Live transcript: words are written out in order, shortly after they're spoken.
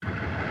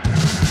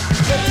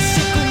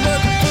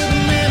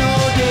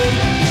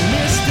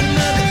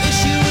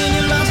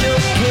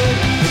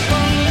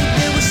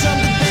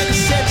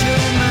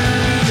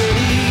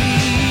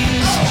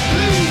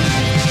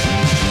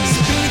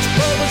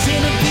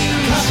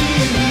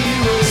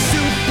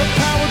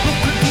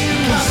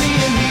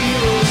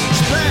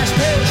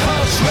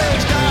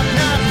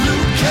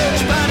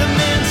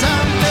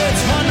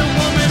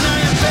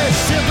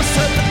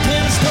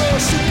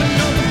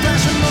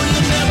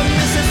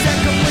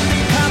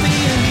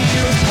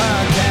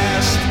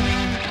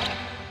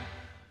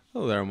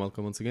there, and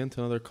welcome once again to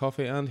another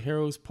Coffee and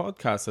Heroes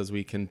podcast as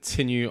we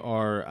continue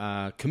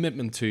our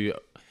commitment to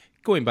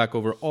going back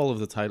over all of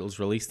the titles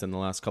released in the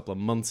last couple of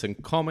months in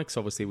comics.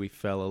 Obviously, we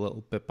fell a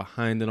little bit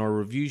behind in our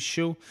review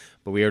show,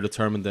 but we are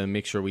determined to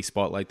make sure we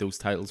spotlight those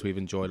titles we've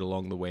enjoyed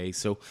along the way.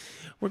 So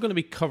we're going to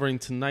be covering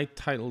tonight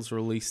titles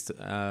released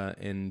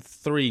in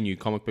 3 new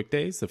comic book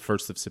days, the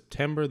 1st of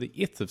September, the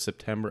 8th of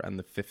September, and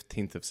the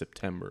 15th of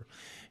September.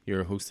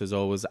 Your host, as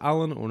always,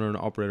 Alan, owner and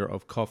operator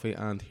of Coffee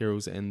and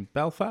Heroes in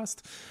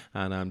Belfast.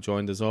 And I'm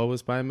joined, as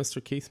always, by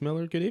Mr. Keith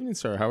Miller. Good evening,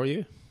 sir. How are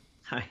you?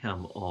 I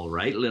am all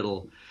right.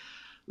 Little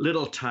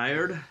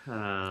tired.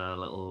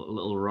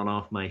 Little run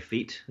off my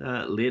feet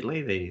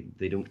lately.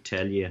 They don't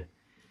tell you.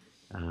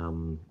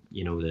 Whenever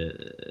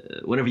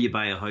you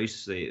buy a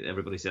house,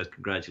 everybody says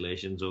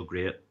congratulations. Oh,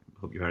 great.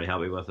 Hope you're very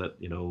happy with it.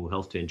 You know,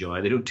 health to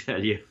enjoy. They don't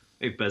tell you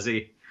how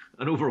busy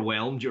and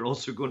overwhelmed you're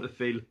also going to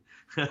feel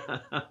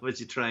as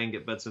you try and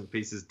get bits and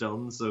pieces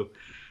done. So,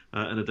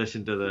 in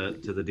addition to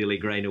the daily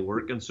grind of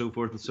work and so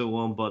forth and so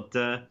on. But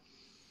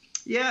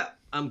yeah,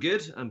 I'm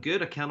good.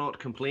 I cannot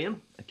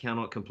complain.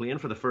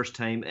 For the first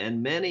time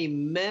in many,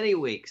 many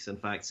weeks. In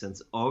fact,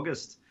 since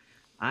August,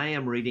 I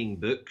am reading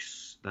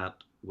books that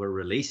were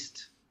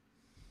released.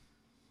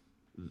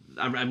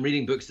 I'm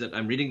reading books that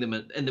I'm reading them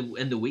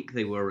in the week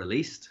they were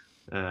released.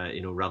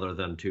 Rather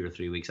than 2 or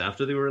 3 weeks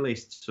after they were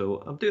released.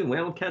 So I'm doing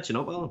well. I'm catching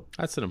up, Alan.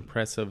 That's an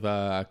impressive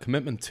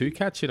commitment to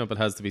catching up, it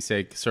has to be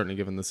said, certainly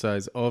given the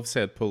size of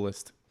said pull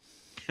list.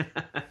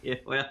 Yeah,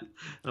 well,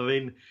 I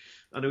mean,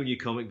 I know New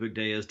Comic Book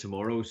Day is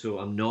tomorrow, so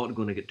I'm not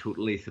going to get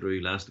totally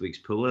through last week's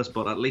pull list,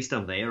 but at least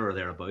I'm there or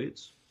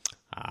thereabouts.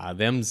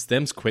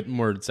 Them's quitting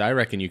words. I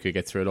reckon you could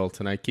get through it all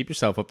tonight. Keep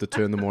yourself up to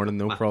 2 in the morning,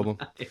 no problem.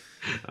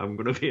 I'm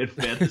going to be in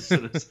bed as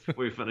soon as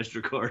we finished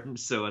recording,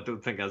 so I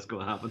don't think that's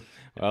going to happen.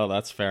 Well,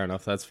 that's fair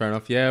enough.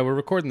 Yeah, we're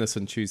recording this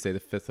on Tuesday, the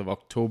 5th of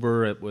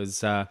October. It was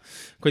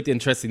quite the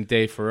interesting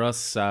day for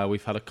us.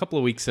 We've had a couple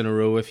of weeks in a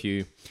row, if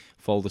you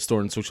follow the store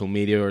on social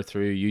media or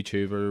through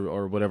YouTube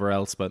or whatever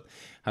else, but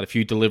had a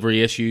few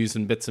delivery issues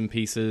and bits and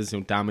pieces,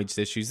 damaged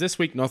issues. This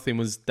week nothing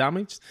was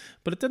damaged,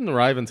 but it didn't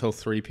arrive until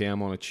 3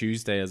 p.m. on a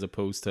Tuesday as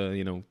opposed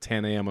to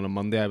 10 a.m. on a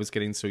Monday. I was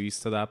getting so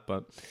used to that,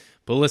 but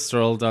lists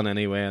are all done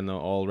anyway and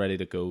all ready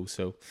to go.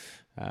 So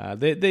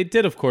they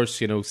did, of course,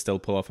 still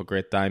pull off a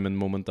great diamond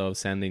moment of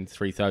sending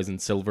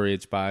 3,000 Silver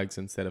Age bags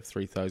instead of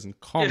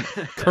 3,000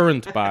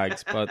 current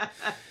bags, but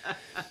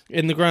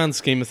in the grand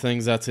scheme of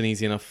things, that's an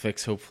easy enough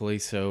fix, hopefully,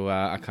 so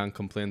I can't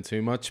complain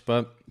too much.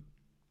 But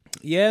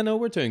yeah, no,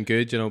 we're doing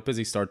good.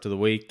 Busy start to the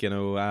week.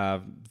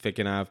 Vic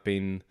and I have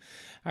been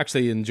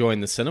actually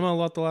enjoying the cinema a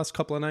lot the last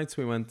couple of nights.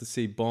 We went to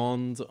see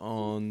Bond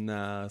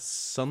on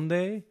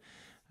Sunday,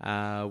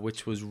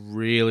 which was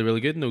really, really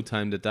good. No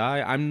Time to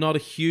Die. I'm not a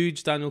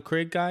huge Daniel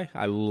Craig guy.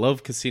 I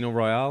love Casino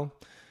Royale.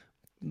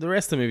 The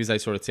rest of the movies I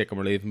sort of take them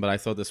or leave them, but I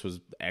thought this was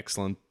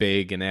excellent,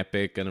 big and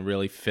epic, and a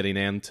really fitting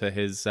end to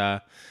his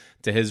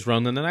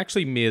run, and it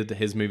actually made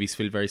his movies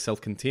feel very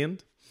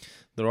self-contained.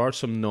 There are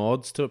some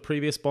nods to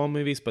previous Bond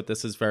movies, but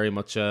this is very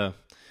much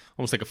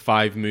almost like a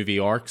 5-movie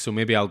arc, so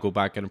maybe I'll go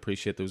back and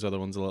appreciate those other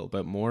ones a little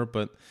bit more.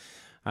 But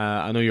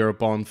I know you're a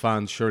Bond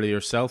fan, surely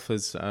yourself.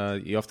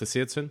 You off to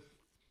see it soon?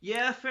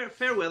 Yeah,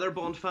 fair weather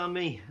Bond fan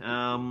me.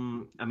 I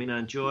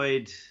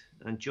enjoyed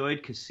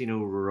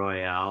Casino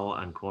Royale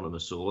and Quantum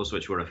of Solace,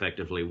 which were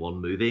effectively one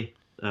movie.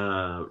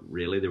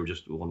 Really, they were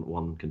just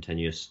one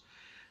continuous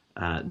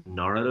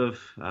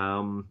narrative.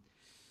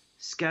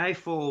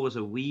 Skyfall was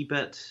a wee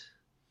bit.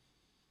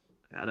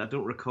 I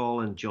don't recall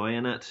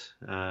enjoying it.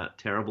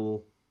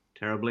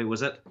 Terribly,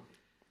 was it?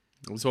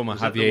 It was one with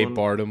Javier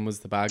Bardem was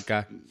the bad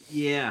guy.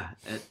 Yeah,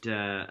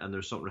 and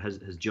there's something.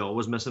 His jaw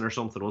was missing or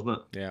something, wasn't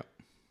it? Yeah.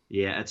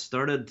 Yeah, it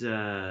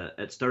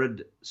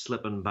started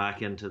slipping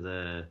back into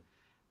the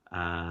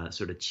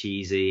sort of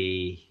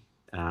cheesy,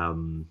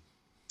 I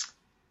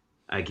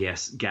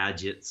guess,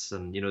 gadgets,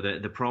 and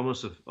the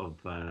promise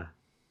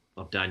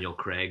of Daniel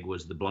Craig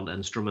was the blunt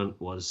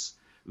instrument was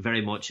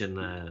very much in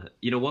the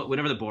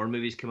whenever the Bourne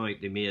movies come out,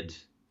 they made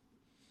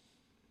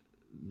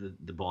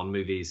the Bond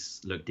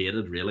movies look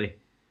dated, really,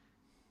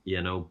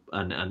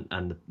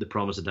 and the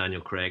promise of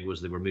Daniel Craig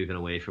was they were moving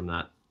away from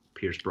that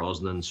Pierce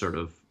Brosnan sort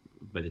of.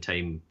 By the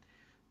time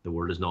The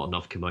Word Is Not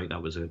Enough came out,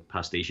 that was a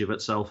pastiche of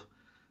itself.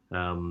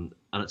 And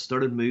it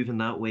started moving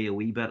that way a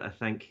wee bit, I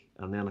think.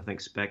 And then I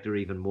think Spectre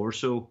even more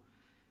so.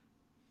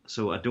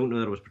 So I don't know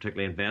that I was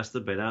particularly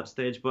invested by that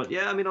stage. But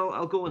yeah,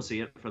 I'll go and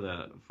see it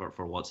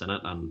for what's in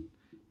it and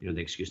the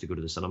excuse to go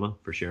to the cinema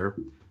for sure.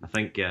 I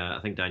think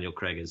Daniel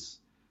Craig is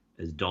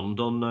done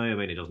now.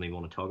 He doesn't even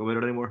want to talk about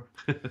it anymore.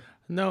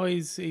 No,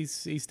 he's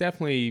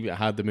definitely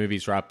had the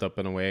movies wrapped up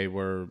in a way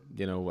where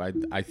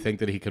I think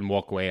that he can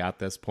walk away at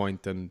this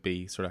point and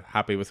be sort of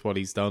happy with what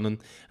he's done, and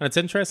it's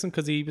interesting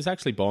because he was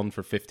actually Bond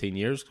for 15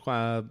 years.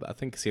 I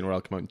think Casino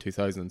Royale came out in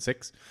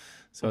 2006,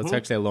 so it's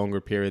actually a longer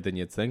period than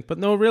you'd think. But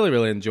no,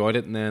 really enjoyed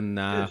it, and then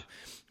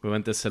we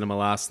went to cinema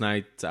last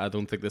night. I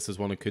don't think this is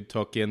one I could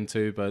talk you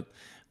into, but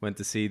Went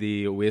to see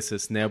the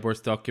Oasis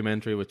Nebworth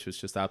documentary, which was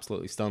just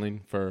absolutely stunning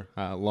for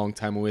a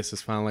long-time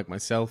Oasis fan like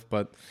myself.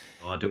 But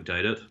oh, I don't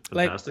doubt it.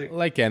 Fantastic.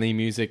 Like any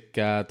music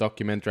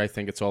documentary, I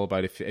think it's all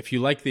about if you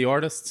like the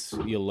artists,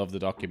 you'll love the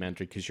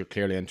documentary because you're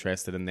clearly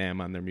interested in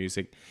them and their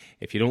music.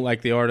 If you don't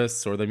like the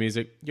artists or their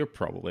music, you're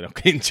probably not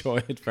going to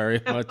enjoy it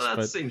very much.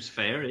 That seems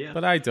fair, yeah.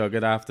 But I dug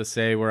it, I have to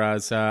say,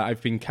 whereas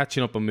I've been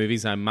catching up on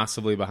movies. I'm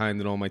massively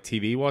behind in all my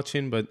TV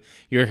watching, but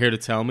you're here to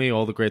tell me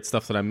all the great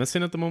stuff that I'm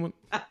missing at the moment.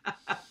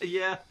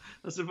 Yeah,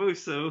 I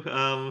suppose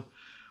so.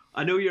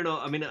 I know you're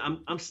not. I mean,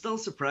 I'm still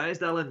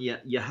surprised, Alan.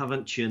 You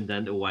haven't tuned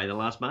into Y: The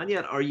Last Man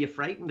yet. Are you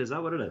frightened? Is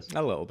that what it is?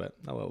 A little bit.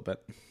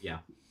 Yeah,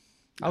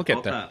 I'll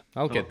get there.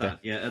 I'll get there.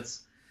 Yeah,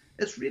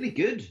 it's really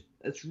good.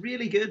 It's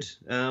really good.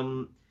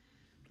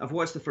 I've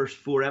watched the first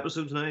 4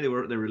 episodes now. They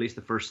released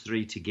the first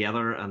 3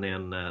 together, and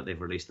then they've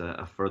released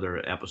a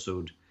further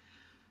episode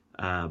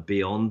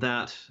beyond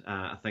that.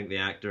 I think the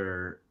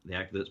actor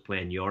that's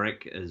playing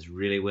Yorick is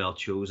really well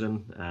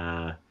chosen.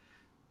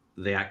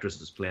 The actress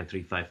that's playing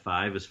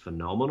 355 is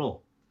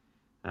phenomenal.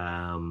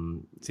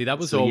 See, that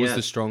was always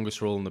the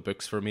strongest role in the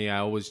books for me. I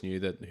always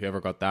knew that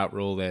whoever got that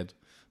role, they'd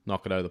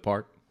knock it out of the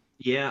park.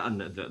 Yeah,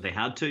 and they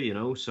had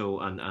to, so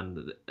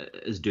and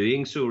is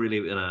doing so really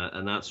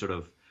in that sort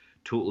of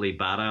totally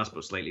badass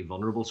but slightly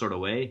vulnerable sort of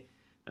way.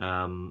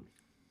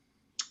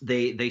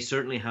 They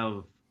certainly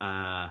have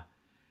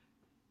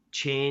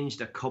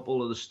changed a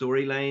couple of the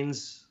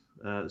storylines,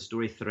 the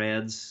story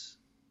threads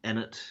in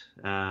it.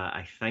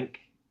 I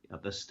think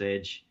at this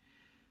stage,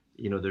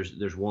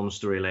 there's one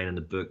storyline in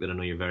the book that I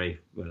know you're very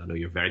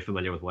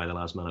familiar with. Y: The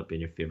Last Man, it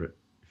being your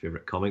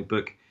favorite comic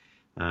book,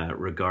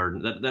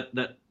 regarding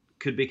that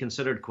could be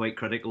considered quite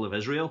critical of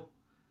Israel,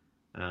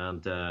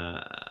 and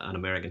an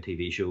American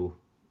TV show.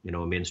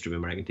 A mainstream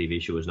American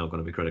TV show is not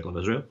going to be critical of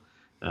Israel,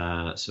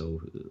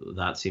 so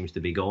that seems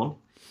to be gone.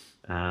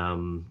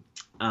 And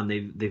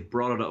they've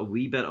brought it a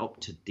wee bit up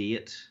to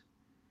date.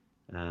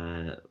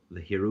 The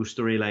hero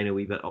storyline a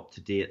wee bit up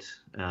to date.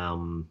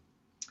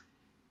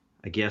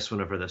 I guess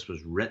whenever this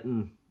was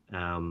written,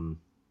 I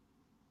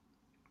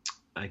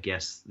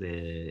guess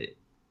the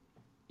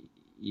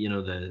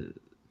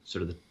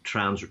sort of the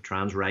trans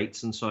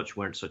rights and such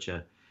weren't such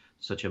a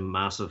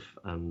massive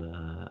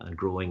and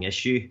growing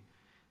issue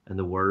in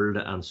the world,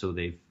 and so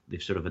they've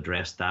sort of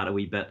addressed that a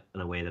wee bit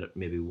in a way that it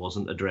maybe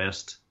wasn't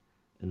addressed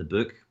in the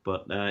book.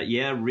 But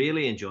yeah,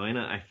 really enjoying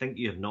it. I think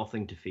you have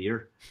nothing to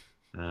fear,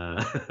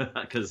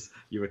 because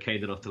you were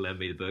kind enough to lend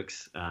me the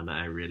books, and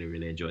I really,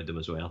 really enjoyed them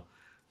as well.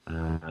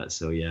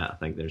 So yeah, I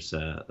think there's,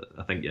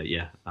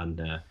 and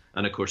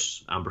of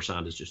course,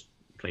 Ampersand is just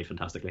played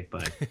fantastically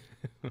by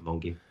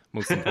Monkey.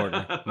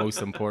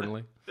 Most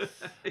importantly.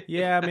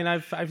 Yeah, I mean,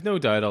 I've no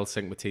doubt I'll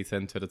sink my teeth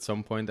into it at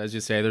some point. As you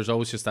say, there's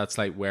always just that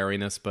slight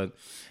wariness, but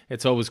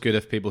it's always good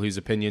if people whose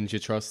opinions you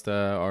trust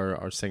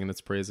are singing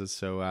its praises.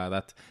 So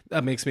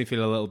that makes me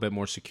feel a little bit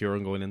more secure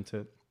in going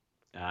into it.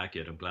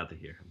 Good. I'm glad to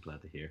hear.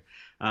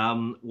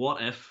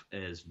 What If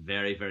is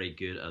very, very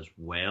good as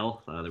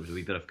well. There was a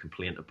wee bit of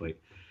complaint about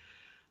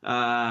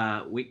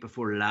week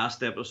before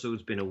last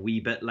episode's been a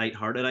wee bit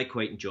lighthearted. I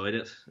quite enjoyed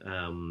it.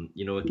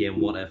 Again,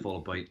 What If all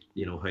about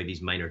how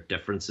these minor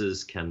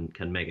differences can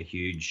make a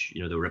huge,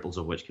 the ripples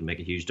of which can make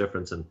a huge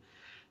difference in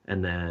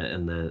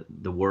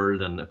the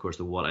world, and of course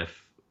the What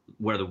If,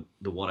 where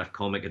the What If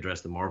comic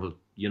addressed the Marvel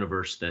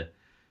universe, the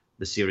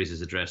series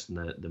is addressed in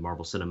the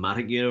Marvel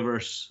Cinematic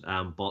Universe.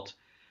 But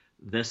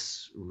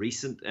this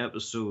recent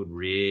episode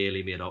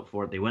really made up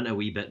for it. They went a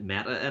wee bit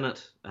meta in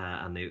it,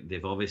 and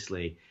they've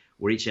obviously,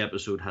 where each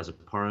episode has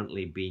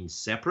apparently been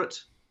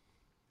separate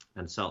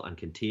and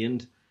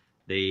contained,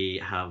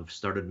 they have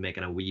started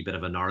making a wee bit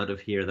of a narrative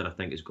here that I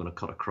think is going to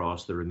cut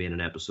across the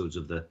remaining episodes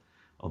of the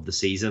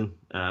season,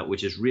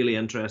 which is really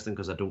interesting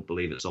because I don't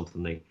believe it's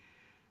something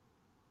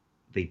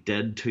they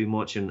did too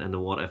much in the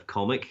What If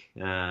comic.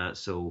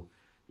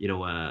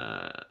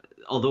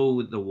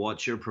 Although the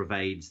Watcher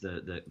provides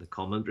the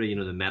commentary,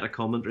 the meta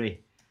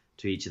commentary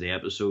to each of the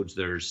episodes,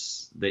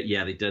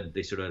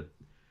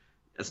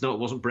 it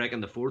wasn't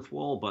breaking the fourth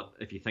wall, but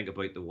if you think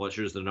about the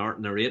Watcher as the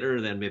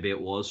narrator, then maybe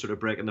it was sort of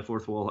breaking the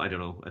fourth wall. I don't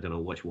know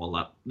which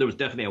wall there was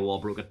definitely a wall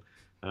broken,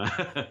 but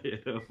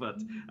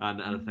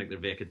I think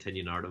there'll be a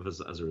continued narrative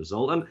as a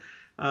result. And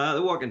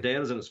The Walking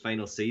Dead is in its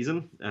final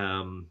season.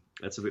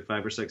 It's about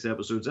 5 or 6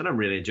 episodes, and I'm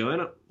really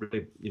enjoying it.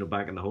 Really,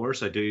 back in the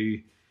horse. I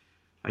do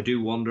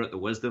wonder at the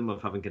wisdom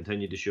of having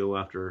continued the show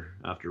after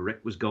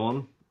Rick was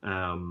gone.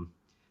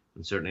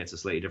 And certainly it's a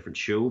slightly different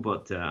show,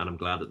 but and I'm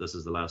glad that this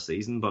is the last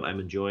season, but I'm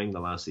enjoying the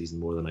last season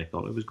more than I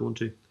thought I was going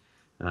to.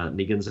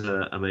 Negan's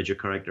a major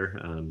character,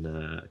 and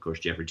of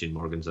course Jeffrey Dean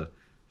Morgan's a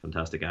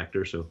fantastic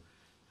actor, so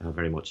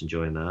very much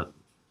enjoying that.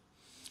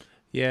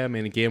 Yeah, I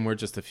mean, again, we're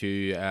just a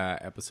few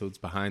episodes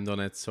behind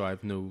on it, so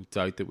I've no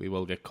doubt that we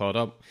will get caught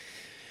up.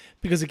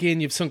 Because again,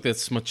 you've sunk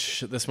this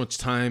much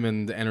time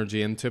and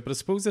energy into it, but I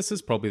suppose this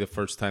is probably the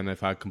first time they've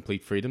had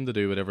complete freedom to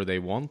do whatever they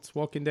want,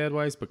 Walking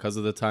Dead-wise, because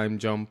of the time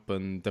jump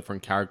and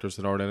different characters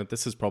that are in it.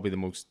 This is probably the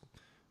most...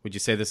 Would you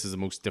say this is the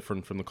most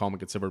different from the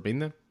comic it's ever been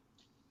then?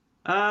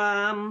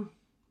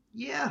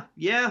 Yeah.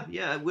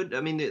 It would.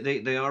 I mean,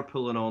 they are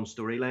pulling on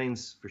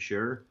storylines for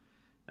sure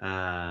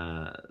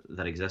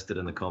that existed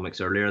in the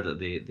comics earlier that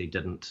they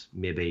didn't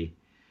maybe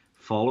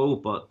follow.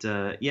 But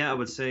yeah, I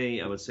would say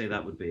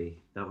that would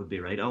be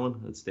right,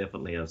 Alan. It's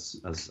definitely as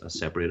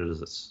separated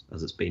as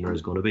it's been or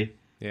is going to be.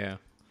 Yeah.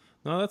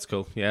 No, that's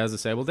cool. Yeah, as I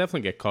say, we'll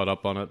definitely get caught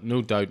up on it.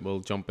 No doubt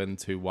we'll jump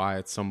into why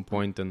at some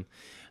point, and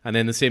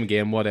then the same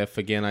game, What If,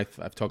 again,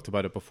 I've talked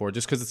about it before,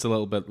 just because it's a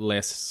little bit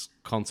less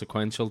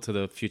consequential to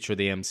the future of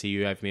the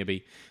MCU, I've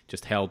maybe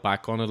just held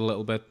back on it a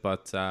little bit,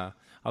 but I'll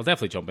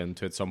definitely jump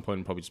into it at some point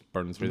and probably just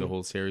burn through the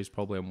whole series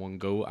probably in one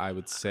go, I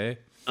would say.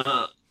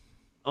 Uh,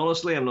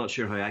 Honestly, I'm not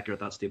sure how accurate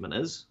that statement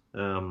is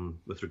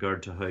with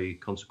regard to how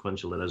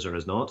consequential it is or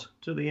is not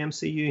to the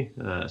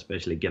MCU,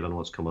 especially given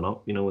what's coming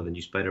up, with the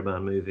new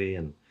Spider-Man movie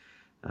and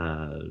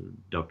uh,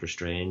 Doctor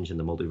Strange and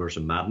the Multiverse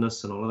of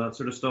Madness and all of that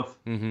sort of stuff.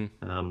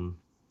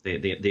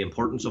 The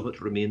importance of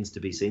it remains to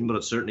be seen, but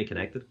it's certainly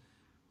connected.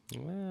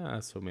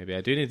 Well, so maybe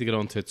I do need to get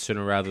onto it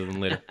sooner rather than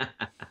later.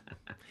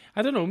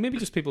 I don't know. Maybe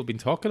just people have been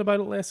talking about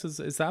it less.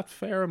 Is that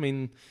fair? I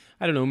mean,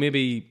 I don't know.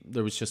 Maybe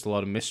there was just a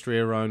lot of mystery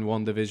around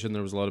WandaVision.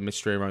 There was a lot of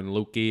mystery around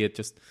Loki.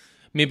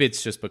 Maybe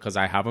it's just because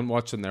I haven't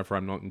watched it and therefore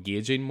I'm not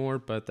engaging more.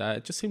 But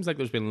it just seems like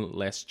there's been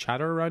less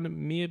chatter around it.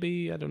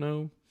 Maybe, I don't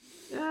know.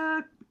 Yeah,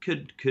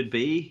 could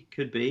be.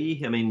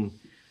 I mean,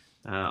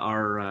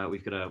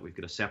 we've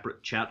got a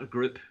separate chat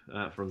group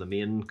from the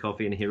main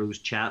Coffee and Heroes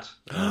chat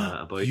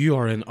about. You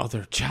are in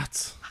other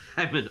chats.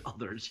 I'm in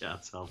other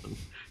chats, Alvin.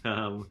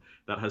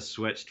 That has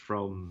switched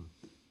from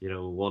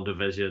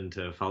WandaVision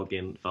to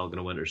Falcon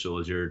and Winter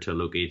Soldier to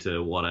Loki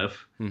to What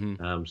If.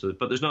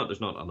 But there's not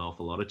an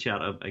awful lot of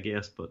chat, I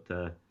guess.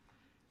 But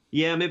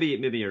yeah, maybe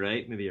you're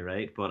right. Maybe you're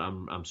right. But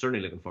I'm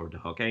certainly looking forward to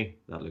Hawkeye.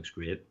 That looks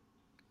great.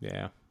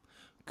 Yeah.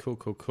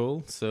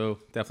 Cool. So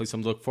definitely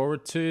something to look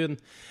forward to.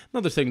 And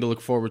another thing to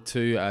look forward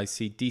to, I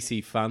see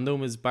DC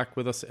Fandom is back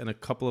with us in a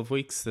couple of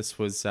weeks. This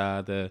was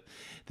the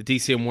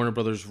DC and Warner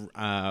Brothers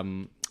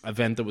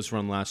event that was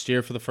run last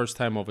year for the first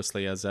time,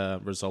 obviously as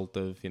a result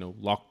of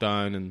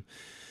lockdown and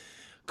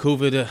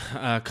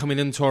COVID coming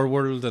into our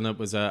world, and it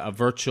was a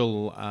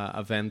virtual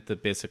event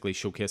that basically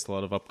showcased a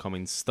lot of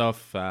upcoming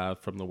stuff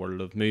from the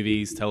world of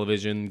movies,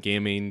 television,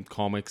 gaming,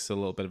 comics, a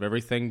little bit of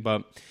everything.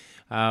 But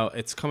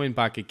it's coming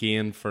back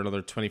again for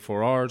another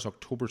 24 hours,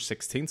 October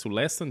 16th, so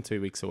less than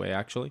 2 weeks away,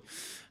 actually.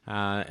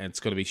 And it's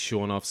going to be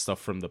showing off stuff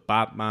from the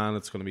Batman.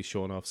 It's going to be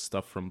showing off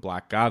stuff from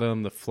Black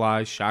Adam, The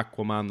Flash,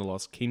 Aquaman, The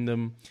Lost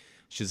Kingdom,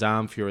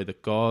 Shazam, Fury of the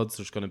Gods.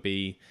 There's going to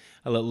be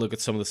a little look at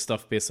some of the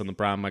stuff based on the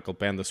Brian Michael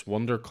Bendis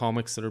Wonder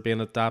comics that are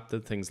being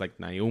adapted, things like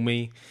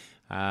Naomi.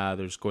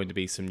 There's going to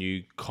be some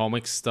new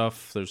comic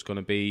stuff. There's going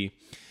to be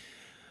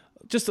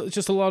just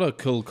a lot of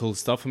cool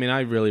stuff. I mean, I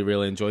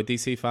really enjoyed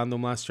DC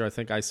Fandom last year. I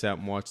think I sat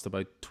and watched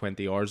about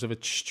 20 hours of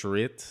it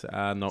straight,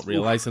 not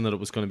realizing that it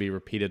was going to be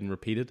repeated and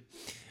repeated.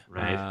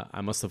 Right. I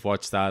must have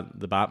watched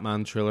the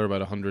Batman trailer about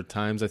 100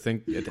 times. I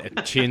think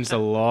it changed a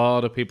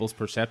lot of people's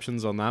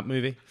perceptions on that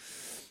movie.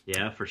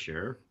 Yeah, for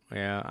sure.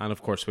 Yeah, and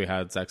of course we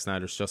had Zack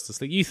Snyder's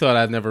Justice League. You thought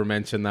I'd never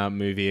mention that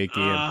movie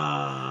again.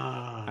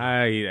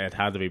 It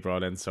had to be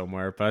brought in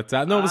somewhere. But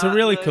no, it was a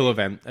really cool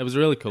event. It was a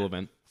really cool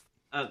event.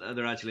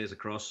 There actually is a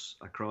cross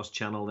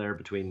channel there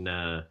between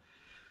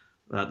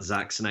that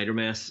Zack Snyder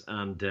mess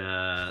and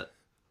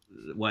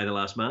Why the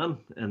Last Man,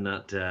 and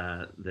that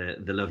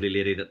the lovely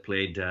lady that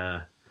played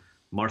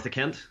Martha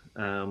Kent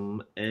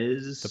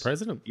is the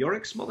president,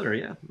 Yorick's mother.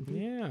 Yeah.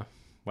 Yeah.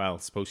 Well, I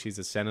suppose she's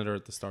a senator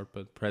at the start,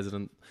 but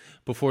president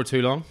before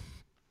too long.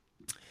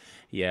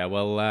 Yeah.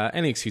 Well,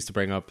 any excuse to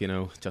bring up,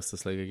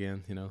 Justice League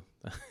again,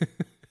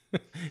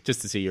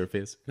 just to see your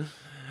face.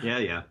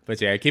 Yeah.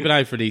 But yeah, keep an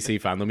eye for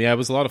DC Fandom. Yeah, it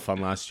was a lot of fun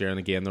last year, and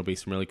again, there'll be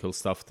some really cool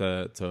stuff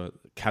to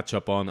catch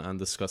up on and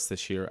discuss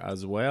this year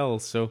as well.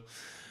 So,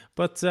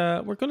 but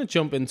we're going to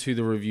jump into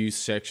the review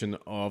section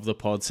of the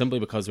pod simply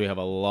because we have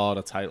a lot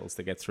of titles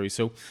to get through.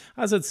 So,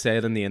 as I'd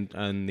said in the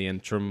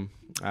interim,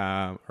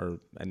 or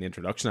in the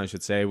introduction, I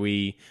should say,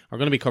 we are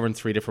going to be covering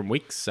 3 different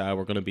weeks.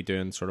 We're going to be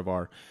doing sort of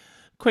our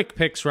quick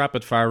picks,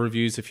 rapid fire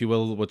reviews, if you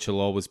will, which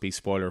will always be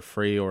spoiler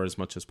free or as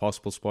much as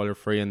possible spoiler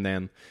free, and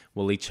then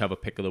we'll each have a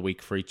pick of the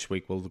week for each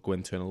week. We'll go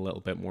into in a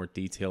little bit more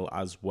detail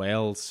as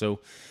well.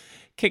 So,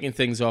 kicking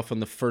things off on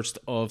the 1st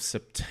of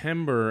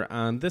September,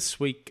 and this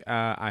week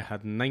I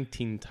had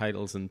 19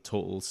 titles in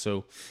total.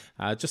 So,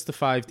 just the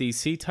 5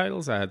 DC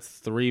titles. I had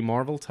 3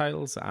 Marvel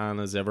titles, and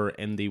as ever,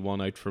 Indy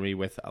won out for me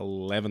with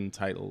 11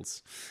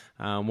 titles.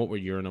 What were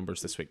your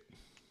numbers this week?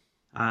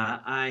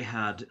 I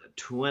had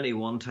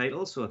 21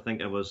 titles, so I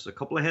think I was a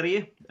couple ahead of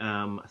you.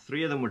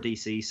 3 of them were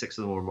DC, 6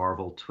 of them were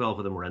Marvel, 12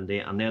 of them were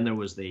indie, and then there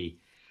was the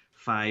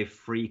 5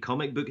 free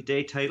comic book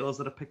day titles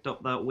that I picked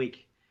up that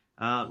week.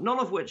 None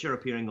of which are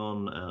appearing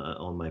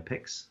on my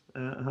picks,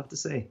 I have to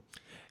say.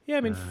 Yeah,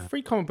 I mean,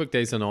 free comic book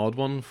day is an odd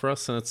one for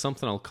us, and it's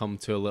something I'll come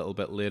to a little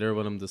bit later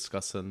when I'm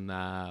discussing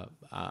a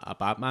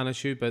Batman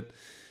issue. But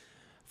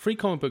free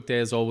comic book day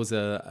is always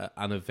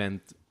an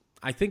event.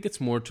 I think it's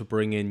more to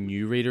bring in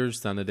new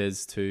readers than it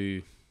is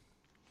to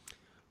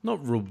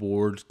not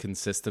reward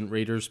consistent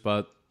readers,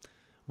 but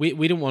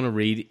we don't want to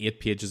read 8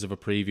 pages of a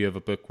preview of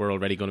a book we're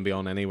already going to be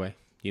on anyway.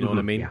 You know what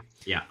I mean?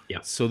 Yeah.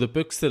 So the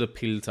books that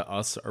appeal to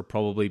us are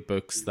probably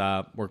books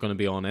that we're going to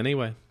be on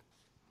anyway.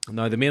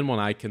 Now, the main one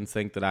I can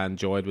think that I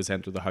enjoyed was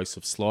Enter the House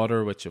of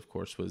Slaughter, which of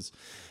course was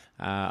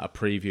a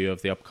preview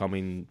of the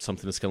upcoming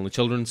Something to Kill in the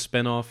Children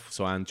spin-off.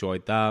 So I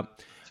enjoyed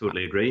that.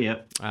 Totally agree,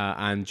 yeah.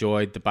 I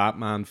enjoyed the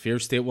Batman Fear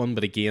State one,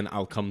 but again,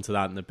 I'll come to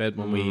that in a bit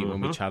when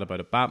we chat about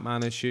a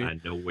Batman issue. I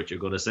know what you're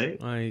going to say.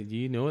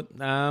 You know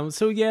it.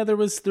 So yeah, there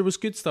was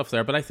good stuff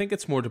there, but I think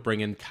it's more to bring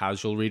in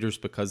casual readers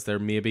because they're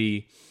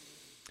maybe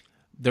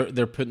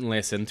they're putting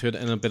less into it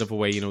in a bit of a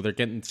way. You know, they're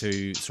getting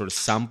to sort of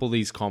sample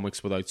these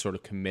comics without sort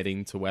of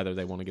committing to whether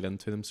they want to get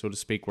into them, so to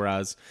speak.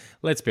 Whereas,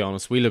 let's be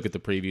honest, we look at the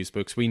previews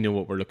books, we know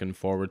what we're looking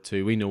forward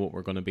to, we know what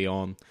we're going to be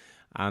on,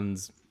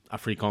 and a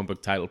free comic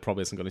book title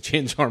probably isn't going to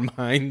change our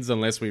minds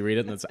unless we read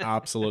it and it's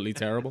absolutely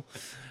terrible.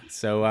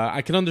 So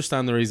I can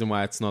understand the reason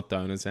why it's not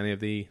down as any of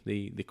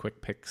the quick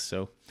picks.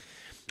 So,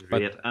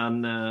 great.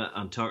 And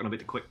I'm talking about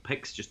the quick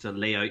picks just to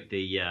lay out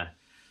the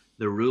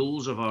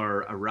rules of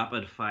our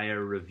rapid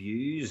fire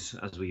reviews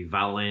as we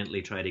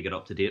valiantly try to get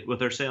up to date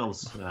with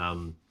ourselves.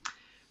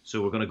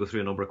 So we're going to go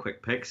through a number of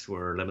quick picks.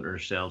 We're limiting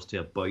ourselves to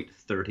about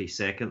 30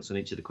 seconds on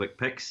each of the quick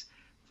picks,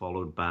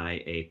 followed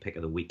by a pick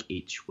of the week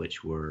each,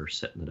 which we're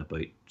sitting at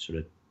about sort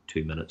of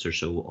 2 minutes or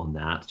so on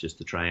that, just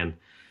to try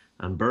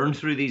and burn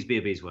through these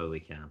babies while we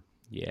can.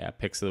 Yeah,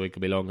 picks of the week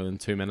will be longer than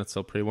 2 minutes,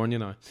 I'll pre-warn you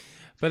now.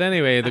 But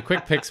anyway, the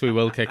quick picks, we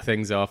will kick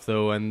things off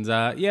though. And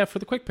yeah, for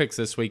the quick picks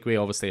this week, we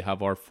obviously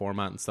have our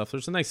format and stuff.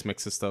 There's a nice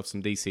mix of stuff,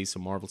 some DC,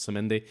 some Marvel, some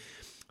indie.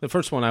 The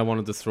first one I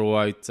wanted to throw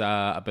out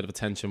a bit of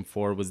attention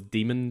for was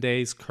Demon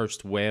Days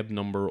Cursed Web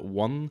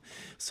 #1.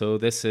 So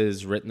this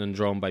is written and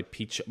drawn by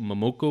Peach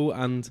Momoko,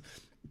 and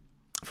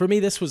for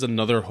me, this was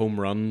another home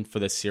run for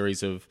this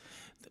series of...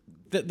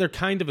 They're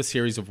kind of a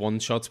series of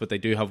one-shots, but they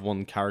do have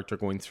one character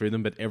going through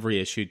them, but every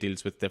issue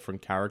deals with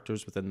different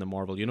characters within the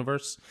Marvel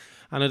Universe.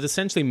 And it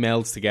essentially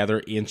melds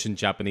together ancient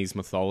Japanese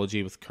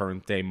mythology with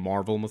current-day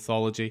Marvel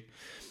mythology.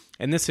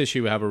 In this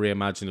issue, we have a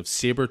reimagining of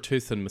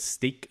Sabretooth and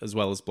Mystique, as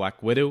well as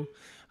Black Widow,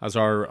 as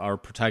our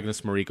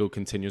protagonist Mariko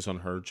continues on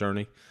her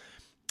journey.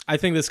 I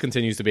think this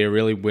continues to be a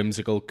really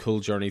whimsical,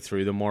 cool journey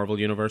through the Marvel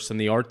Universe, and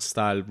the art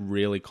style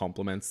really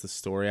complements the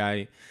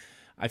story.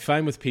 I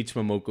find with Peach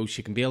Momoko,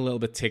 she can be a little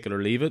bit take it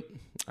or leave it.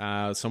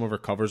 Some of her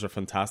covers are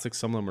fantastic.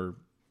 Some of them are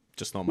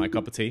just not my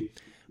cup of tea.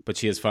 But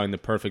she has found the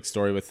perfect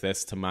story with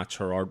this to match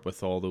her art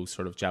with all those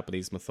sort of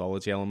Japanese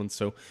mythology elements.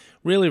 So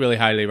really, really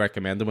highly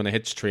recommended. When it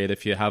hits trade,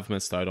 if you have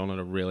missed out on it,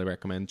 I really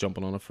recommend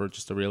jumping on it for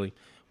just a really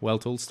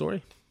well-told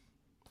story.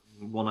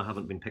 One I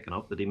haven't been picking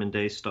up, the Demon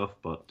Days stuff,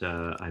 but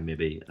I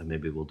maybe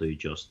will do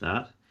just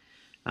that.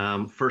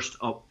 First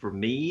up for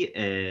me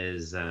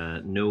is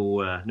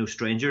no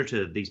stranger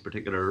to these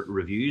particular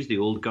reviews, The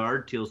Old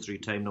Guard, Tales Through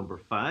Time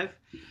 #5.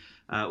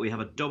 We have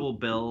a double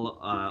bill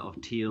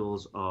of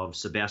tales of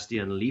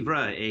Sebastian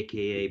Livra,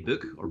 aka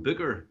Book or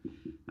Booker.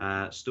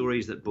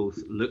 Stories that both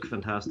look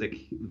fantastic.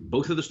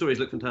 Both of the stories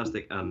look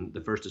fantastic, and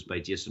the first is by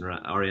Jason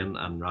Arian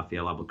and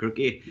Raphael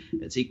Albuquerque.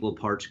 It's equal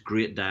parts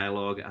great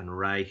dialogue and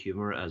wry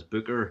humor as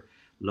Booker,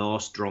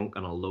 lost, drunk,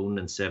 and alone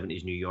in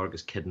 70s New York,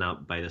 is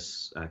kidnapped by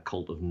this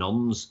cult of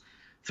nuns.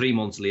 3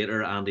 months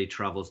later, Andy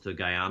travels to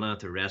Guyana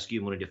to rescue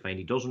him, only to find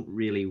he doesn't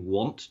really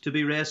want to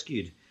be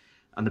rescued.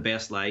 And the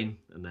best line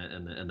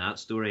in that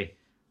story,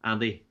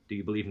 Andy, do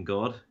you believe in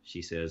God?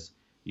 She says,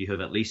 you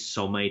have at least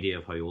some idea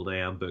of how old I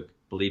am, Book.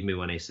 Believe me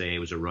when I say I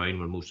was around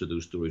when most of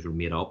those stories were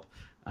made up,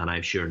 and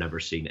I've sure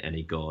never seen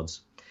any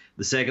gods.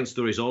 The second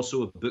story is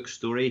also a Book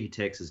story. He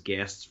takes his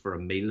guests for a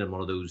meal in one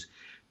of those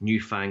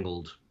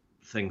newfangled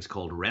things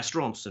called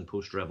restaurants in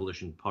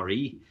post-revolution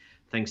Paris.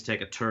 Things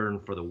take a turn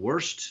for the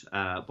worst,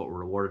 but we're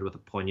rewarded with a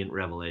poignant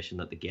revelation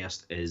that the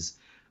guest is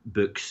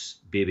Book's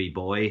baby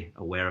boy,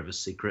 aware of his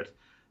secret,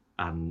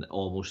 and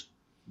almost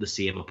the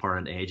same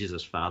apparent age as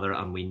his father,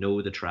 and we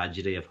know the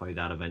tragedy of how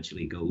that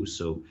eventually goes,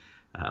 so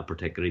a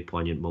particularly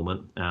poignant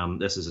moment.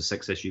 This is a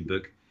 6-issue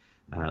book,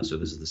 so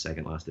this is the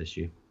second last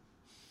issue.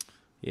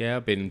 Yeah,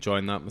 I've been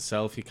enjoying that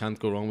myself. You can't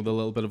go wrong with a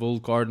little bit of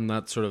Old Guard, and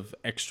that sort of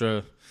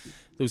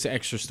those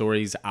extra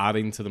stories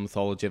adding to the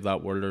mythology of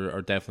that world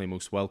are definitely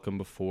most welcome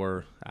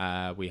before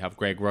we have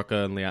Greg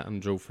Rucka and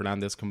Leandro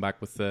Fernandez come back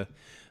with the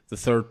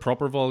third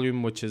proper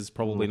volume, which is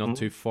probably not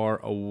too far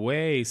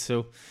away.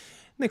 So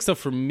next up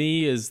for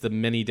me is The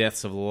Many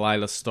Deaths of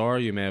Lila Starr.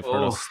 You may have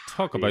heard us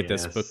talk about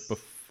this book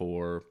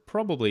before,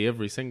 probably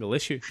every single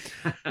issue.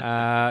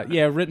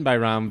 Written by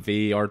Ram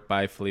V, art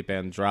by Felipe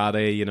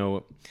Andrade. You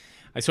know,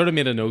 I sort of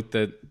made a note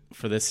that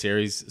for this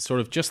series,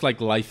 sort of just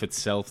like life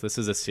itself, this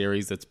is a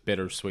series that's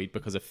bittersweet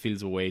because it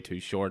feels way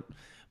too short.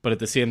 But at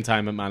the same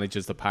time, it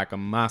manages to pack a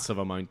massive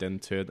amount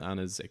into it and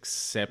is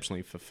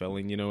exceptionally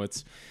fulfilling. You know,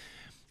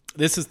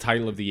 this is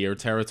title of the year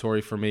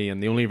territory for me,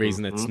 and the only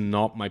reason it's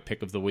not my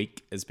pick of the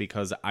week is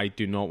because I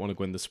do not want to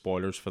go into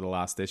spoilers for the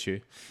last issue.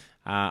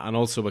 And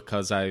also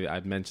because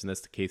I'd mentioned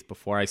this to Keith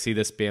before, I see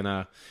this being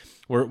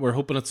we're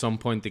hoping at some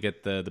point to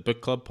get the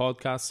book club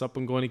podcasts up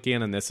and going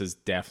again, and this is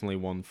definitely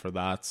one for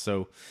that.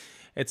 So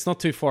It's not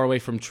too far away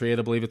from trade.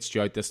 I believe it's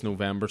due out this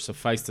November.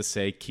 Suffice to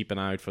say, keep an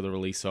eye out for the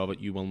release of it.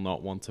 You will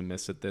not want to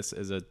miss it. This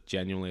is a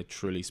genuinely,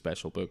 truly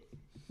special book.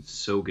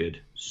 So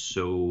good.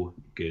 So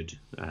good.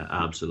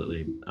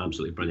 Absolutely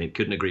brilliant.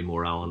 Couldn't agree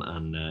more, Alan.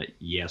 And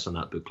yes on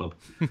that book club.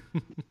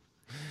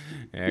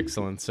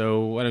 Excellent.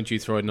 So why don't you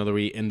throw out another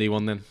wee indie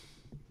one then?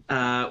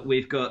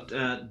 We've got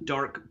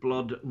Dark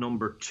Blood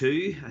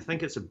 #2. I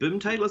think it's a Boom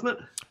title, isn't it?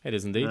 It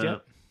is indeed,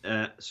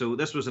 yeah. So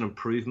this was an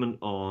improvement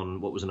on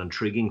what was an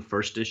intriguing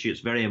first issue. It's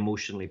very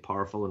emotionally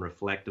powerful and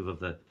reflective of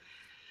the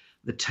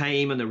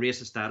time and the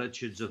racist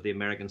attitudes of the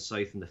American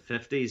South in the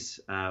 50s,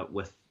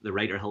 with the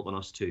writer helping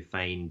us to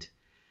find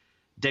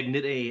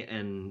dignity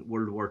in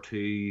World War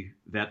II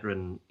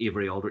veteran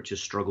Avery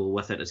Aldrich's struggle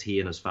with it as he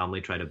and his family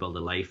try to build a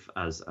life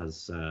as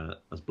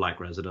black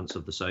residents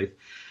of the South.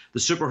 The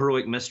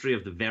superheroic mystery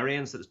of the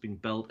variance that's been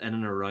built in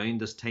and around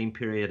this time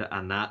period,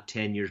 and that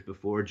 10 years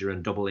before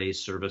during Double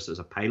A's service as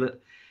a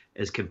pilot,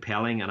 is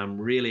compelling, and I'm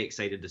really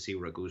excited to see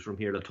where it goes from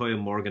here. LaToya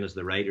Morgan is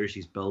the writer.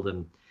 She's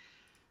building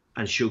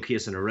and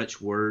showcasing a rich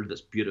world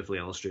that's beautifully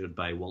illustrated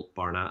by Walt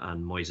Barnett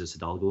and Moises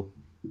Hidalgo.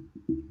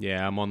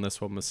 Yeah, I'm on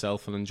this one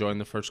myself and enjoying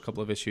the first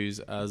couple of issues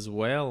as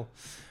well.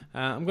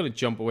 I'm going to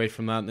jump away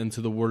from that and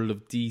into the world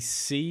of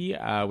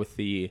DC with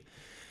the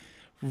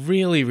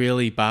really,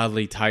 really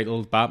badly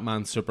titled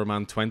Batman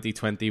Superman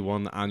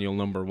 2021 Annual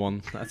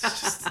 #1. That's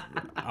just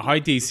how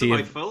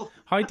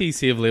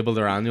DC have labelled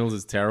their annuals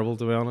is terrible,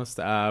 to be honest.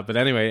 But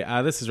anyway,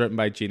 this is written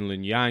by Gene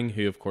Luen Yang,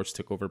 who of course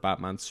took over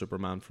Batman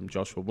Superman from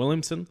Joshua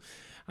Williamson.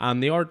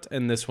 And the art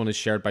in this one is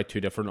shared by two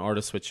different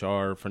artists, which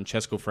are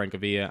Francesco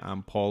Francavilla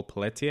and Paul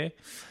Pelletier.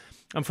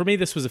 And for me,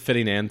 this was a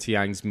fitting end to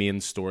Yang's main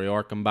story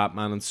arc on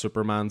Batman and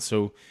Superman.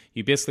 So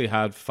you basically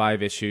had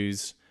 5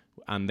 issues,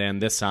 and then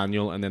this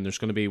annual, and then there's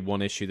going to be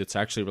one issue that's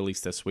actually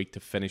released this week to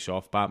finish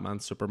off Batman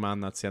Superman.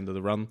 That's the end of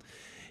the run. You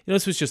know,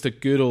 this was just a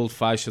good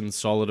old-fashioned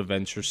solid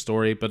adventure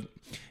story, but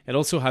it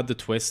also had the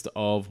twist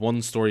of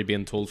one story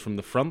being told from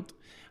the front,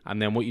 and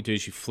then what you do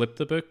is you flip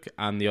the book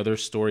and the other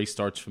story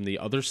starts from the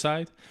other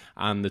side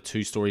and the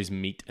two stories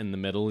meet in the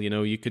middle. You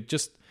know, you could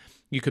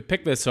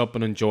pick this up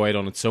and enjoy it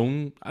on its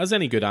own, as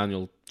any good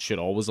annual should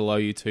always allow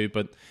you to,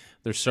 but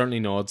there's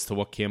certainly nods to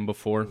what came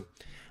before.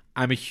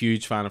 I'm a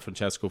huge fan of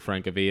Francesco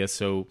Francavilla,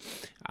 so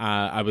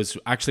I was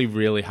actually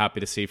really happy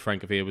to see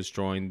Francavilla was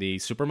drawing the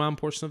Superman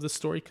portion of the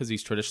story, because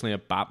he's traditionally a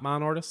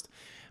Batman artist.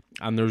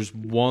 And there's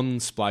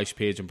one splash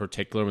page in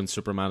particular when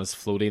Superman is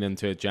floating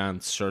into a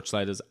giant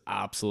searchlight is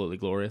absolutely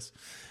glorious.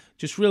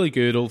 Just really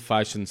good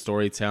old-fashioned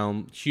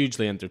storytelling,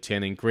 hugely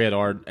entertaining, great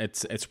art.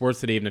 It's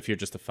worth it even if you're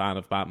just a fan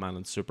of Batman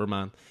and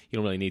Superman. You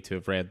don't really need to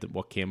have read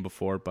what came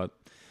before, but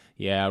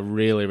yeah, I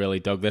really,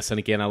 really dug this. And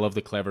again, I love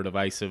the clever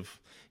device of,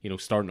 you know,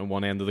 starting at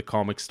one end of the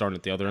comic, starting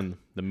at the other, and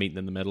the meeting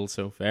in the middle.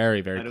 So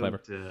very, very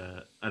clever.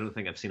 I don't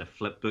think I've seen a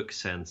flip book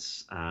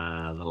since the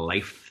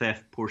Life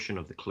Theft portion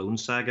of the Clone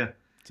Saga.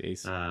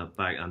 Jeez.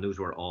 Back, and those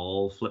were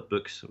all flip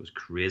books. It was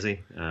crazy.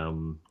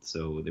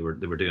 So they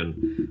were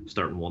doing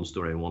starting one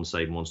story on one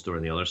side and one story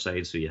on the other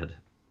side. So you had,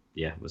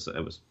 it was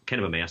kind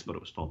of a mess, but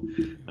it was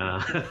fun.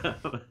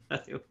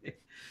 Anyway,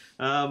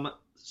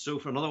 so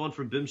for another one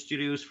from Boom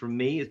Studios, from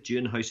me, it's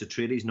Dune House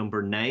Atreides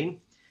 #9.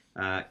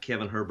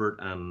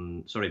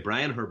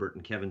 Brian Herbert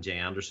and Kevin J.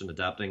 Anderson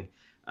adapting,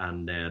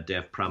 and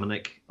Dev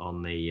Pramanik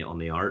on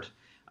the art.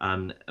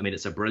 And I mean,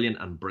 it's a brilliant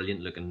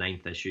looking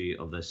 9th issue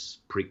of this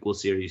prequel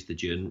series to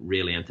Dune.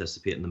 Really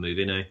anticipating the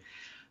movie now.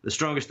 The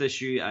strongest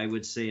issue, I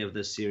would say, of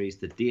this series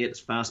to date. It's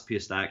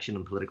fast-paced action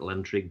and political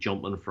intrigue,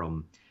 jumping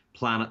from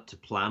planet to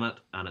planet,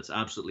 and it's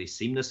absolutely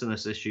seamless in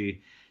this issue.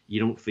 You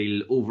don't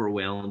feel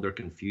overwhelmed or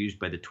confused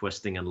by the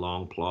twisting and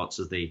long plots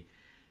as they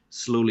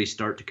slowly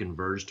start to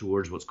converge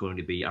towards what's going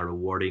to be a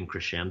rewarding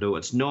crescendo.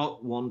 It's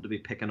not one to be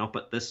picking up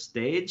at this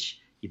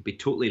stage. You'd be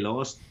totally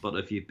lost, but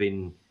if you've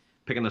been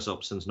picking this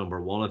up since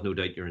 #1, I've no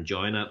doubt you're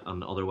enjoying it,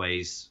 and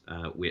otherwise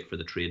wait for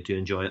the trade to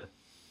enjoy it.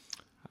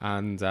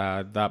 And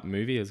that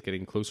movie is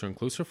getting closer and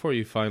closer for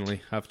you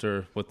finally,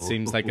 after what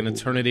seems like an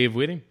eternity of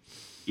waiting.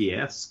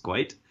 Yes,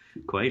 quite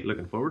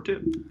looking forward to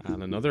it.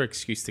 And another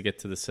excuse to get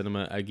to the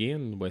cinema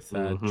again, with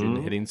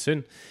June hitting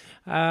soon.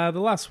 The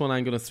last one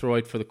I'm going to throw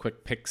out for the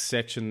quick picks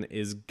section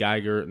is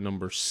Geiger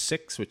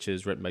 #6, which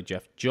is written by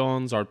Jeff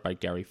Johns, art by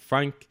Gary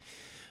Frank.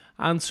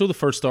 And so the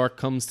first arc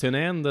comes to an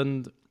end,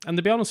 and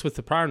to be honest, with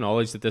the prior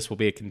knowledge that this will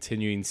be a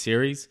continuing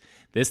series,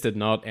 this did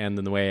not end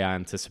in the way I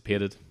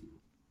anticipated.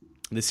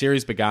 The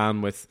series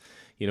began with,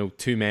 you know,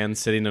 two men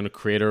sitting in a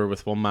crater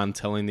with one man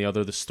telling the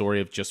other the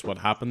story of just what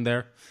happened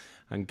there.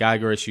 And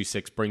Geiger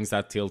 #6 brings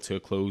that tale to a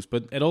close,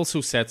 but it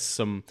also sets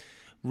some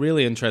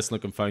really interesting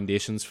looking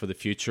foundations for the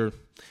future.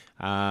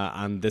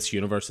 And this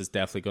universe is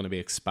definitely going to be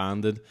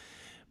expanded.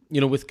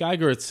 You know, with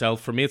Geiger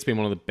itself, for me, it's been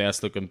one of the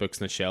best looking books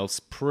on the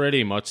shelves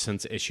pretty much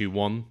since issue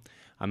 1.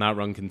 And that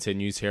run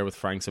continues here with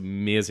Frank's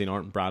amazing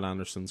art and Brad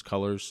Anderson's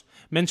colours.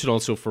 Mention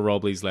also for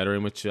Rob Lee's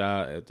lettering, which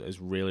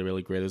is really,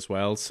 really great as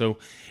well. So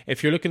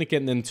if you're looking at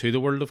getting into the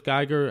world of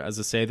Geiger, as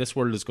I say, this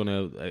world is going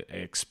to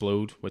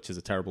explode, which is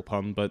a terrible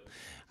pun, but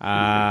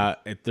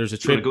there's a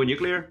trade. Going to go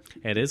nuclear?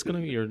 It is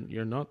going to.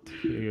 You're not.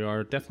 You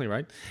are definitely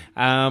right.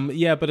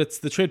 Yeah, but it's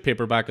the trade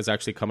paperback is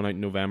actually coming out in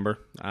November,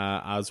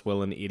 as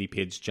will an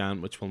 80-page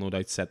Jant, which will no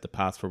doubt set the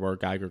path for where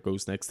Geiger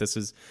goes next. This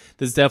is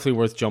definitely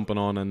worth jumping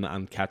on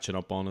and catching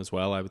up on as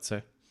well, I would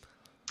say.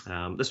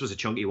 This was a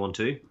chunky one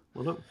too,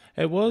 wasn't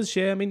it? It was,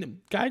 yeah. I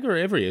mean, Geiger,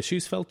 every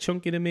issue's felt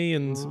chunky to me,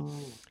 and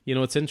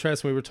it's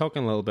interesting. We were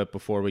talking a little bit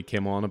before we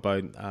came on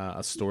about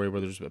a story where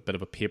there's a bit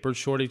of a paper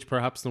shortage,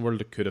 perhaps, in the world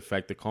that could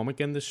affect the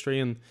comic industry,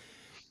 and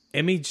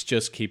Image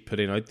just keep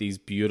putting out these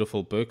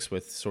beautiful books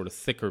with sort of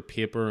thicker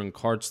paper and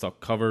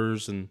cardstock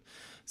covers, and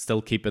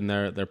still keeping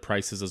their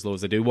prices as low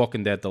as they do.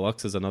 Walking Dead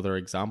Deluxe is another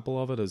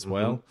example of it as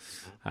well.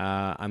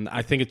 And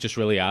I think it just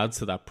really adds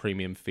to that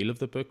premium feel of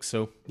the book.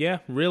 So, yeah,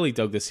 really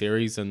dug the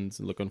series and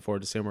looking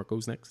forward to seeing where it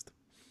goes next.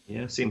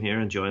 Yeah, same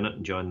here. Enjoying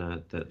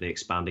the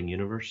expanding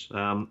universe.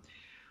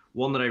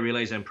 One that I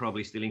realise I'm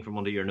probably stealing from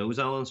under your nose,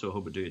 Alan, so I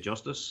hope I do it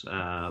justice.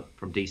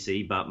 From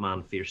DC,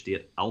 Batman Fear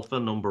State Alpha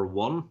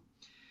 #1.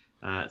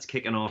 It's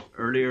kicking off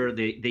earlier,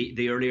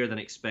 the earlier than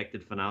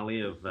expected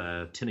finale of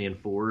Tynion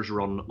 4's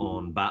run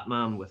on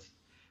Batman with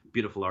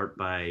beautiful art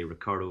by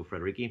Riccardo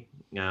Federici.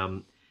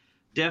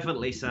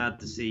 Definitely sad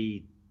to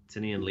see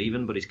Tynion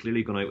leaving, but he's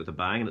clearly gone out with a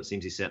bang, and it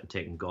seems he's set on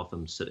taking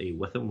Gotham City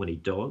with him when he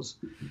does.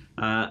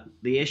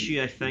 The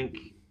issue, I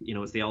think,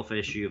 it's the alpha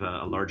issue of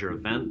a larger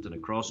event and a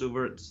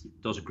crossover. It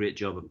does a great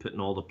job of putting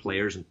all the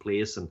players in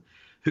place and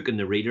hooking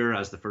the reader,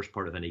 as the first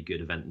part of any good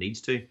event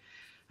needs to.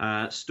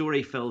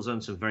 Story fills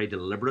in some very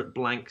deliberate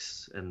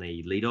blanks in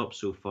the lead up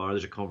so far.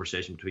 There's a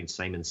conversation between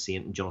Simon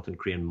Saint and Jonathan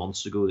Crane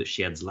months ago that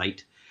sheds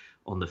light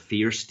on the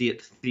fear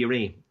state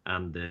theory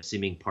and the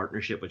seeming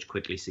partnership, which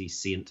quickly sees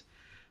Saint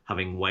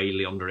having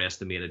wildly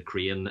underestimated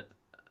Crane.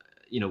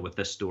 With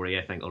this story,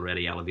 I think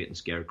already elevating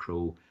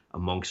Scarecrow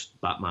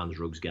amongst Batman's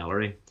rogues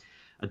gallery.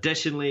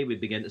 Additionally, we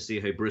begin to see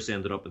how Bruce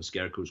ended up in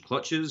Scarecrow's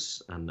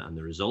clutches and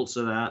the results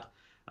of that,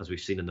 as we've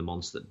seen in the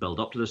months that build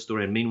up to this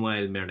story. And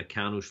meanwhile, Mayor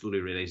Nakano slowly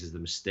realizes the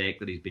mistake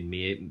that he's been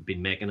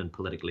making and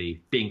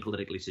being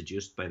politically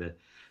seduced by the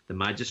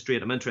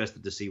magistrate. I'm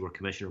interested to see where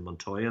Commissioner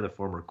Montoya, the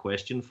former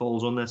Question,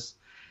 falls on this.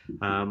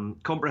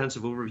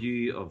 Comprehensive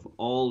overview of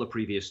all the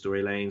previous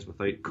storylines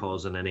without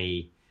causing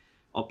any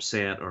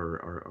upset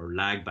or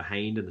lag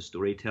behind in the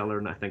storyteller.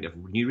 And I think if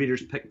new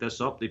readers pick this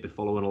up, they'd be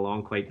following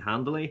along quite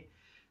handily.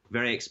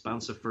 Very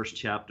expansive first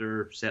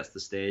chapter, sets the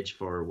stage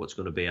for what's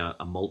going to be a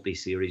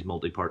multi-series,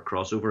 multi-part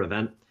crossover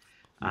event.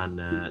 And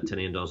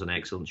Tynion does an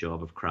excellent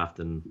job of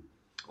crafting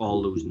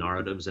all those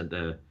narratives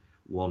into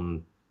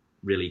one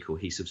really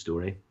cohesive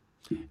story.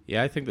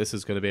 Yeah, I think this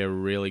is going to be a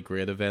really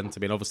great event. I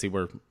mean, obviously,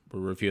 we're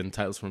reviewing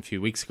titles from a few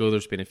weeks ago.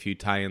 There's been a few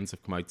tie-ins that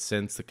have come out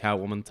since. The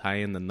Catwoman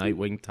tie-in, the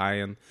Nightwing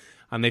tie-in.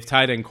 And they've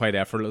tied in quite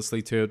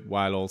effortlessly to it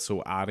while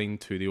also adding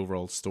to the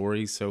overall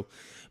story. So,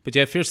 but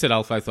yeah, Fear State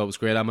Alpha I thought was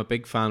great. I'm a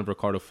big fan of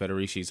Riccardo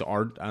Federici's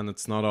art, and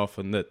it's not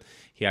often that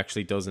he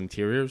actually does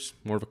interiors.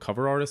 More of a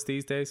cover artist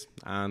these days.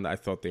 And I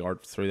thought the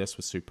art through this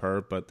was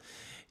superb. But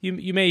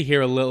you may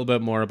hear a little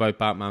bit more about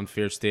Batman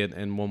Fear State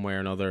in one way or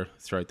another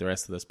throughout the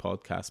rest of this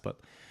podcast. But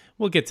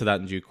we'll get to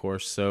that in due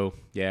course. So,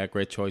 yeah,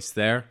 great choice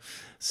there.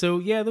 So,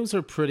 yeah, those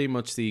are pretty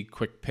much the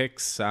quick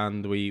picks,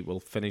 and we will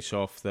finish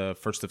off the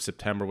 1st of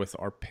September with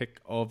our pick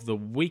of the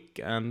week.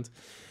 And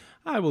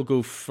I will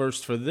go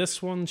first for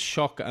this one.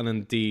 Shock and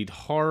Indeed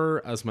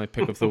Horror, as my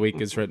pick of the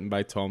week is written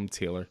by Tom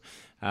Taylor.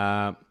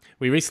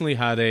 We recently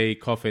had a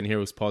Coffee and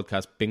Heroes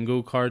podcast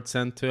bingo card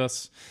sent to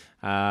us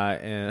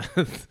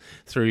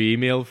through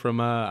email from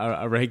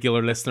a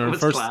regular listener.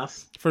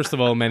 First of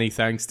all, many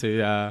thanks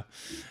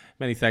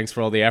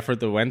for all the effort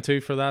that went to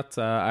for that,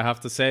 I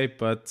have to say.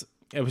 But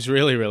it was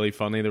really, really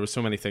funny. There were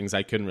so many things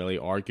I couldn't really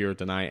argue or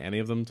deny any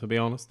of them, to be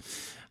honest.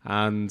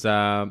 And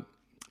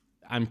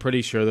I'm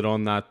pretty sure that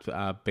on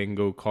that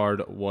bingo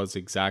card was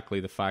exactly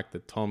the fact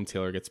that Tom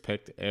Taylor gets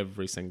picked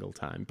every single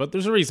time. But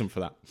there's a reason for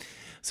that.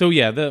 So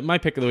yeah, my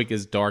pick of the week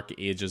is Dark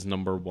Ages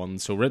 #1.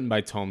 So written by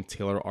Tom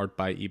Taylor, art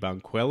by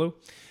Iban Coelho.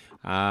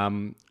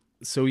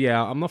 So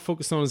yeah, I'm not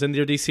focused on his indie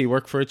or DC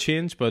work for a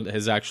change, but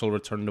his actual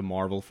return to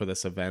Marvel for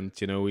this event.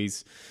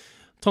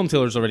 Tom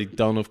Taylor's already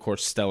done, of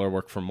course, stellar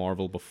work for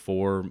Marvel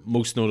before,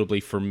 most notably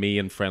for me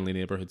in Friendly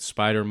Neighborhood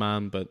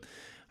Spider-Man, but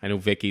I know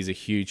Vicky's a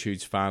huge,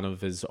 huge fan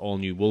of his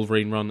all-new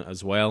Wolverine run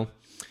as well.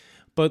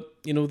 But,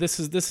 this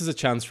is a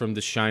chance for him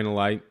to shine a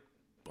light,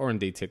 or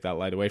indeed take that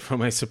light away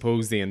from, I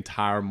suppose, the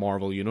entire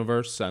Marvel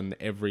universe and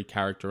every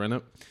character in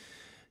it.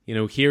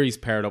 Here he's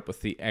paired up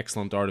with the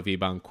excellent art of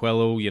Iban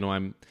Coelho.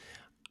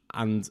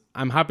 I'm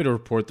happy to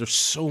report there's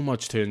so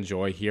much to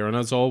enjoy here. And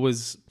as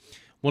always,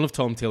 one of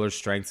Tom Taylor's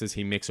strengths is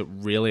he makes it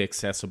really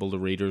accessible to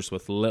readers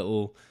with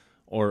little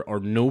or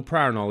no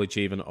prior knowledge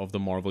even of the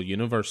Marvel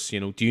universe.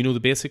 Do you know the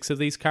basics of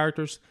these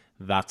characters?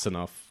 That's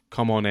enough.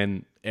 Come on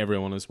in.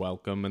 Everyone is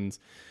welcome. And,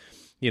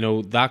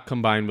 that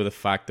combined with the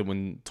fact that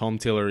when Tom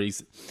Taylor,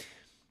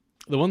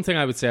 the one thing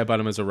I would say about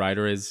him as a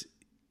writer is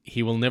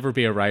he will never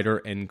be a writer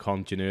in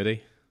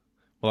continuity.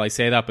 Well, I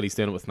say that, but he's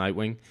doing it with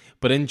Nightwing.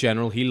 But in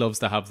general, he loves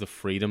to have the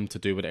freedom to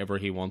do whatever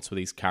he wants with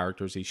these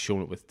characters. He's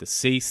shown it with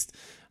Deceased.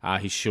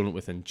 He's shown it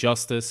with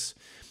Injustice.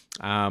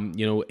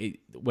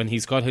 When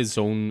he's got his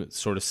own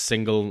sort of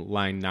single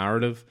line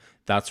narrative,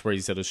 that's where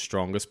he's at his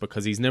strongest,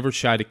 because he's never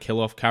shy to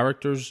kill off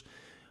characters,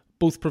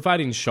 both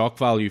providing shock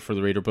value for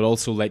the reader, but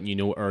also letting you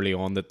know early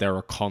on that there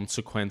are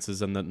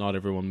consequences and that not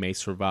everyone may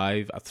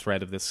survive a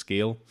threat of this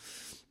scale.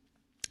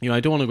 I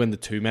don't want to go into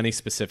too many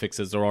specifics,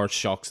 as there are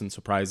shocks and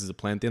surprises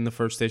aplenty in the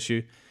first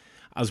issue,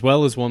 as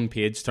well as one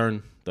page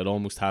turn that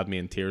almost had me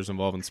in tears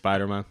involving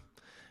Spider-Man.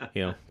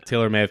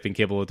 Taylor may have been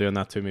capable of doing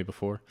that to me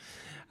before.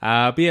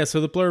 But yeah,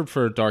 so the blurb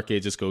for Dark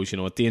Ages goes,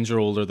 a danger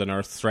older than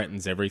Earth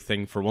threatens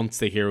everything. For once,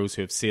 the heroes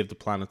who have saved the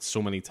planet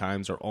so many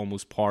times are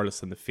almost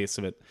powerless in the face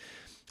of it.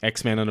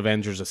 X-Men and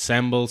Avengers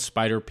assemble,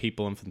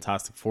 Spider-People and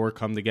Fantastic Four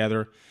come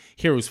together.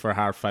 Heroes for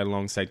hire fight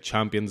alongside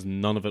champions.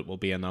 None of it will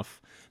be enough.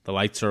 The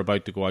lights are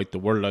about to go out. The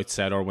world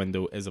outside our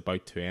window is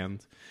about to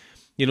end.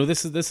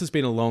 This has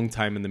been a long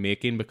time in the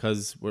making,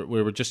 because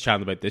we were just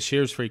chatting about this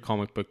year's Free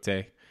Comic Book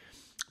Day.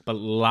 But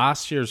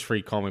last year's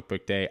Free Comic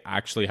Book Day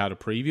actually had a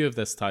preview of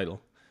this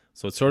title.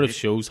 So it sort of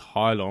shows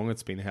how long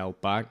it's been held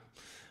back.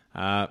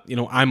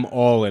 I'm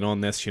all in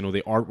on this.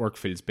 The artwork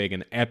feels big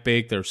and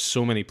epic. There's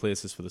so many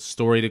places for the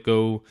story to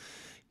go.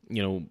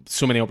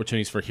 So many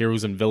opportunities for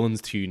heroes and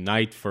villains to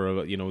unite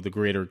for, the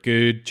greater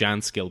good,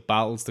 giant scale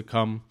battles to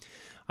come.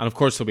 And of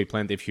course, there'll be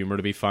plenty of humor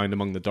to be found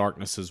among the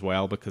darkness as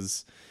well,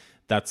 because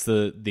that's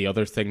the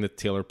other thing that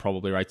Taylor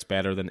probably writes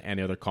better than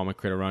any other comic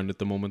creator around at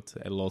the moment.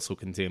 It'll also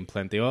contain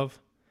plenty of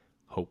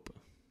hope.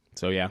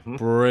 So yeah,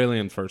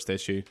 brilliant first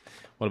issue.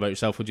 What about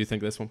yourself? What do you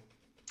think of this one?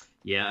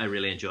 Yeah, I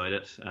really enjoyed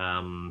it.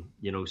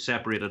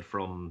 Separated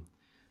from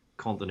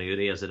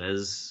continuity as it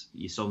is,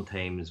 you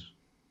sometimes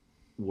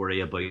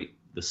worry about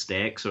the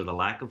stakes or the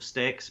lack of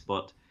stakes,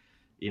 but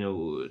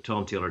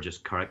Tom Taylor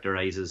just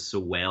characterizes so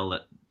well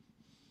that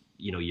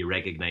you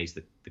recognize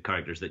the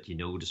characters that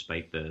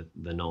despite the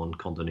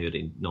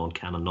non-continuity,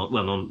 non-canon,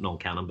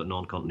 non-canon, but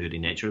non-continuity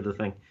nature of the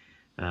thing.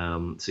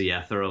 So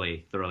yeah,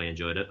 thoroughly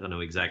enjoyed it. I know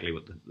exactly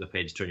what the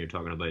page turn you're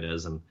talking about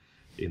is, and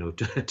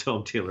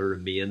Tom Taylor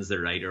remains the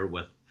writer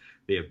with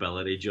the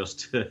ability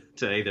just to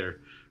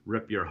either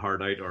rip your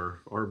heart out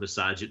or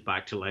massage it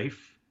back to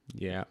life.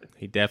 Yeah,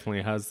 he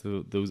definitely has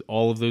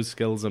all of those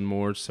skills and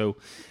more. So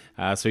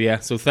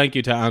thank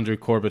you to Andrew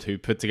Corbett, who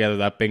put together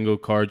that bingo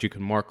card. You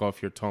can mark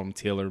off your Tom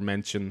Taylor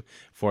mention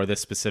for this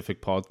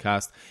specific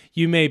podcast.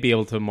 You may be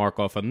able to mark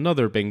off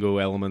another bingo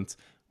element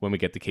when we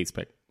get to Keith's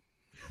pick,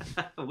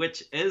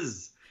 which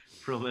is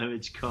from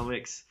Image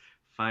Comics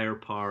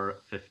Firepower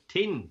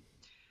 15.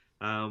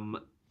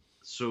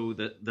 So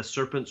the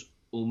Serpent's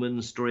Omen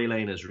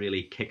storyline is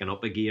really kicking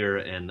up a gear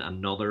in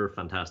another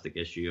fantastic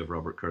issue of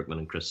Robert Kirkman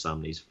and Chris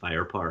Samnee's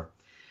Firepower.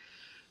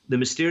 The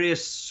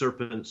mysterious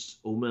Serpent's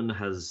Omen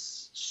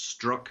has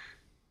struck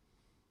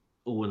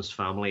Owen's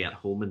family at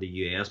home in the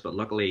US, but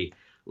luckily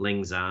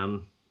Ling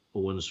Zan,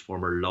 Owen's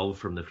former love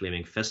from the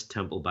Flaming Fist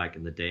Temple back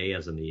in the day,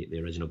 as in the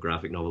original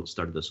graphic novel that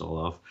started this all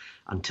off,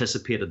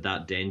 anticipated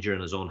that danger in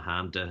his own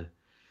hand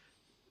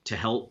to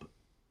help,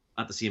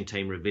 at the same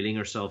time revealing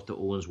herself to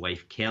Owen's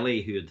wife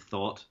Kelly, who had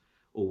thought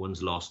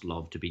Owen's lost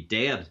love to be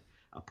dead,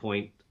 a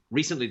point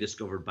recently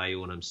discovered by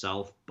Owen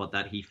himself, but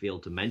that he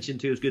failed to mention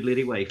to his good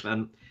lady wife.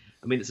 And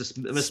I mean, it's a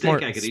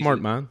mistake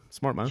smart man.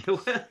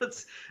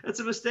 It's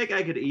a mistake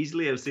I could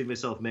easily have seen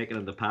myself making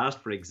in the past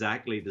for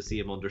exactly the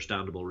same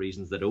understandable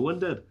reasons that Owen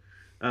did.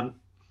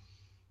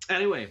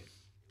 Anyway,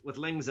 with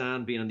Ling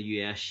Zan being in the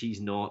US,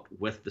 she's not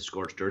with the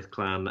Scorched Earth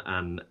clan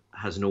and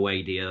has no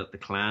idea that the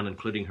clan,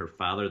 including her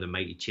father, the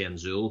mighty Chen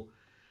Zul,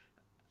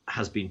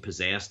 has been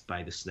possessed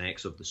by the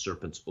snakes of the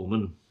Serpent's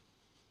Omen.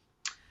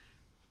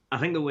 I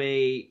think the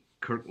way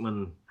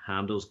Kirkman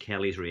handles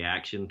Kelly's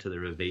reaction to the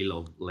reveal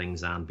of Ling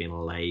Zan being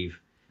alive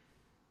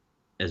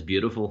is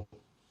beautiful.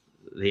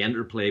 The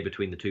interplay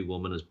between the two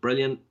women is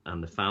brilliant,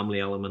 and the family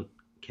element,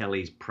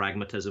 Kelly's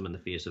pragmatism in the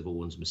face of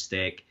Owen's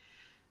mistake,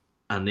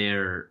 and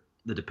the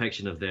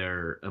depiction of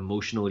their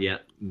emotional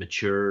yet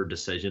mature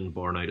decision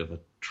born out of a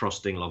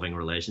trusting, loving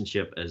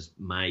relationship is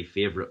my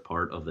favorite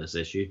part of this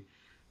issue.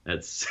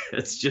 It's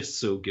just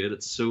so good.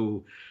 It's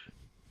so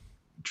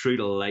true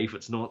to life.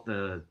 It's not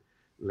the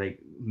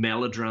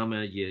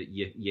melodrama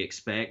you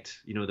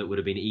expect, that would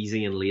have been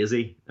easy and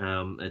lazy.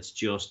 It's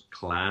just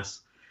class.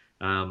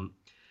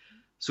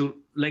 So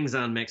Ling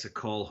Zan makes a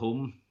call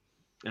home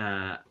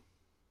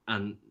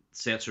and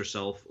sets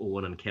herself,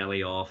 Owen and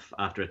Kelly off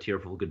after a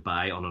tearful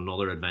goodbye on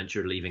another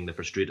adventure, leaving the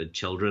frustrated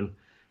children.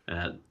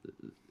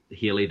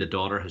 Haley, the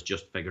daughter, has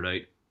just figured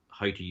out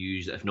how to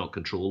use, if not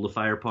control, the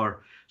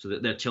firepower, so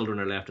that their children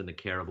are left in the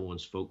care of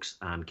Owen's folks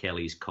and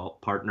Kelly's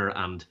partner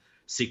and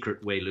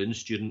secret Wei Lun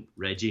student,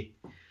 Reggie.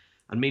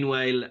 And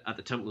meanwhile, at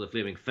the Temple of the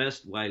Flaming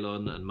Fist, Wei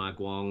Lun and Ma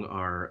Guang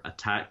are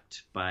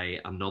attacked by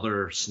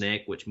another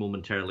snake, which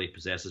momentarily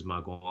possesses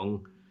Ma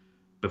Guang,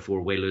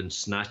 before Wei Lun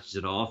snatches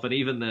it off. And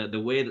even the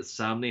way that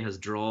Samney has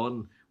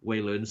drawn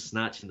Wei Lun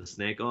snatching the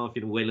snake off,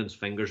 Wei Lun's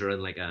fingers are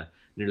in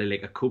nearly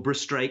like a cobra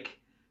strike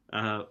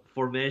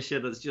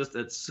formation.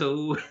 It's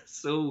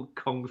so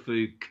kung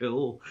fu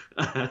cool.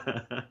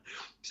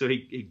 So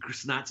he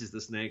snatches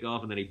the snake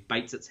off and then he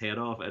bites its head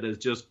off. It is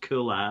just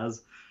cool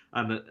as.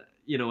 And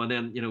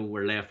then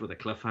we're left with a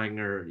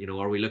cliffhanger.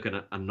 Are we looking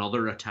at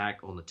another attack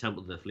on the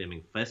Temple of the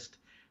Flaming Fist?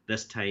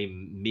 This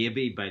time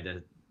maybe by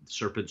the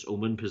Serpent's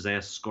Omen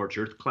possessed Scorch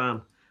Earth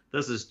clan.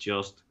 This is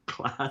just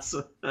class.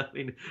 I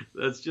mean,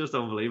 it's just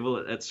unbelievable.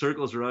 It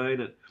circles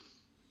around. It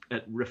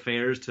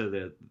refers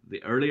to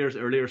the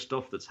earlier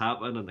stuff that's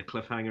happened and the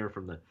cliffhanger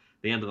from the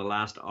end of the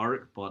last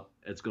arc, but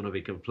it's going to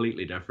be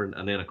completely different.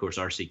 And then, of course,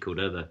 R.C.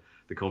 Coda,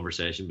 the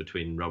conversation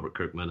between Robert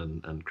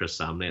Kirkman and Chris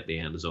Samney at the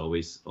end is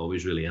always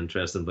really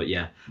interesting. But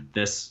yeah,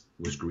 this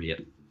was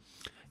great.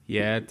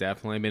 Yeah,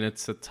 definitely. I mean,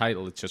 it's a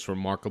title. It's just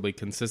remarkably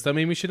consistent. I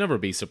mean, we should never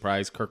be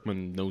surprised.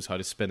 Kirkman knows how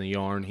to spin a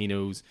yarn. He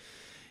knows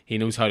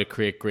how to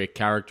create great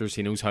characters.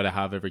 He knows how to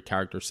have every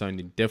character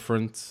sounding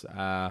different.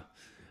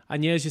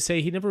 And yeah, as you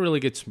say, he never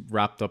really gets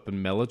wrapped up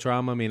in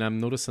melodrama. I mean, I'm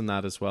noticing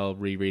that as well,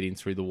 rereading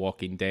through The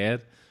Walking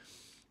Dead.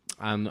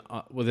 And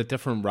with a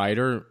different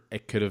writer,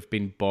 it could have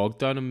been bogged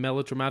down in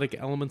melodramatic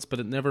elements, but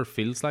it never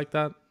feels like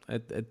that.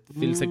 It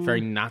feels like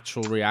very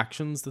natural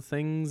reactions to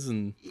things.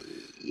 And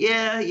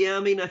yeah.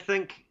 I mean, I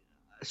think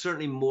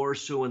certainly more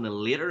so in the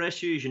later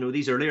issues.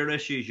 These earlier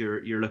issues,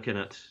 you're looking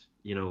at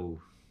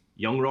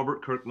young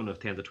Robert Kirkman of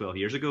 10 to 12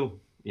 years ago.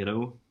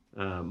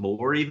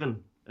 More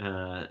even.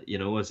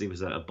 As he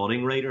was a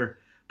budding writer.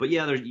 But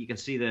yeah, you can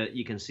see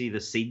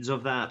the seeds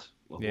of that.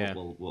 What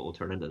will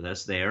turn into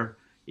this there.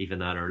 Even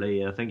that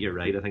early. I think you're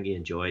right. I think he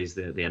enjoys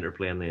the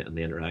interplay and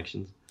the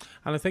interactions.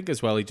 And I think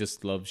as well he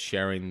just loves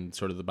sharing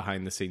sort of the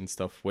behind the scenes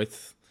stuff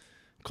with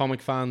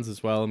comic fans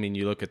as well. I mean,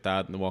 you look at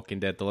that in The Walking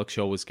Dead Deluxe,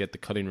 you always get the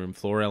cutting room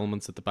floor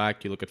elements at the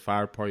back. You look at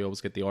Firepower, you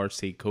always get the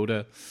RC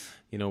Coda,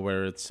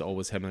 where it's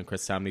always him and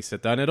Chris Samney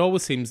sit down. It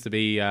always seems to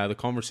be the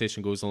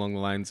conversation goes along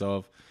the lines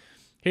of,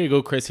 here you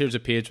go, Chris, here's a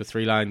page with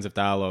 3 lines of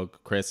dialogue.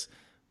 Chris,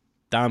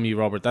 damn you,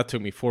 Robert, that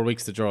took me 4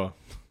 weeks to draw.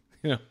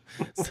 But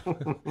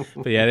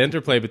yeah, the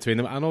interplay between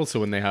them, and also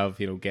when they have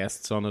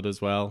guests on it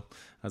as well,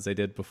 as they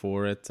did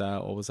before, it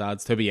always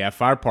adds to it. But yeah,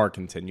 Firepower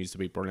continues to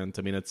be brilliant.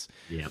 I mean, it's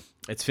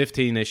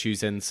 15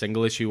 issues in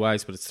single issue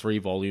wise, but it's 3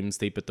 volumes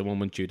deep at the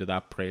moment due to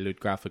that Prelude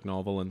graphic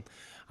novel, and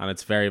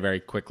it's very, very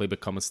quickly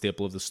become a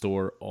staple of the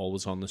store,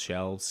 always on the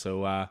shelves.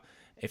 So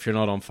if you're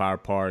not on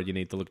Firepower, you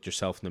need to look at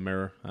yourself in the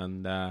mirror.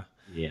 And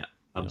yeah,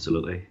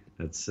 absolutely.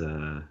 It's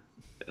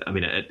I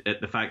mean,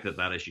 the fact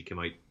that issue came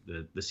out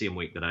the same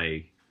week that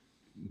I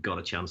got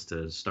a chance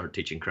to start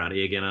teaching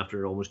karate again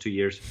after almost 2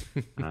 years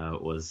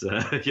was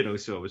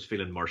so I was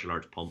feeling martial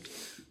arts pumped,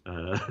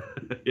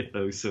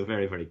 so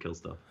very, very cool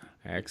stuff.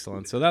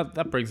 Excellent. So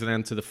that brings it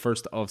in to the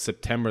 1st of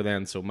September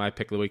then. So my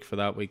pick of the week for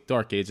that week,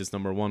 Dark Ages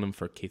 #1, and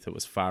for Keith it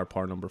was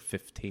Firepower number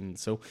 15.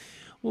 So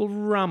we'll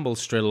ramble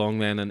straight along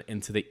then and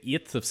into the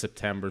 8th of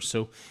September.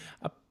 So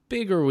a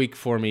bigger week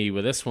for me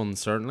with this one,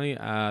 certainly.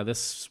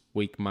 This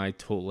week my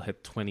total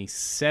hit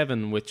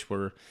 27, which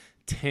were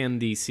 10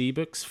 DC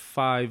books,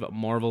 5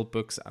 Marvel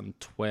books, and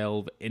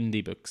 12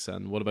 indie books.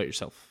 And what about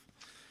yourself?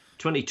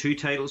 22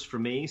 titles for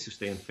me, so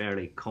staying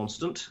fairly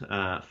constant.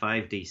 5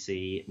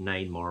 DC,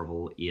 9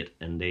 Marvel, 8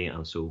 indie,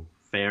 and so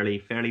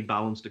fairly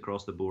balanced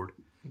across the board.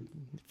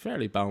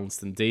 Fairly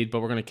balanced indeed, but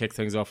we're going to kick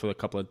things off with a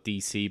couple of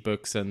DC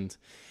books, and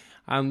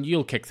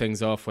you'll kick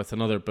things off with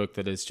another book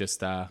that is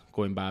just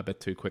going by a bit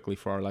too quickly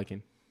for our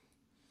liking.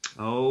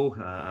 Oh,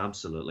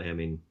 absolutely. I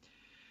mean,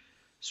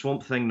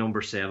 Swamp Thing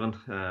number 7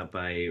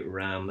 by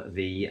Ram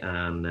V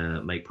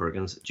and Mike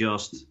Perkins.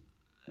 Just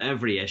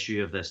every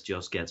issue of this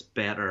just gets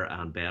better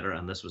and better,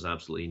 and this was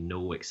absolutely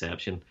no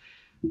exception.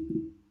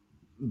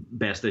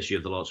 Best issue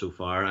of the lot so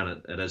far,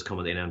 and it is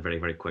coming in very,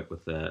 very quick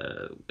with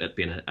it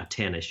being a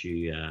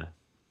 10-issue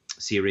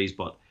series.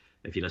 But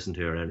if you listen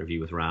to our interview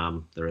with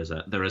Ram, there is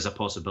a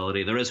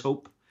possibility, there is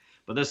hope.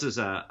 But this is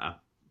a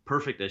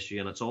perfect issue,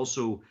 and it's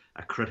also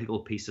a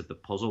critical piece of the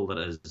puzzle that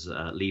is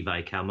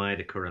Levi Kamei,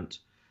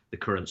 the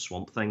current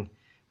Swamp Thing.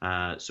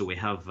 So we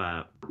have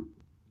the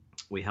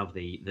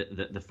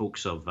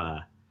folks of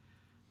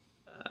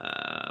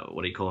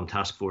what do you call them,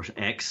 Task Force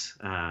X,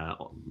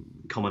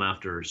 coming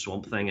after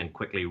Swamp Thing and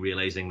quickly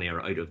realizing they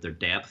are out of their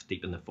depth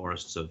deep in the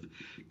forests of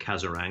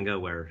Kazaranga,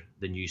 where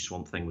the new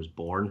Swamp Thing was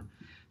born.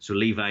 So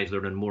Levi's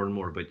learning more and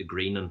more about the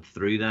Green, and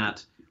through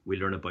that we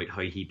learn about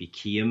how he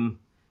became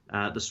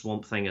the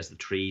Swamp Thing, as the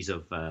trees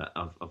of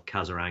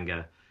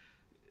Kazaranga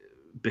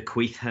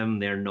bequeath him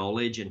their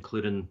knowledge,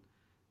 including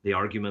the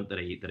argument that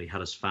he had he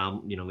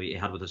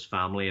had with his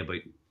family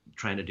about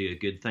trying to do a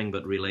good thing,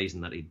 but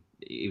realizing that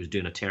he was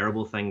doing a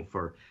terrible thing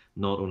for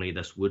not only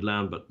this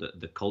woodland but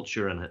the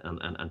culture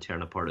and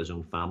tearing apart his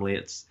own family.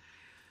 It's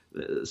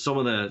some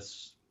of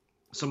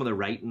the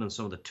writing and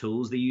some of the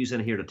tools they use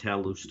in here to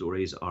tell those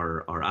stories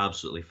are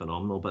absolutely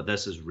phenomenal. But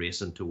this is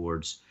racing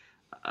towards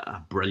a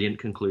brilliant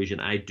conclusion.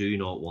 I do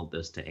not want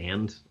this to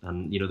end,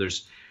 and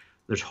there's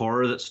there's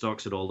horror that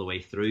stalks it all the way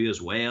through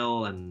as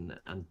well, and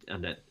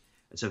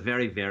it's a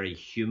very, very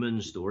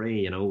human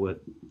story.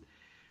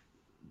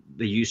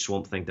 They use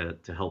Swamp Thing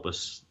to help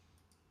us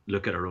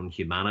look at our own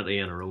humanity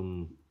and our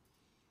own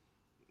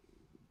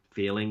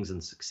feelings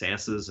and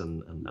successes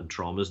and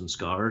traumas and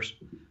scars.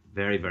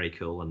 Very, very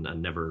cool,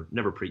 and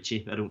never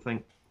preachy, I don't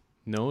think.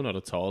 No, not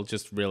at all.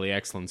 Just really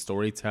excellent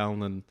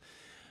storytelling, and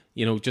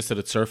just at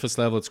its surface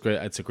level, it's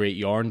great. It's a great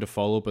yarn to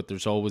follow, but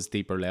there's always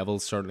deeper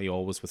levels. Certainly,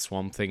 always with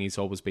Swamp Thing, he's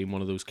always been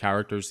one of those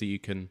characters that you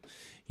can,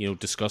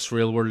 discuss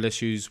real world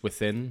issues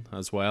within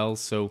as well.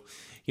 So,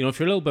 if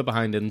you're a little bit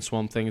behind in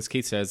Swamp Thing, as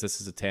Keith says, this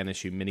is a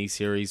 10-issue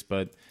miniseries,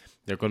 but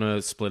they're going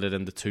to split it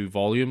into 2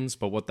 volumes.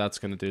 But what that's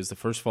going to do is the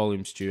first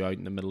volume's due out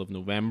in the middle of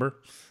November.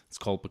 It's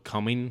called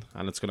Becoming,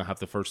 and it's going to have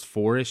the first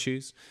 4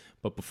 issues.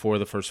 But before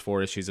the first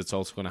 4 issues, it's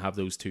also going to have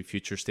those 2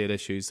 Future State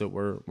issues that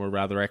were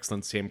rather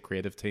excellent. Same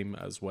creative team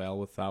as well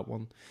with that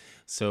one.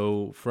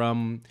 So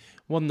from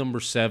one number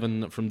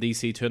 7 from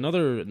DC to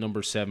another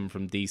number 7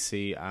 from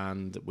DC,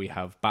 and we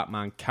have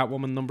Batman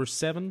Catwoman number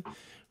 7,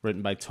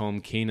 written by Tom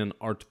King and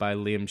art by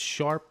Liam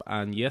Sharp.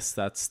 And yes,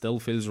 that still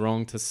feels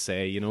wrong to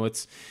say.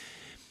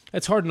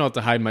 It's hard not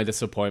to hide my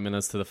disappointment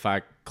as to the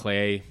fact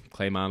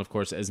Clayman, of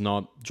course, is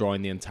not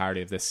drawing the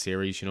entirety of this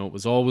series. It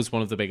was always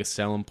one of the biggest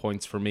selling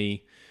points for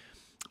me.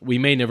 We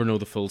may never know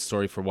the full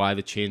story for why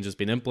the change has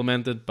been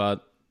implemented,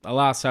 but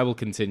alas, I will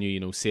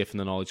continue, safe in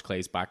the knowledge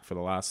Clay's back for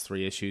the last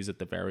 3 issues at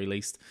the very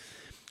least.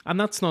 And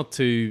that's not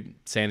to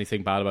say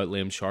anything bad about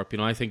Liam Sharp.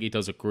 I think he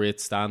does a great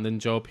stand-in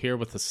job here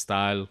with the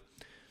style.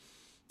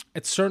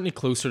 It's certainly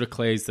closer to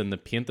Clay's than the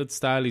painted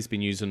style he's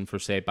been using for,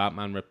 say,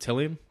 Batman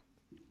Reptilian.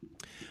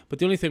 But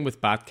the only thing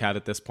with Batcat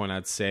at this point,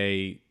 I'd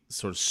say,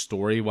 sort of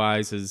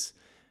story-wise, is,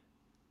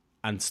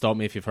 and stop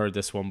me if you've heard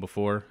this one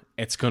before,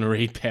 it's going to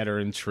read better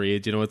in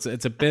trade.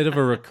 It's a bit of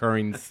a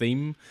recurring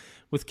theme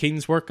with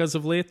King's work as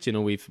of late.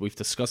 We've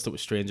discussed it with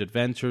Strange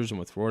Adventures and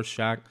with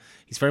Rorschach.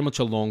 He's very much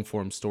a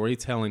long-form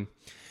storytelling.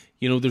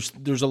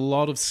 There's a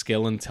lot of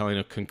skill in telling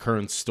a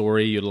concurrent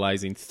story,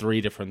 utilizing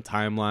 3 different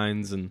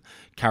timelines and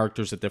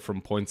characters at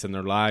different points in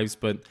their lives,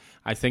 but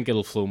I think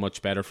it'll flow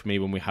much better for me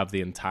when we have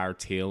the entire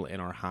tale in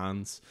our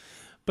hands.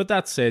 But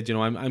that said,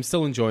 I'm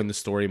still enjoying the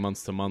story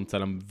month to month,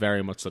 and I'm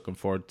very much looking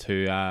forward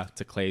to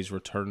Clay's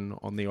return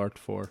on the art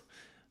for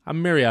a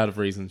myriad of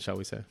reasons, shall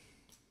we say.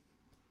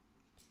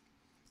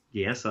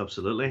 Yes,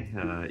 absolutely.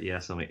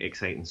 Yes,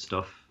 exciting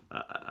stuff.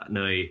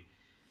 Now,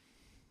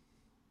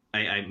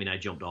 I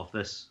jumped off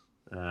this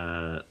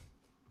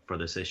for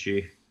this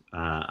issue,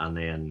 and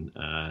then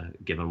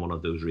given one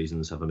of those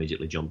reasons, have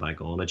immediately jumped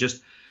back on.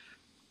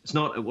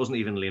 It wasn't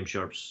even Liam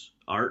Sharp's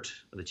art,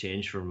 the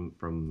change from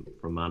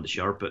man to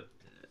Sharp, but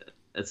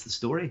it's the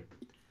story.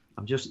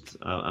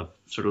 I've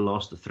sort of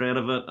lost the thread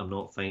of it. I'm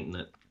not finding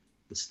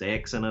the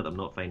stakes in it. I'm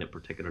not finding it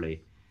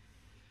particularly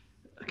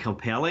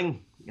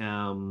compelling.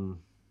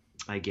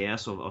 I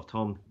guess of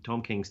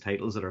Tom King's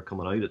titles that are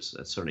coming out, it's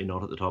certainly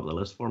not at the top of the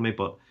list for me,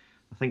 but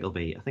I think I'll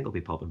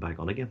be popping back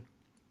on again.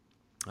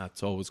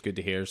 That's always good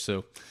to hear.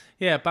 So,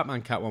 yeah,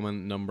 Batman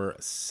Catwoman number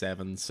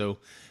 7. So,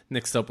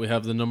 next up we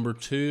have the number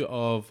 2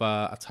 of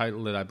a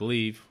title that I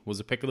believe was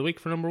a pick of the week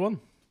for number 1.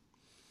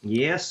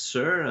 Yes,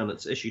 sir, and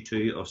it's issue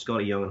 2 of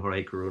Scotty Young and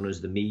Jorge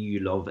Corona's The Me You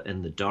Love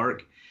in the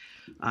Dark.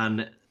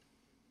 And,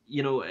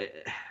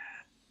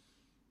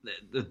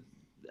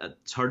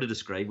 it's hard to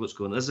describe what's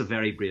going on. This is a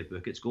very brave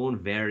book. It's going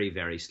very,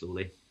 very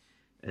slowly.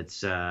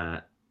 It's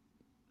they're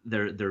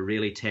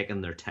really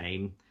taking their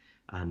time.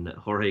 And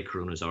Jorge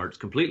Corona's art is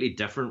completely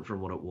different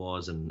from what it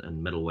was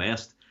in Middle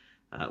West.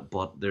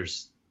 But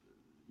there's,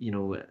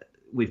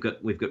 we've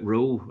got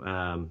Ro,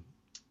 an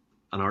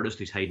artist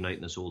who's hiding out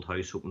in this old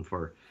house, hoping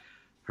for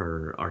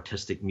her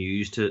artistic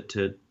muse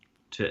to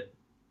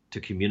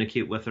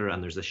communicate with her.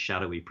 And there's this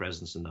shadowy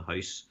presence in the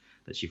house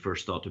that she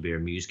first thought to be her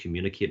muse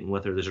communicating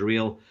with her. There's a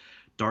real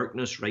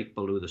darkness right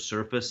below the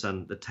surface.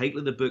 And the title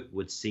of the book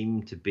would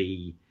seem to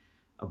be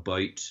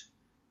about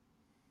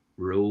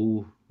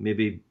Ro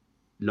maybe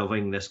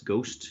loving this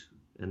ghost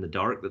in the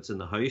dark that's in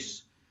the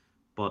house,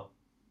 but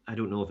I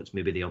don't know if it's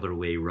maybe the other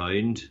way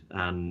round,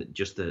 and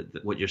just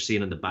what you're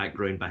seeing in the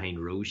background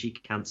behind Rose, she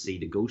can't see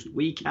the ghost.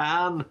 We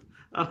can,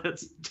 and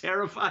it's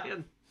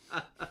terrifying.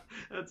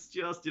 It's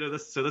just,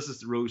 this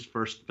is Rose's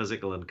first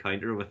physical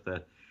encounter with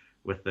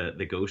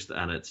the ghost,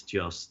 and it's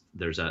just,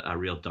 there's a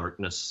real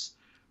darkness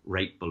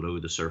right below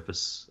the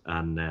surface,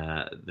 and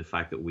the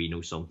fact that we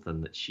know something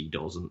that she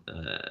doesn't,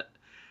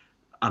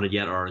 and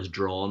yet are as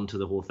drawn to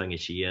the whole thing as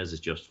she is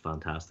just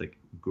fantastic.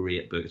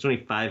 Great book. It's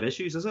only 5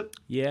 issues, is it?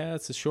 Yeah,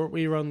 it's a short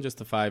wee run, just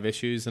the 5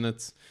 issues, and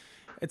it's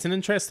an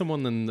interesting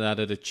one in that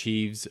it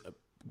achieves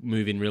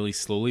moving really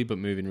slowly but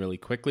moving really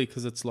quickly,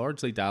 because it's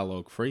largely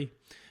dialogue free.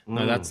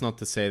 Now, that's not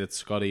to say that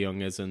Scotty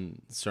Young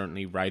isn't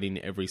certainly writing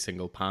every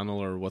single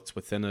panel or what's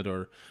within it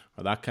or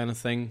that kind of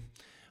thing,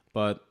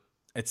 but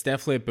it's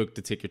definitely a book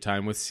to take your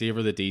time with,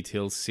 savor the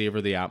details, savor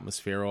the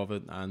atmosphere of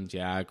it, and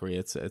yeah, I agree.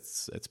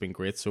 It's been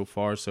great so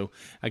far. So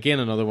again,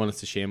 another one.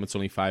 It's a shame it's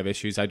only 5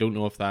 issues. I don't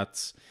know if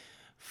that's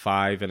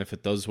 5, and if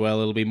it does well,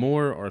 it'll be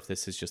more, or if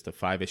this is just a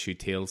 5-issue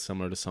tale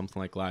similar to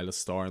something like Lila's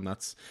Star, and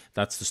that's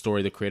the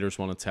story the creators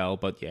want to tell.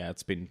 But yeah,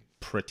 it's been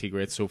pretty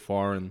great so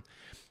far, and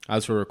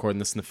as we're recording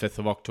this on the 5th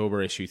of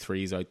October, issue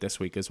 3 is out this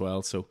week as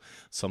well, so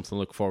something to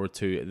look forward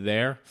to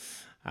there.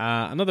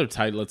 Another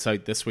title that's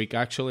out this week,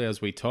 actually,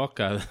 as we talk,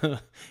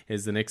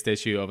 is the next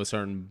issue of a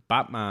certain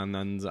Batman,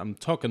 and I'm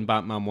talking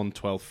Batman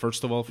 112,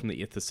 first of all, from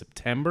the 8th of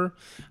September,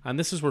 and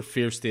this is where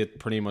Fear State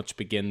pretty much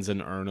begins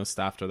in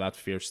earnest after that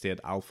Fear State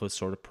Alpha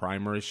sort of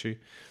primer issue.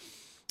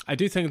 I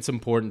do think it's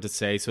important to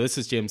say, so this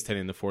is James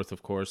Tynion IV,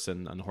 of course,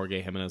 and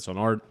Jorge Jimenez on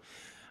art.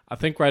 I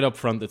think right up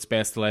front it's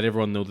best to let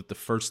everyone know that the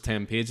first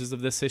 10 pages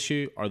of this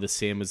issue are the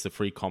same as the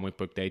free Comic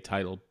Book Day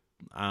title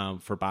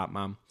for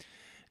Batman.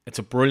 It's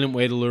a brilliant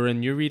way to lure in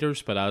new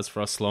readers, but as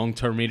for us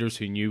long-term readers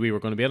who knew we were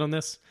going to be in on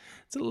this,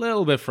 it's a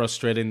little bit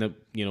frustrating that,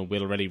 you know,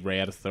 we'd already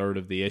read a third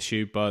of the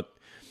issue, but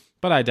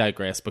I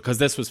digress, because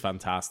this was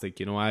fantastic.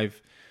 You know,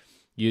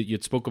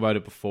 you'd spoke about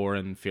it before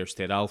in Fear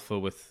State Alpha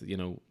with, you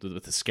know,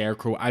 with the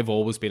Scarecrow. I've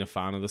always been a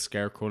fan of the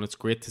Scarecrow, and it's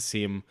great to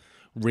see him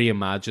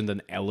reimagined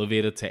and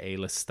elevated to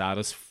A-list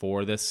status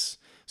for this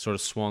sort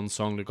of swan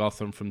song to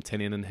Gotham from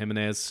Tynion and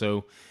Jimenez.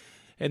 So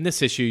in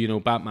this issue, you know,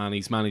 Batman,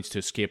 he's managed to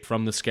escape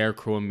from the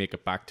Scarecrow and make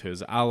it back to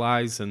his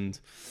allies, and,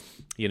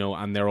 you know,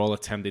 and they're all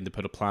attempting to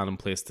put a plan in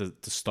place to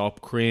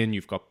stop Crane.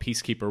 You've got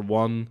Peacekeeper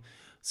 1,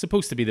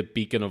 supposed to be the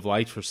beacon of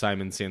light for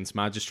Simon Saint's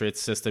magistrate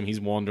system. He's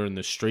wandering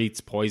the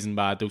streets, poisoned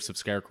by a dose of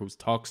Scarecrow's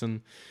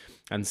toxin,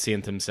 and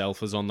Saint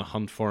himself is on the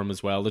hunt for him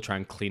as well to try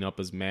and clean up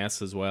his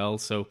mess as well.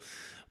 So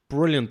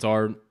brilliant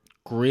art,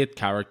 great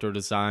character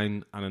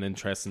design, and an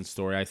interesting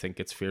story. I think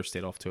it's Fear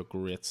State off to a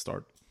great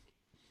start.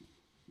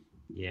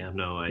 Yeah,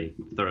 no, I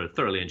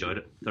thoroughly enjoyed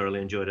it.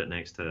 Thoroughly enjoyed it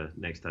next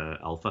to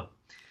Alpha.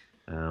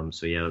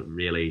 So yeah,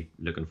 really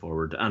looking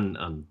forward, and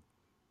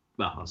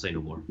well, I'll say no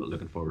more, but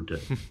looking forward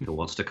to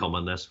what's to come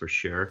on this for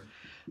sure.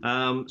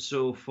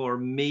 So for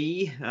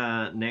me,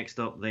 next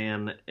up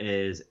then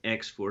is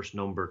X-Force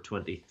number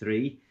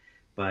 23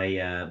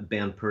 by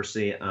Ben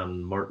Percy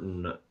and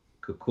Martin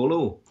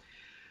Coccolo.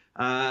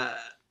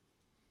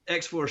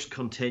 X-Force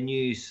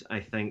continues, I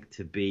think,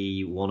 to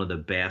be one of the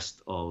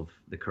best of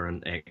the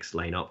current X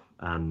lineup,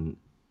 and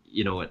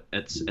you know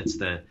it's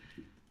the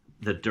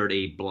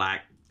dirty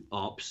black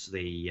ops,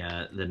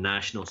 the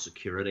national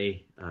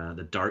security,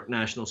 the dark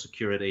national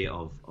security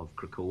of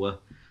Krakoa,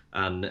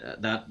 and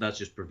that's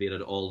just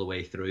pervaded all the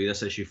way through.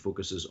 This issue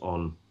focuses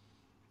on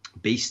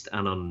Beast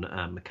and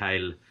on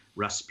Mikhail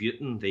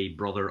Rasputin, the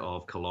brother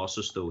of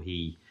Colossus, though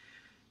he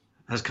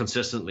has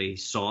consistently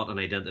sought an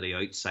identity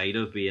outside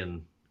of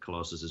being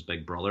Colossus's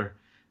big brother.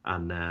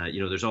 And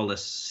you know, there's all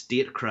this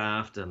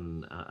statecraft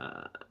and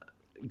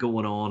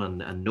going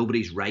on, and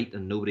nobody's right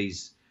and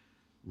nobody's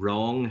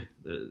wrong.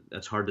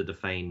 It's hard to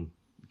define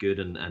good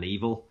and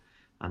evil,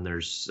 and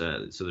there's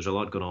a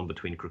lot going on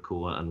between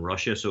Krakoa and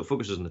Russia. So it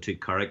focuses on the two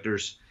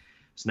characters.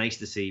 It's nice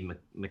to see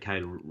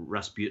Mikhail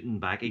Rasputin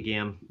back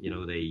again. You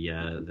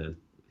know,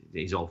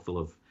 he's all full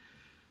of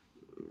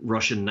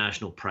Russian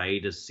national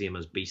pride, as same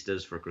as Beast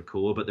is for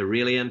Krakoa. But the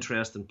really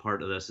interesting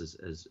part of this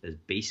is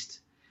Beast.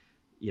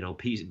 You know,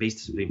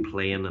 Beast has been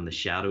playing in the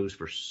shadows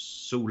for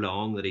so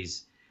long that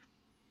he's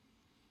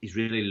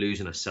really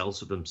losing a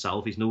sense of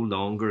himself. He's no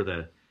longer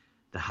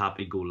the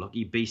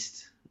happy-go-lucky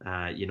Beast.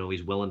 You know,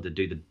 he's willing to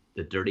do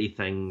the dirty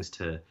things,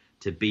 to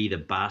be the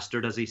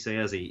bastard, as he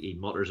says. He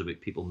mutters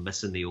about people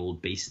missing the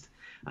old Beast,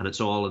 and it's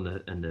all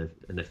in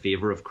the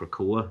favor of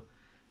Krakoa.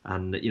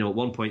 And you know, at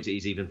one point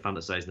he's even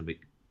fantasizing about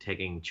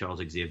taking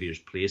Charles Xavier's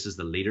place as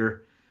the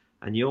leader.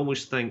 And you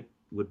almost think,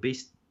 would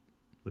Beast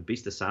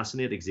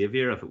assassinate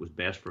Xavier if it was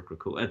best for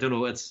Krakoa? I don't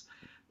know. It's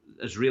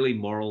really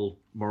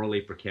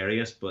morally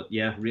precarious, but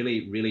yeah,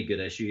 really, really good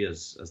issue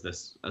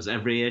as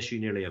every issue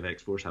nearly of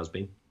X-Force has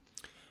been.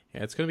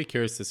 Yeah, it's going to be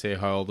curious to see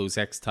how all those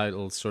X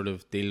titles sort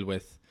of deal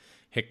with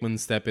Hickman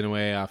stepping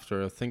away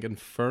after, I think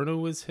Inferno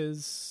was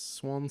his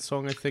swan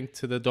song, I think,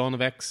 to the Dawn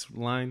of X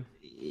line.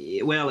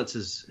 Well, it's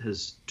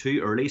his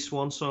too early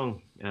swan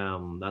song.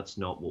 That's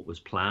not what was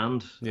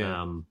planned.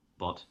 Yeah.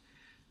 But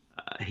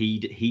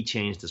he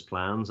changed his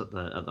plans at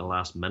the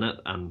last minute,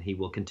 and he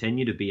will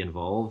continue to be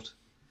involved.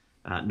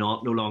 No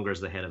longer as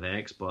the head of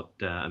X, but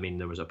I mean,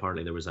 there was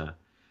an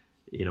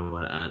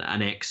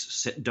X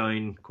sit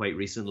down quite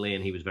recently,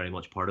 and he was very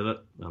much part of it,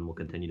 and will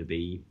continue to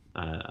be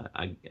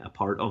a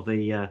part of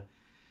the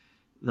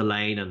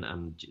line,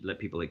 and let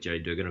people like Jerry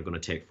Dugan are going to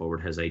take forward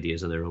his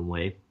ideas in their own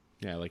way.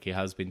 Yeah, like he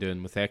has been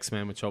doing with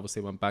X-Men, which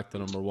obviously went back to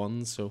number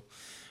 1. So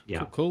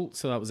yeah, cool.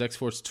 So that was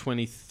X-Force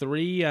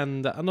 23,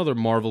 and another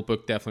Marvel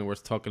book definitely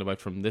worth talking about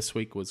from this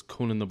week was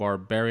Conan the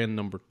Barbarian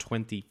number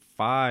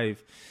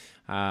 25,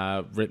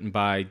 written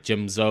by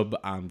Jim Zub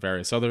and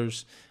various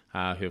others,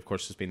 who of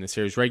course has been the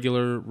series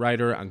regular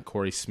writer, and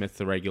Corey Smith,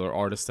 the regular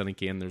artist. And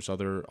again, there's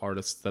other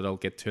artists that I'll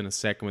get to in a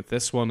second with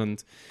this one.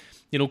 And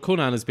you know,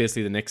 Conan is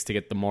basically the next to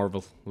get the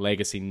Marvel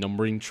Legacy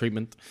numbering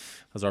treatment,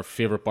 as our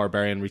favourite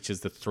Barbarian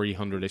reaches the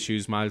 300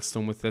 issues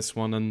milestone with this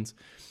one.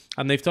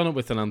 And they've done it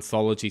with an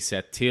anthology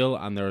set tale,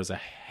 and there is a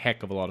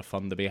heck of a lot of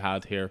fun to be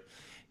had here.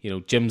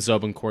 Jim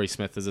Zub and Corey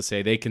Smith, as I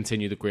say, they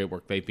continue the great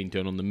work they've been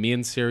doing on the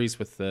main series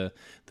with the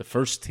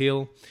first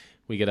tale.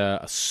 We get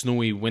a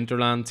snowy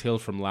Winterland tale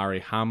from Larry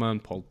Hama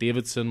and Paul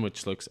Davidson,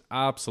 which looks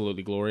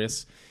absolutely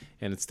glorious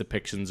in its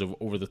depictions of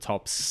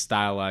over-the-top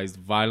stylized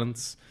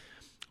violence.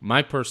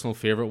 My personal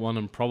favourite one,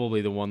 and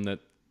probably the one that,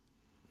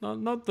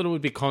 not that it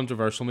would be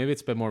controversial, maybe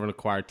it's a bit more of an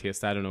acquired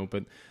taste, I don't know,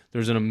 but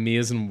there's an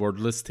amazing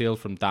wordless tale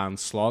from Dan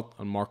Slott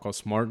and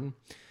Marcos Martin,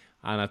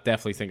 and I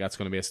definitely think that's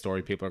going to be a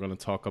story people are going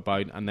to talk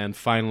about. And then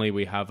finally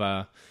we have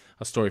a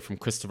story from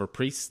Christopher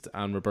Priest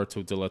and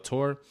Roberto de la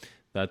Torre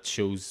that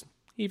shows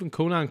even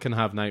Conan can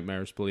have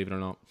nightmares, believe it or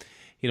not.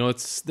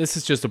 This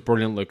is just a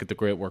brilliant look at the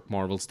great work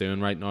Marvel's doing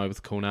right now,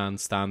 with Conan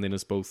standing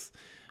as both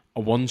a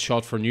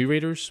one-shot for new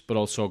readers, but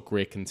also a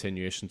great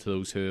continuation to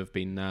those who have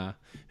been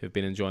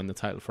enjoying the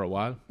title for a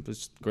while.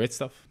 It's great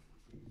stuff.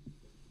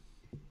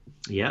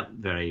 Yeah,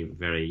 very,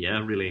 very,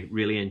 really,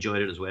 really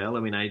enjoyed it as well. I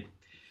mean, I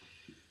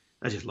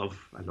love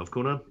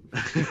Conan,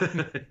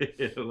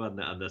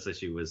 and this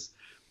issue was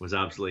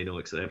absolutely no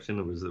exception.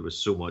 There was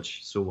so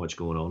much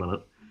going on in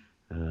it.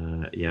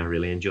 I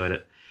really enjoyed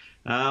it.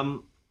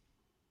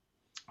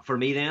 For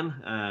me then,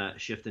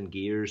 shifting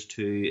gears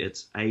to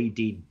its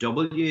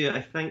IDW,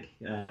 I think.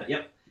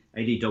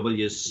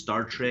 IDW's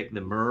Star Trek: The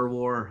Mirror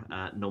War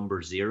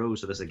number 0.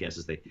 So this, I guess,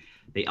 is the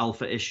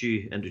alpha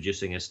issue,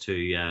 introducing us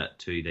to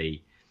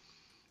the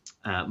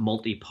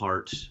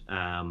multi-part,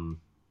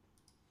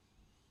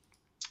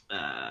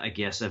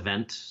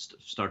 event,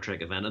 Star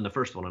Trek event, and the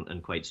first one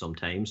in quite some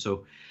time.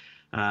 So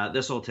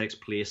this all takes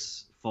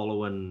place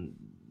following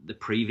the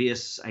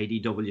previous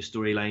IDW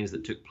storylines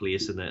that took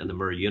place in the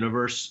Mirror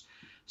universe.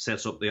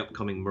 Sets up the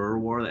upcoming Mirror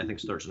War that I think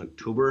starts in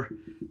October.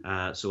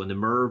 So in the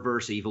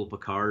Mirrorverse, evil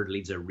Picard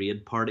leads a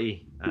raid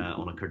party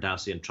on a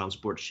Cardassian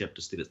transport ship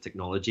to steal its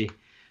technology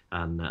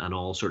and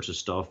all sorts of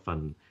stuff.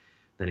 And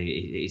then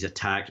he's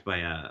attacked by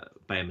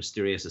a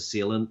mysterious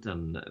assailant,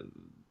 and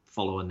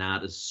following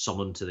that is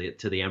summoned to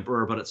the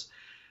Emperor. But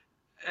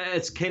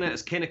it's kind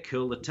of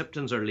cool. The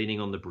Tiptons are leaning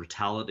on the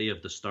brutality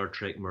of the Star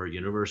Trek Mirror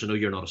universe. I know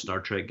you're not a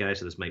Star Trek guy,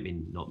 so this might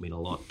not mean a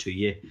lot to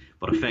you,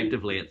 but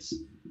effectively it's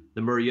the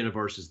Mirror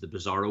universe is the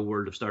bizarro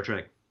world of Star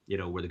Trek,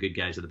 where the good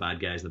guys are the bad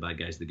guys and the bad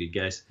guys are the good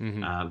guys.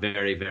 Mm-hmm.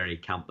 Very, very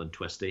camp and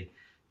twisty.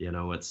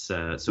 It's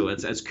so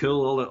it's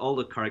cool. All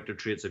the character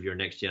traits of your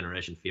Next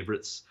Generation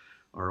favorites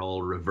are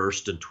all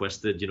reversed and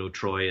twisted.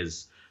 Troy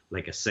is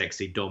like a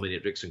sexy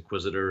dominatrix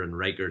inquisitor, and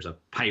Riker's a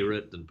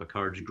pirate, and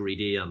Picard's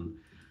greedy and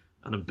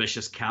an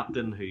ambitious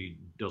captain who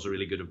does a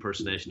really good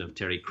impersonation of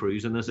Terry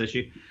Crews in this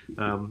issue.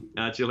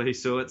 Actually,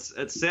 so it's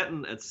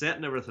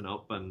setting everything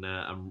up, and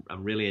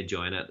I'm really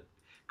enjoying it.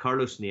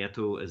 Carlos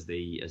Nieto is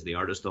the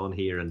artist on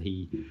here, and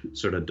he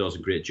sort of does a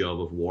great job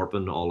of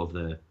warping all of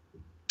the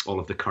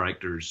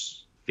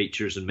characters'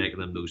 features and making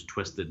them those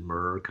twisted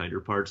mirror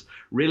counterparts.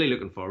 Really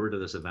looking forward to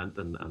this event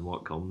and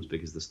what comes,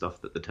 because the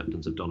stuff that the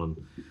Tiptons have done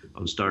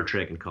on Star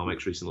Trek and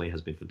comics recently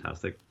has been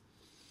fantastic.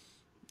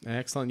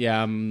 Excellent.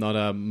 Yeah, I'm not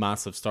a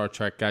massive Star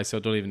Trek guy, so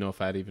I don't even know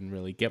if I'd even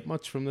really get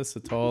much from this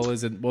at all.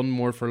 Is it one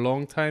more for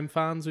long-time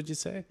fans, would you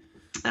say?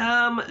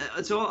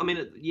 It's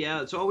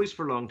always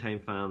for long-time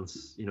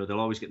fans. They'll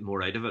always get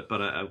more out of it,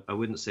 but I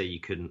wouldn't say you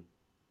couldn't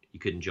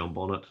jump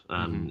on it.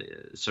 And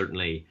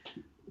certainly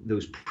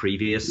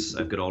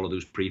I've got all of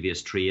those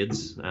previous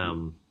trades.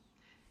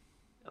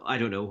 I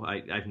don't know.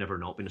 I've never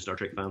not been a Star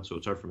Trek fan, so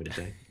it's hard for me to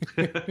say.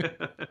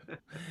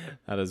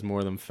 That is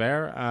more than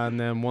fair. And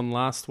then one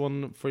last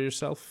one for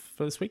yourself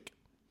for this week.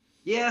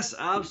 Yes,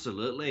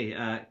 absolutely.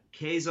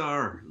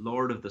 Kazar,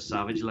 Lord of the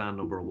Savage Land,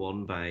 number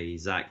 1 by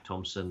Zach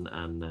Thompson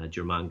and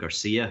German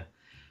Garcia.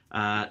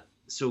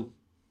 So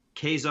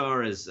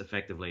Kazar is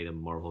effectively the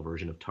Marvel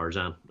version of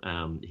Tarzan.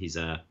 He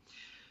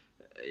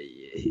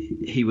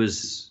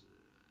was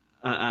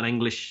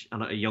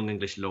a young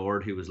English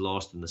lord who was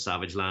lost in the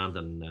Savage Land,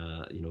 and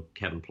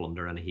Kevin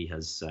Plunder, and he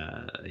was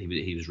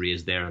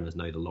raised there and is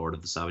now the Lord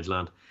of the Savage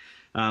Land.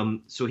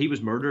 So he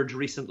was murdered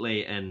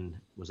recently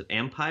in, was it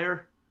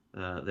Empire?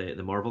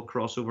 The Marvel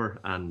crossover,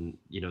 and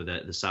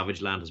the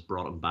Savage Land has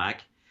brought him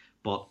back,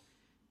 but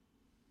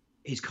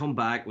he's come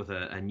back with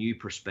a new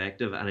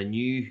perspective and a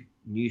new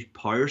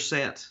power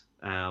set,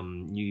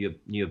 new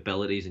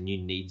abilities and new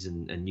needs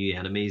and new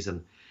enemies,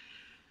 and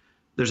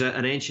there's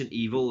an ancient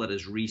evil that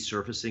is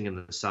resurfacing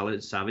in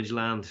the Savage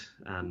Land,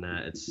 and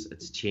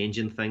it's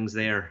changing things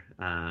there,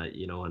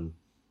 and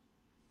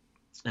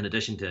in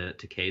addition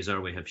to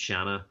Kazar, we have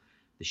Shanna,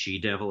 the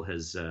She-Devil,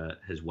 his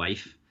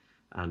wife,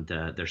 and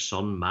their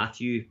son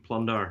Matthew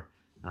Plunder,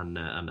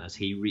 and as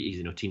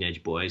he's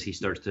teenage boys, he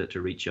starts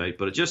to reach out,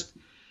 but it just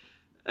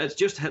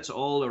hits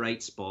all the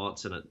right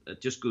spots, and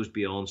it just goes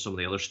beyond some of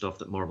the other stuff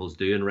that Marvel's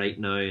doing right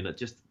now, and it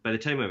just, by the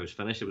time I was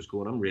finished, it was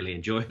going, I'm really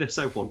enjoying this,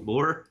 I want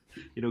more.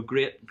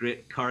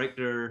 Great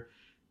character,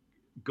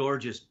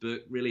 gorgeous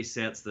book, really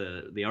sets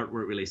the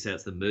artwork really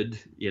sets the mood,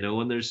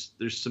 and there's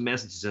some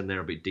messages in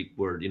there about deep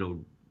word,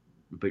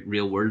 about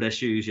real world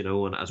issues,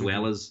 and as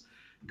well as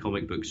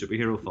comic book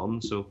superhero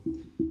fun. So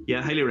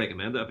yeah, highly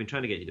recommend it. I've been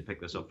trying to get you to pick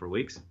this up for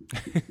weeks.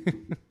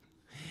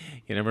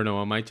 You never know.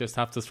 I might just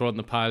have to throw it in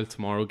the pile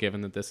tomorrow,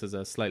 given that this is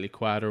a slightly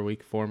quieter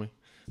week for me.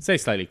 Say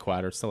slightly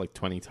quieter, still like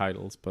 20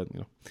 titles, but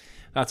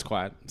that's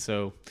quiet.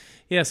 So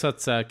yes,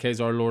 that's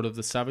Khazar Lord of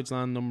the Savage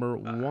Land number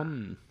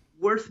 1.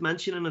 Worth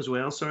mentioning as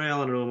well. Sorry,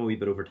 Alan, I know I'm a wee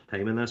bit over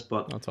time in this,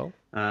 but that's all.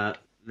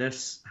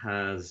 This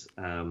has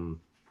a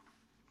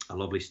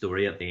lovely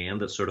story at the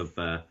end. It's sort of,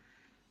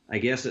 I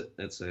guess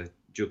it's a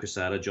Joe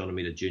Quesada, John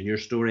Romita Jr.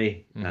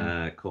 story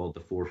called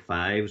The Four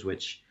Fives,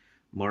 which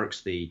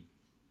marks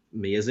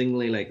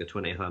amazingly the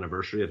 20th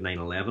anniversary of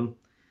 9/11,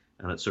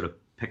 and it sort of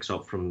picks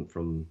up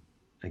from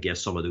I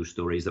guess some of those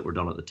stories that were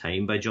done at the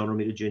time by John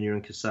Romita Jr.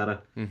 and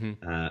Quesada.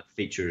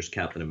 Features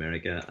Captain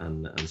America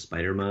and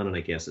Spider-Man, and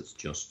I guess it's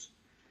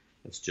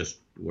just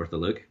worth a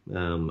look.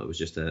 It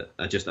was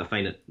I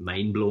find it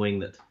mind blowing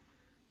that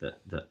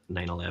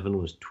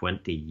 9/11 was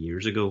 20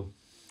 years ago.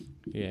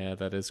 Yeah,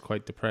 that is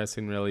quite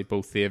depressing, really.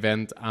 Both the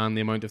event and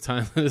the amount of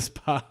time that has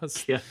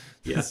passed,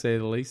 to say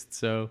the least.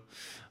 So,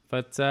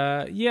 but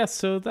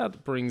so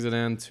that brings an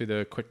end to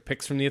the quick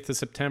picks from the 8th of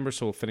September.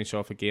 So we'll finish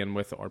off again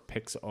with our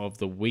picks of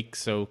the week.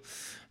 So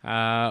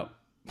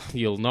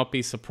you'll not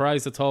be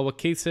surprised at all what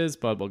Keith says,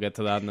 but we'll get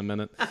to that in a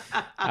minute.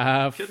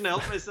 Couldn't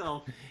help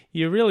myself.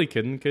 You really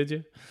couldn't, could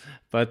you?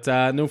 But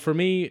no, for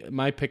me,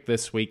 my pick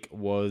this week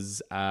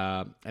was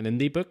an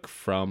indie book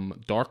from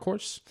Dark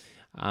Horse,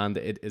 and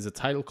it is a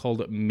title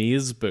called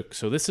Maze Book.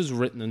 So this is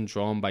written and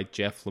drawn by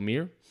Jeff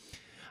Lemire.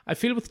 I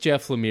feel with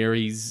Jeff Lemire,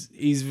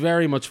 he's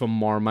very much of a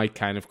Marmite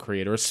kind of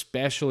creator,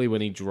 especially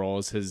when he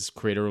draws his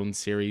creator-owned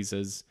series.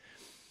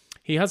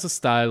 He has a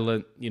style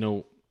that,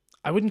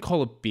 I wouldn't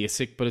call it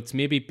basic, but it's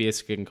maybe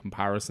basic in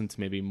comparison to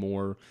maybe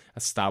more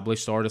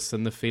established artists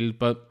in the field.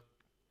 But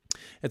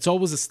it's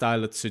always a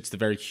style that suits the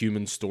very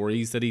human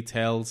stories that he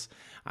tells,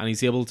 and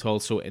he's able to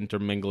also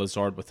intermingle his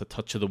art with a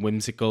touch of the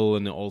whimsical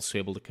and also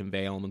able to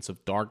convey elements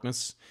of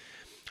darkness.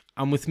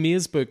 And with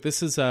Maze Book,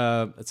 it's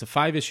a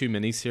 5-issue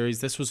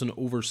miniseries. This was an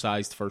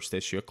oversized first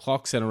issue. It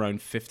clocks in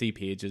around 50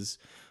 pages,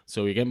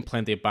 so you're getting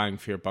plenty of bang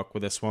for your buck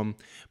with this one.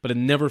 But it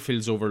never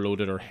feels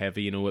overloaded or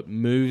heavy. It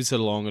moves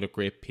along at a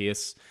great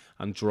pace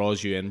and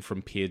draws you in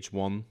from page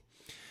 1.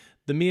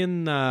 The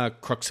main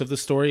crux of the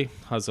story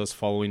has us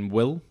following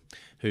Will,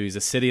 who's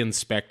a city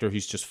inspector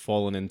who's just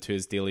fallen into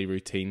his daily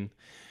routine.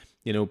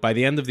 By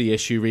the end of the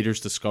issue,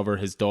 readers discover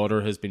his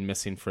daughter has been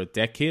missing for a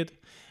decade,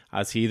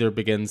 as he either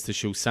begins to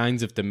show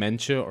signs of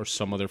dementia or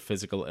some other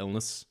physical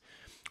illness.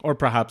 Or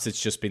perhaps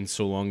it's just been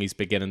so long he's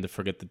beginning to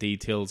forget the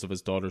details of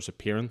his daughter's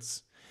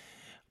appearance.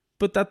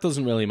 But that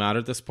doesn't really matter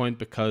at this point,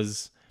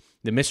 because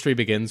the mystery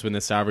begins when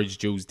this average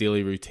Joe's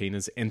daily routine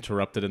is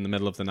interrupted in the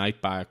middle of the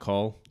night by a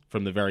call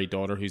from the very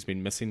daughter who's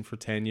been missing for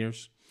 10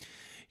 years.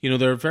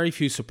 There are very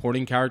few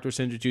supporting characters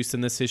introduced in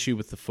this issue,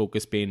 with the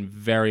focus being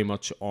very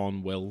much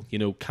on Will.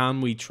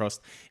 Can we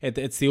trust...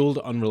 It's the old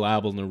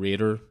unreliable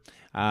narrator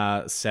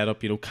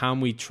setup. Can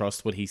we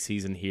trust what he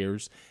sees and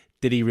hears?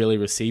 Did he really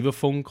receive a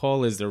phone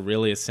call? Is there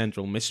really a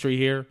central mystery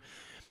here?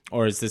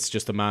 Or is this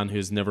just a man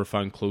who's never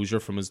found closure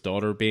from his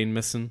daughter being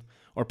missing?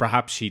 Or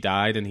perhaps she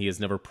died and he has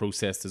never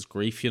processed his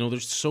grief.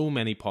 There's so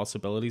many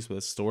possibilities with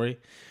this story.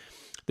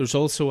 There's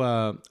also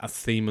a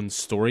theme and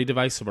story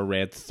device of a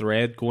red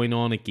thread going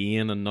on.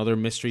 Again, another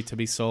mystery to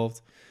be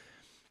solved.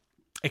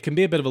 It can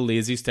be a bit of a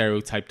lazy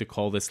stereotype to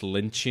call this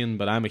Lynchian,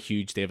 but I'm a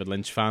huge David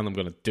Lynch fan. I'm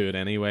going to do it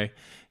anyway.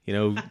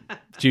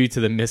 Due to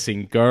the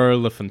missing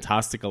girl, the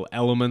fantastical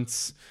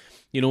elements.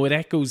 It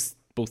echoes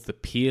both the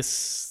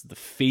pace, the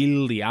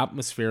feel, the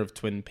atmosphere of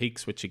Twin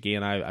Peaks, which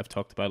again, I've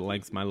talked about at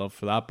length my love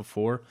for that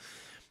before.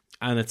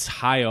 And it's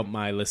high up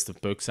my list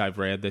of books I've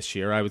read this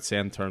year, I would say,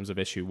 in terms of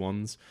issue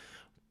ones.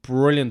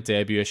 Brilliant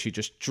debut issue,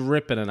 just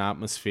dripping in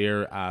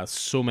atmosphere,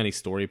 so many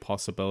story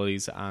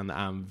possibilities, and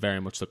I'm very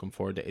much looking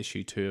forward to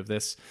issue 2 of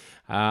this.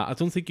 I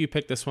don't think you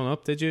picked this one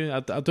up, did you? I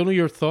don't know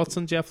your thoughts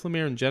on Jeff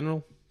Lemire in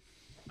general.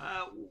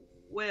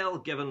 Well,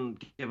 given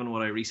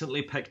what I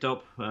recently picked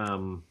up,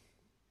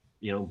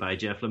 by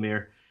Jeff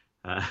Lemire,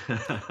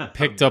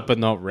 picked up but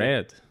not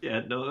read.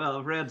 Yeah, no, well,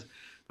 I've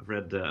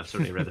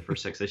certainly read the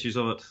first 6 issues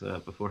of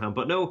it beforehand,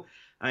 but no.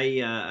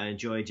 I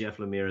enjoy Jeff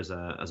Lemire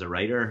as a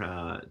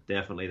writer.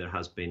 Definitely, there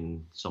has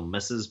been some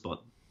misses,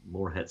 but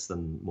more hits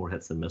than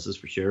misses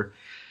for sure.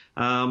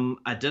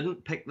 I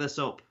didn't pick this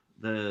up.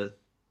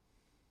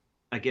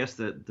 I guess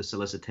the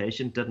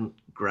solicitation didn't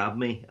grab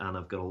me, and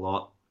I've got a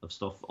lot of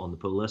stuff on the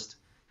pull list.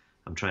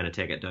 I'm trying to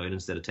take it down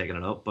instead of taking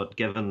it up. But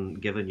given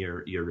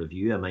your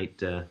review, I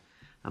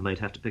might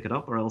have to pick it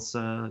up, or else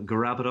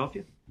grab it off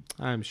you.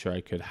 I'm sure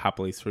I could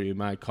happily throw you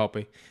my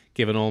copy,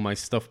 given all my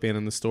stuff being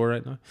in the store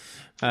right now.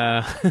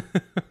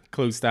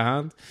 Close to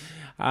hand.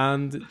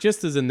 And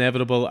just as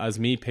inevitable as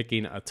me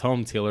picking a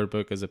Tom Taylor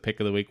book as a pick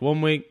of the week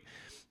one week,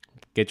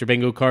 get your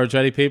bingo cards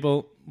ready,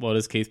 people. What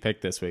does Keith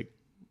pick this week?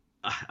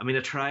 I mean,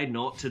 I tried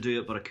not to do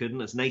it, but I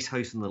couldn't. It's Nice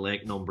House on the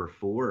Lake number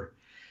 4.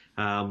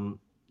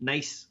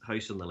 Nice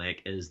House on the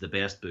Lake is the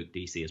best book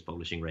DC is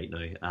publishing right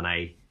now, and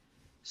I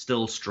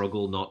still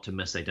struggle not to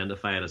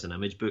misidentify it as an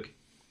Image book.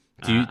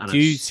 Do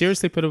you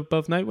seriously put it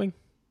above Nightwing?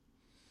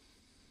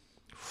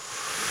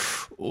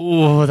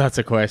 Oh, that's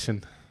a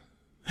question.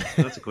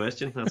 That's a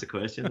question. That's a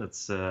question.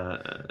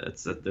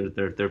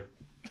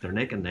 They're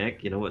neck and neck.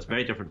 It's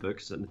very different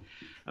books, and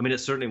I mean,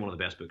 it's certainly one of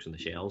the best books on the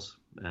shelves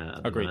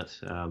at the Agreed.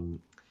 minute.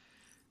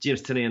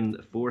 James Tynion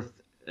IV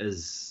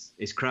is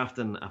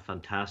crafting a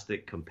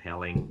fantastic,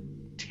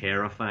 compelling,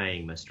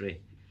 terrifying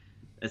mystery.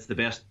 It's the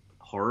best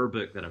horror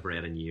book that I've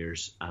read in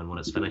years, and when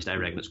it's finished, I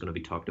reckon it's going to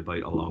be talked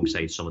about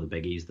alongside some of the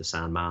biggies, the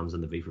Sandmans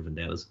and the V for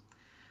Vendettas.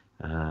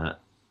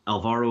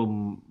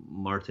 Alvaro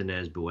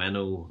Martinez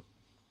Bueno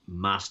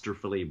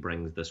masterfully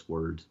brings this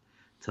world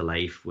to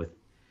life with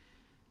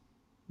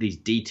these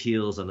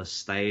details and a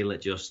style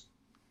that just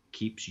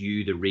keeps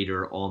you, the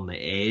reader, on the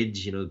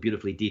edge.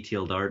 Beautifully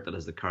detailed art that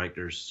has the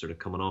characters sort of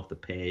coming off the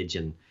page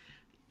and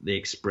the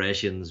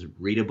expressions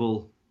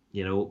readable,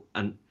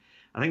 and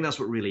I think that's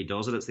what really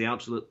does it. It's the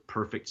absolute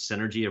perfect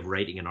synergy of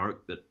writing and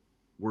art that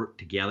work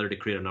together to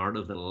create a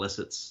narrative that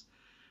elicits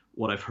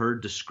what I've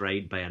heard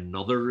described by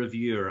another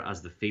reviewer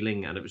as the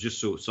feeling, and it was just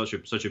such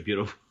a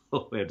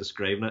beautiful way of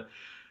describing it.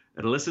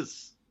 It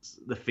elicits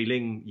the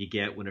feeling you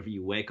get whenever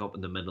you wake up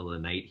in the middle of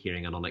the night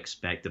hearing an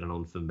unexpected and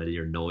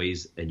unfamiliar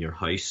noise in your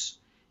house.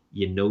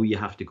 You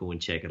have to go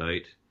and check it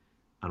out,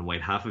 and while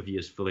half of you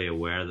is fully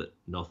aware that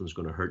nothing's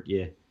going to hurt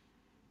you,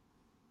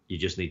 you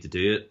just need to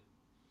do it.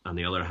 And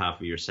the other half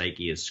of your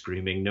psyche is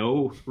screaming,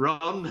 "No,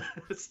 run,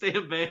 stay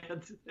in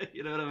bed."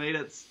 You know what I mean?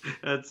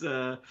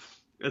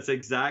 It's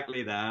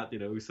exactly that.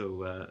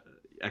 So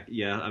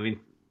yeah, I mean,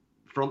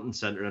 front and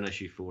center in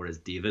issue 4 is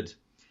David.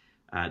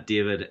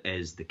 David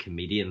is the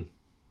comedian,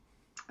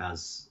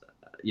 as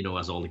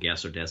all the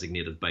guests are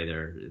designated by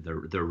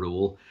their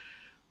role.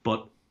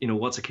 But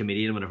what's a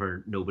comedian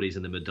whenever nobody's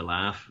in the mood to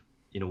laugh?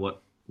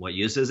 What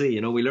use is he?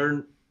 We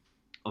learn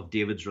of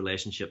David's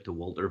relationship to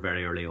Walter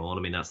very early on.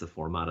 I mean, that's the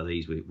format of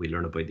these. We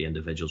learn about the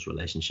individual's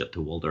relationship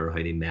to Walter, how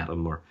they met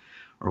him, or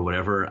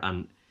whatever.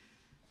 And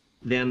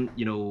then,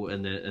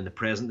 in the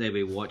present day,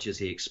 we watch as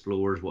he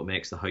explores what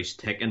makes the house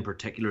tick, in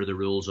particular the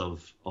rules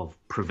of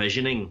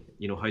provisioning.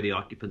 How the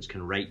occupants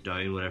can write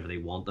down whatever they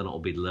want, and it'll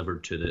be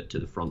delivered to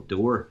the front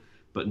door,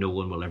 but no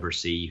one will ever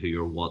see who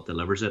or what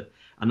delivers it.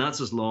 And that's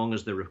as long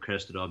as the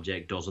requested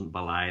object doesn't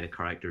belie the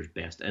character's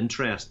best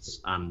interests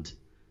and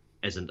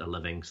isn't a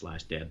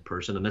living/dead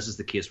person. And this is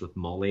the case with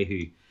Molly,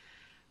 who,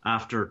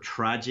 after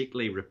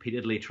tragically,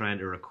 repeatedly trying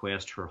to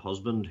request her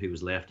husband, who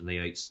was left on the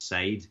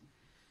outside,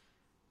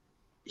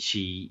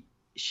 she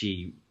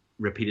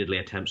repeatedly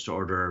attempts to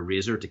order a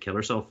razor to kill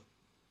herself,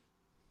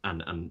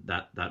 and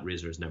that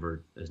razor is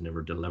never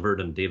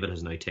delivered. And David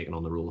has now taken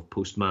on the role of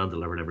postman,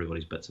 delivering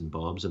everybody's bits and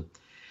bobs. And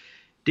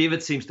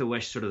David seems to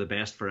wish sort of the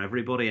best for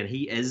everybody, and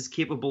he is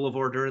capable of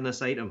ordering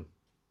this item.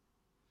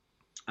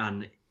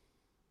 And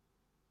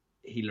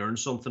he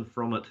learns something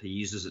from it. He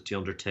uses it to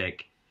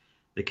undertake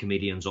the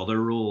comedian's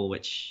other role,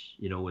 which,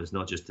 is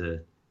not just to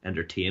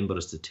entertain, but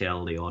is to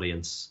tell the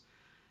audience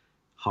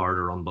hard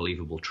or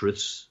unbelievable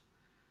truths.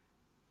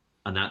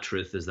 And that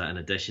truth is that in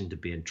addition to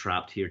being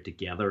trapped here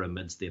together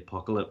amidst the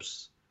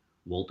apocalypse,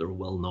 Walter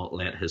will not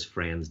let his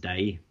friends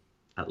die,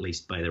 at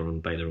least by their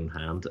own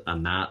hand.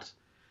 And that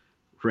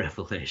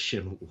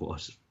revelation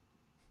was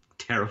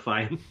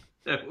terrifying.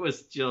 It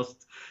was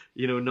just,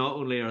 not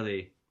only are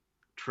they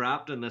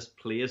trapped in this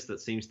place that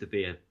seems to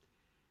be a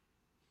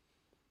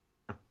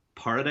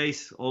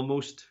paradise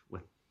almost,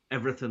 with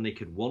everything they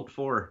could want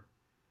for,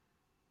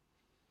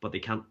 but they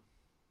can't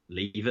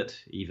leave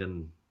it,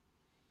 even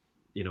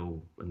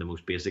in the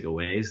most basic of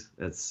ways.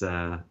 It's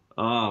it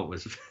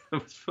was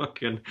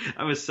fucking,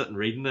 I was sitting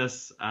reading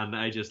this and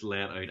I just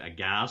let out a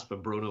gasp,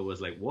 and Bruno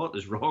was like, "What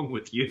is wrong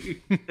with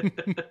you?"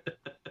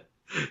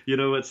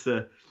 It's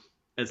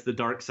the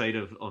dark side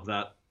of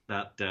that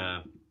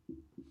I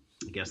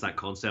guess that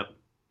concept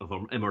of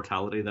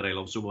immortality that I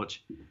love so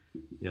much.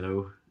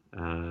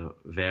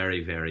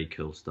 Very, very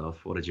cool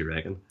stuff. What did you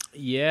reckon?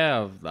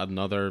 Yeah,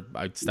 another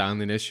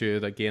outstanding issue.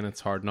 Again,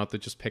 it's hard not to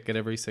just pick it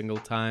every single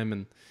time.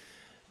 And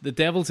the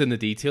devil's in the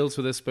details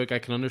with this book. I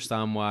can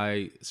understand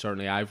why.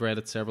 Certainly I've read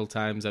it several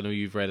times. I know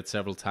you've read it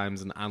several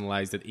times and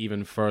analysed it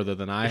even further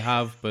than I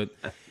have. But,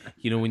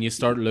 when you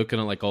start looking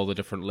at like all the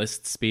different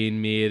lists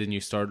being made, and you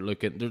start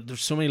looking,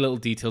 there's so many little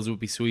details that would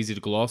be so easy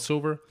to gloss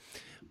over.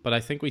 But I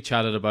think we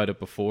chatted about it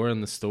before in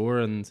the store,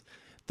 and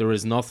there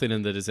is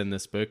nothing that is in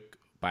this book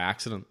by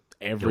accident.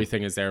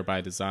 Everything is there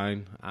by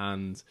design.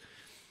 And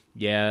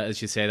yeah,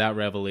 as you say, that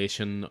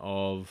revelation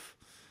of,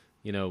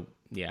 I'm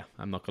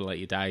not going to let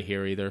you die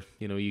here either.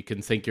 You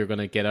can think you're going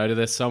to get out of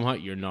this somehow.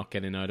 You're not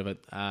getting out of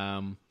it.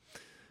 And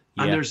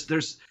there's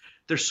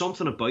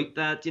something about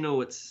that,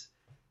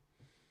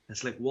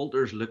 it's like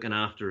Walter's looking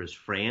after his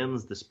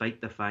friends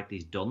despite the fact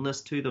he's done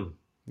this to them.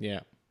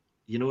 Yeah.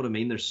 You know what I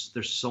mean? There's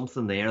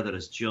something there that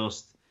is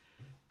just,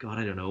 God,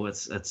 I don't know.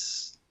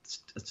 It's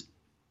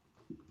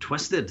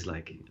twisted.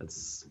 Like,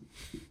 it's,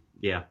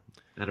 yeah,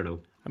 I don't know.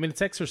 I mean,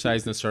 it's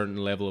exercising a certain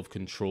level of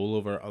control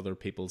over other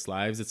people's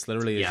lives. It's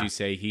literally, as you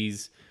say,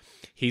 he's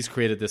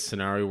created this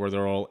scenario where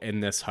they're all in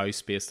this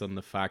house based on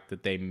the fact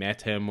that they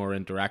met him or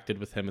interacted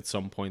with him at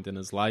some point in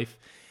his life.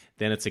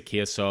 Then it's a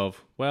case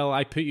of, well,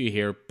 I put you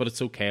here, but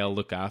it's okay, I'll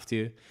look after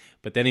you.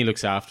 But then he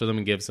looks after them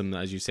and gives them,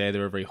 as you say,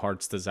 their every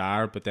heart's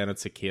desire. But then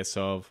it's a case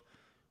of,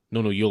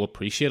 no, you'll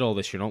appreciate all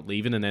this. You're not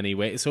leaving in any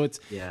way. So it's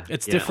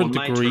different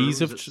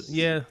degrees of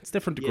it's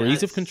different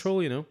degrees of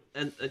control, you know.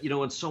 And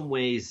in some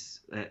ways,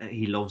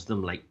 he loves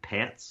them like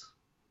pets.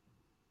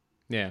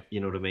 Yeah, you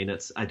know what I mean.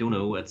 I don't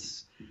know.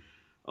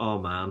 Oh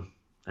man,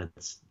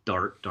 it's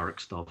dark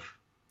stuff.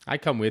 I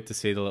can't wait to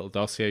see the little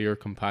dossier you're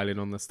compiling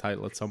on this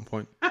title at some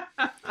point.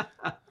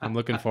 I'm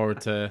looking forward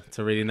to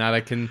reading that.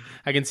 I can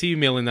see you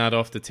mailing that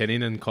off to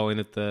Tinian and calling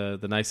it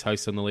the Nice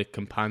House on the Lake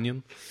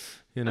Companion.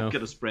 You know, I've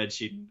got a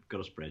spreadsheet.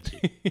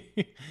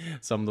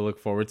 Something to look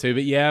forward to.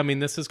 But yeah, I mean,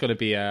 this is going to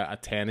be a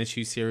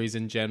 10-issue series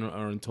in general,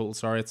 or in total.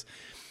 Sorry,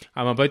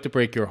 I'm about to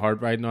break your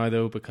heart right now,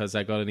 though, because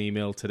I got an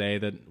email today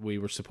that we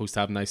were supposed to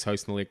have Nice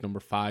House on the Lake number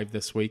 5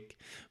 this week,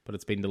 but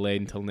it's been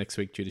delayed until next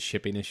week due to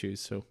shipping issues.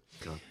 So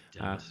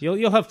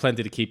you'll have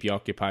plenty to keep you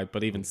occupied,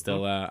 but even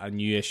still, a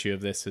new issue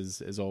of this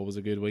is always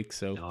a good week.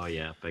 So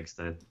big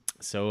style.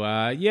 So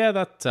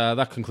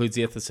that concludes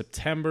the 8th of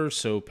September.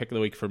 So pick of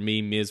the week for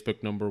me, Maze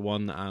book number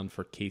 1, and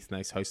for Keith,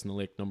 Nice House on the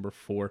Lake number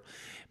 4.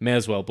 May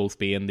as well both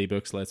be indie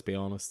books, let's be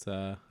honest.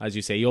 As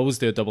you say, you always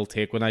do a double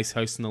take with Nice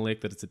House on the Lake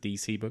that it's a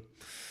DC book.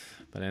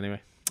 But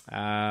anyway,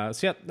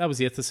 that was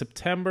the 8th of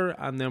September,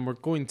 and then we're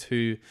going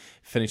to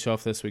finish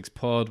off this week's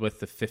pod with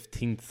the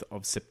 15th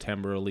of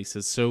September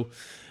releases. So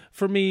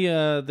for me,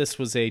 this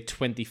was a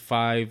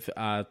 25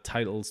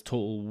 titles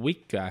total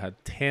week. I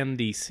had 10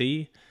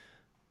 DC,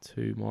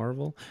 2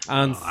 Marvel,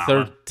 and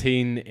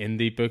 13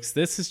 indie books.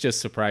 This is just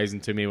surprising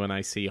to me when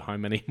I see how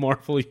many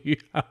Marvel you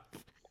have.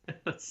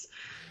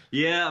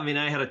 Yeah, I mean,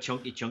 I had a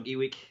chunky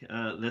week.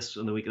 This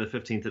on the week of the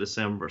 15th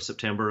of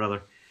September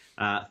rather.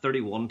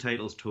 31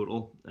 titles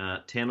total.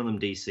 10 of them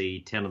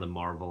DC, 10 of them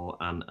Marvel,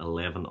 and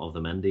 11 of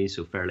them indie.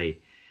 So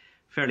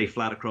fairly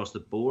flat across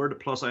the board.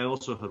 Plus, I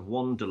also had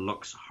 1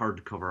 deluxe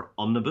hardcover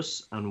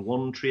omnibus and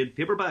 1 trade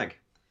paperback.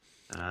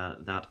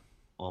 That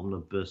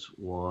omnibus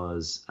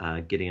was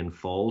Gideon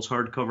Falls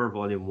hardcover,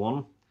 volume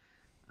 1,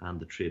 and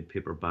the trade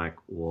paperback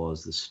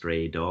was the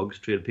Stray Dogs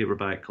trade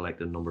paperback,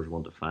 collected numbers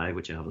 1 to 5,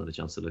 which I haven't had a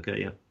chance to look at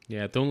yet.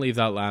 Yeah, don't leave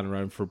that lying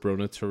around for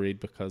Brona to read,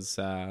 because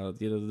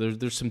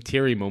there's some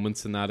teary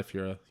moments in that if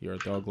you're a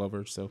dog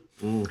lover. So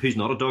who's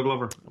not a dog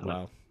lover?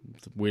 Well,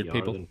 weird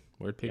people.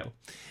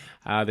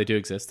 Yeah. They do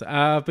exist.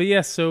 But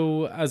yeah,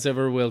 so as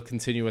ever, we'll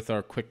continue with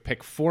our quick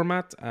pick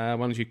format. Why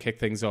don't you kick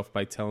things off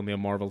by telling me a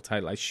Marvel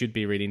title I should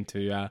be reading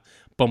to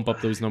bump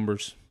up those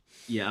numbers?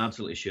 Yeah,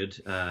 absolutely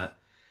should.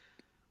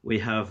 We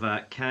have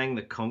Kang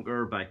the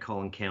Conqueror by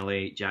Colin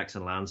Kelly,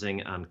 Jackson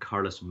Lansing, and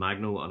Carlos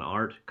Magno on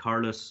art.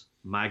 Carlos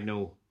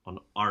Magno on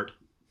art,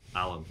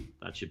 Alan.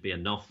 That should be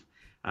enough.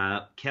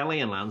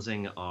 Kelly and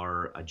Lansing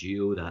are a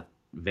duo that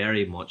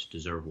very much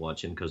deserve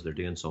watching because they're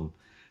doing some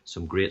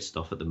great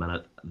stuff at the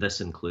minute,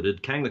 this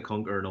included. Kang the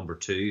Conqueror number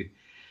 2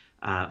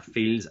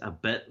 feels a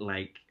bit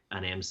like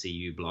an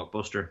MCU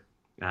blockbuster,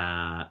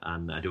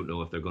 and I don't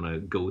know if they're going to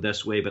go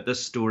this way, but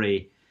this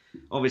story,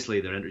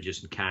 obviously they're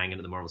introducing Kang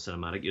into the Marvel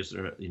Cinematic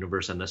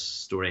Universe, and this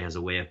story has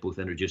a way of both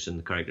introducing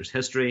the character's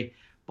history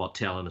but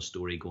telling a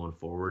story going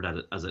forward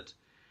as it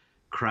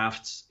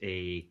crafts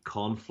a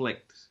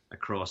conflict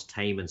across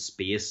time and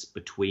space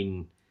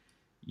between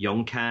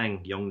young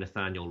Kang, young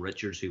Nathaniel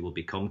Richards, who will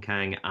become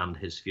Kang, and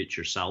his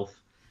future self.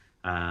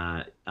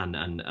 And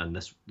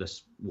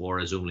this war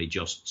is only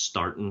just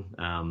starting,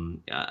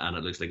 and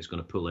it looks like it's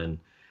going to pull in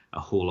a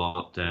whole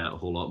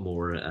lot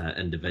more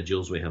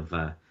individuals. We have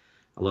a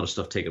lot of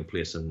stuff taking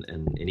place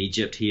in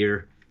Egypt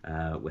here,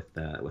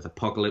 with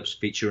Apocalypse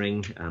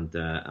featuring,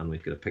 and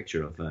we've got a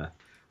picture of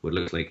what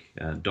looks like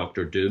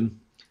Doctor Doom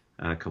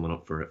coming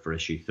up for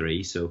issue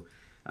 3. So.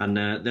 And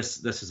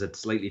this is a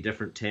slightly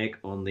different take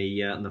on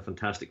the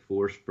Fantastic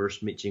Four's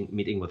first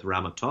meeting with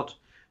Rama Tut,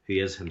 who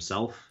is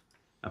himself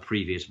a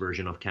previous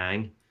version of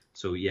Kang.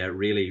 So yeah,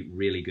 really,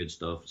 really good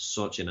stuff.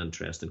 Such an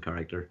interesting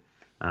character.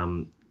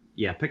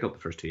 Pick up the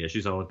first 2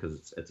 issues, Alan,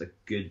 because it's a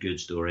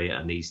good story,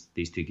 and these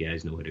 2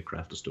 guys know how to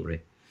craft a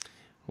story.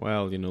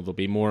 Well, there'll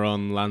be more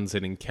on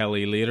Lansing and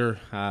Kelly later,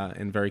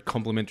 in very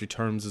complimentary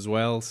terms as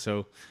well,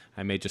 so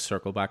I may just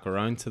circle back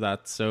around to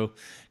that. So,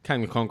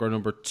 Kang the Conqueror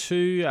number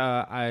 2,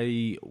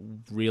 I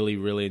really,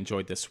 really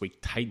enjoyed this week.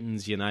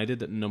 Titans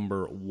United at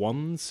number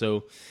 1.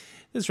 So,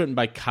 this is written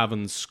by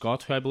Cavan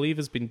Scott, who I believe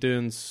has been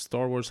doing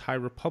Star Wars High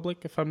Republic,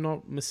 if I'm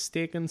not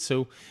mistaken.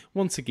 So,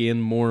 once again,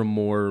 more and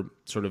more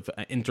sort of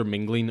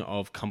intermingling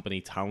of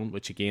company talent,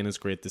 which again is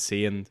great to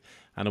see, and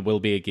it will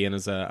be again,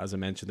 as I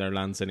mentioned there,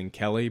 Lansing and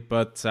Kelly.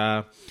 But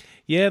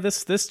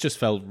this just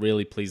felt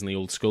really pleasingly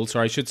old school.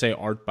 So I should say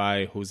art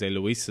by Jose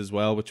Luis as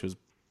well, which was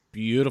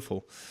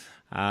beautiful.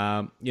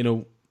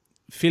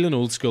 Feeling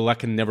old school, that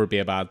can never be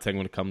a bad thing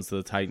when it comes to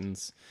the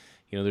Titans.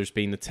 There's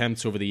been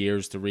attempts over the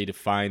years to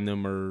redefine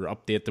them or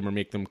update them or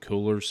make them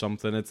cooler or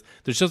something.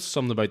 There's just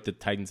something about the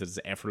Titans that is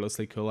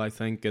effortlessly cool, I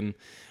think. And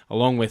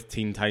along with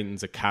Teen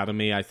Titans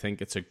Academy, I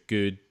think it's a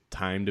good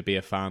time to be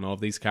a fan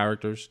of these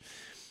characters.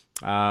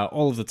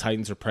 All of the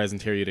Titans are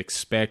present here you'd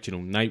expect.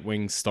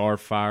 Nightwing,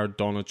 Starfire,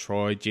 Donna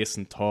Troy,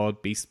 Jason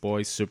Todd, Beast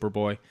Boy,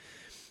 Superboy.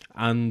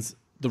 And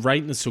the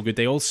writing is so good.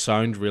 They all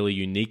sound really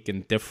unique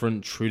and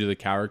different, true to the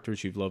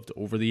characters you've loved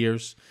over the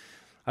years.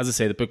 As I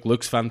say, the book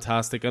looks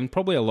fantastic, and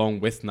probably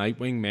along with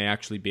Nightwing may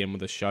actually be in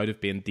with a shout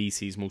of being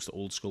DC's most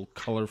old school,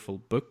 colourful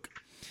book.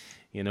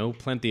 You know,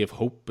 plenty of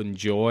hope and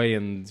joy,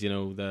 and you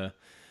know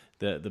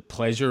the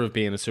pleasure of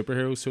being a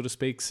superhero, so to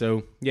speak.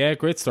 So yeah,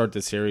 great start to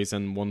the series,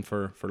 and one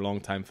for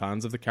long-time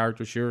fans of the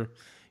characters.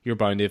 You're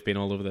bound to have been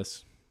all over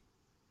this.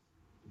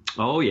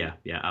 Oh yeah,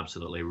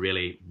 absolutely.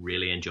 Really,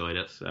 really enjoyed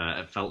it.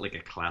 It felt like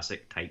a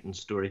classic Titans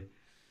story.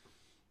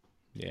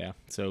 Yeah,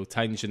 so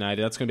Titans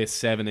United, that's going to be a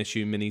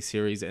 7-issue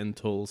miniseries in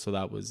total, so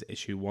that was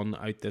issue 1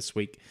 out this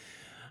week.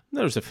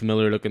 There's a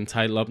familiar looking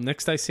title up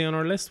next I see on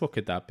our list. What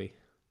could that be?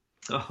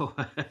 Oh,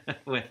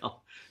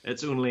 well,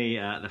 it's only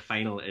the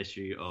final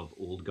issue of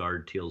Old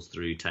Guard Tales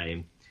Through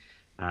Time.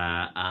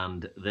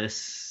 And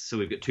so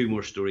we've got 2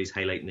 more stories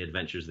highlighting the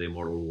adventures of the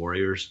Immortal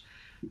Warriors.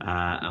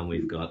 And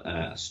we've got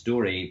a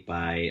story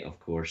by, of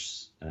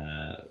course,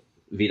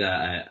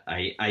 Vita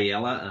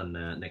Ayala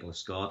and Nicholas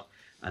Scott.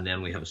 And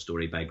then we have a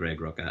story by Greg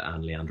Rucka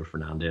and Leandro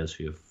Fernandez,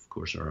 who, of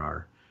course,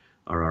 are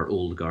our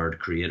Old Guard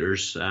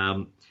creators.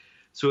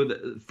 So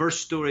the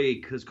first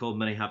story is called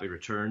Many Happy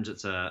Returns.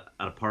 It's at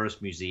a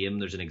Paris museum.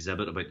 There's an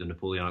exhibit about the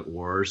Napoleonic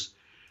Wars,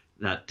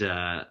 and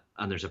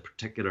there's a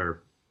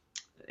particular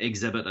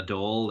exhibit, a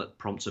doll that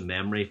prompts a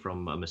memory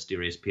from a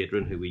mysterious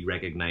patron who we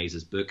recognize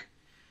as Book.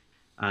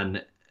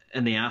 And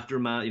in the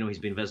aftermath, he's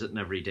been visiting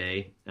every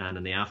day, and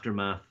in the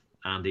aftermath,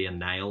 Andy and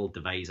Niall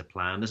devise a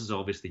plan. This is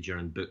obviously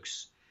during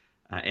Book's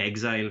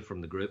exile from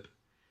the group.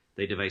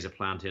 They devise a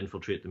plan to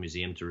infiltrate the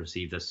museum to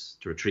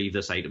retrieve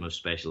this item of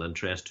special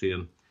interest to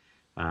him.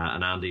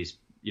 And Andy's,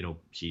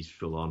 she's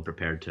full on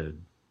prepared to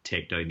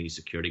take down these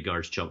security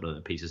guards, chop them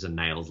to pieces. And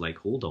Niall's like,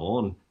 hold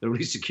on, they're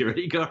only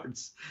security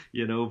guards,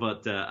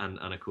 But and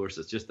of course,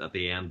 it's just at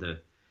the end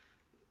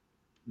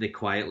they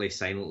quietly,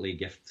 silently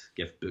gift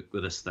Book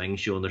with this thing,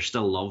 showing there's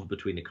still love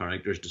between the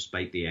characters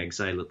despite the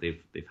exile that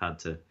they've had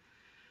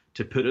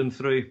to put him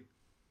through.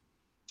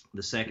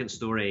 The second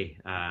story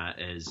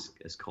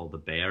is called The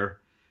Bear.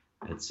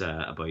 It's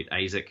about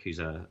Isaac,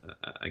 who's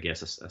I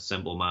guess a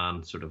simple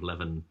man, sort of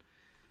living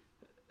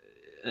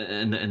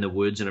in the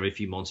woods, and every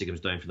few months he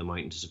comes down from the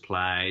mountain to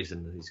supplies,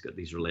 and he's got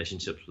these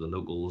relationships with the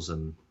locals,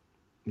 and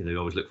they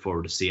always look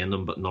forward to seeing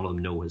them, but none of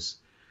them know his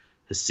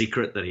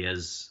secret, that he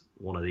is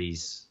one of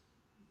these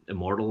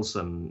immortals.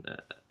 And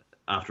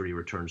after he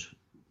returns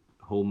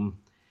home,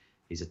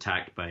 he's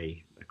attacked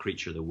by a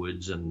creature of the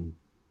woods, and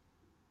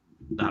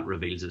that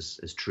reveals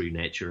his true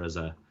nature as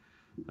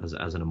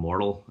an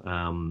immortal.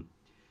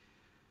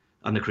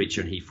 And the creature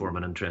and he form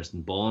an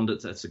interesting bond.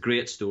 It's a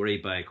great story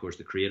by, of course,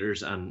 the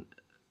creators, and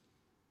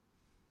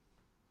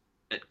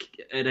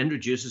it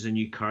introduces a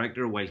new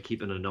character while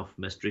keeping enough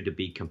mystery to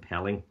be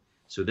compelling.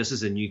 So this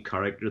is a new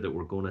character that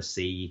we're going to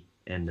see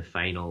in the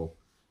final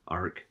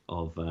arc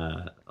of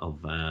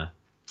the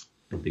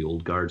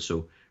Old Guard.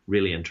 So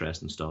really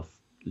interesting stuff.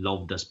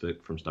 Loved this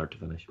book from start to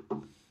finish.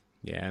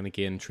 Yeah, and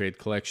again, Trade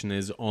Collection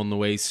is on the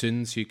way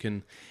soon, so you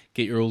can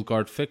get your Old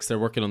Guard fix. They're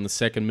working on the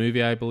second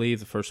movie, I believe.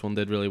 The first one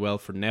did really well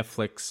for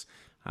Netflix.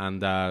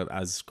 And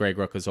as Greg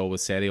Rucka has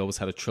always said, he always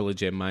had a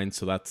trilogy in mind,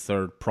 so that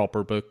third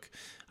proper book,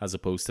 as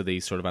opposed to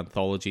these sort of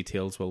anthology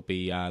tales, will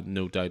be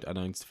no doubt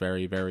announced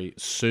very, very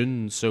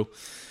soon. So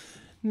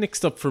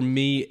next up for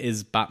me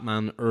is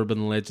Batman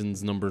Urban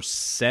Legends number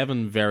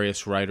 7.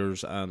 Various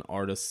writers and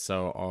artists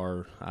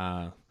are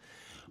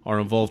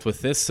involved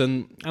with this,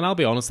 and I'll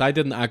be honest, I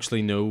didn't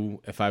actually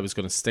know if I was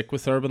going to stick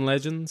with Urban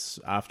Legends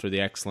after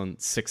the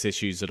excellent 6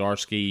 issues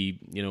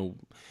Zdarsky,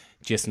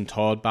 Jason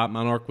Todd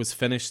Batman arc was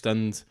finished.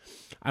 And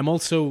I'm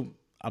also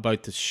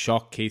about to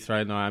shock Keith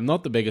right now. I'm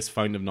not the biggest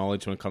fount of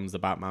knowledge when it comes to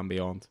Batman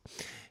Beyond,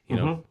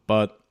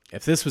 but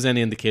if this was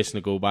any indication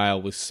to go by,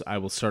 I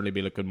will certainly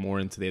be looking more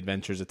into the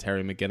adventures of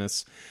Terry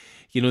McGinnis.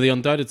 The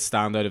undoubted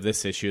standout of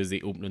this issue is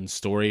the opening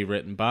story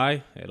written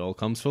by, it all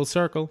comes full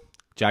circle,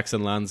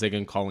 Jackson Lanzig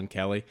and Colin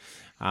Kelly,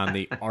 and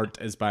the art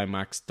is by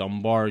Max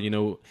Dunbar.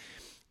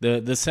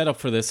 The setup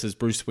for this is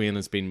Bruce Wayne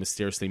has been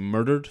mysteriously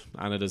murdered,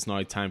 and it is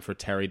now time for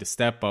Terry to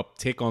step up,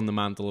 take on the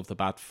mantle of the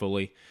Bat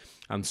fully,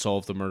 and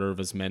solve the murder of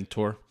his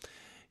mentor.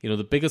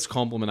 The biggest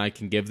compliment I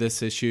can give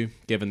this issue,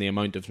 given the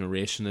amount of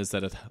narration, is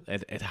that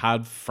it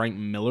had Frank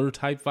Miller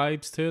type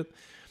vibes to it.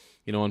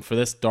 And for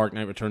this Dark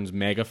Knight Returns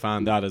mega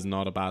fan, that is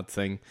not a bad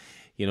thing.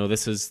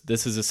 This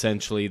is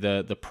essentially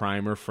the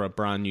primer for a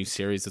brand new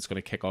series that's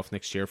going to kick off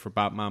next year for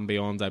Batman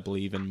Beyond, I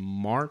believe in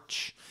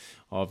March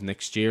of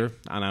next year,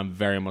 and I'm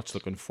very much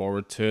looking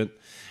forward to it.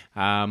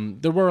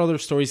 There were other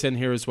stories in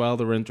here as well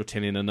that were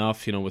entertaining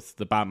enough, with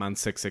the Batman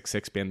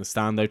 666 being the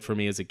standout for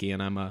me, as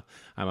again I'm a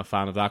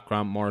fan of that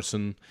Grant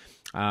Morrison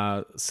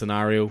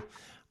scenario.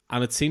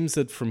 And it seems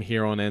that from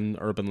here on in,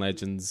 Urban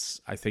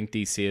Legends, I think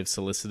DC have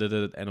solicited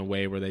it in a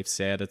way where they've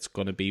said it's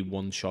going to be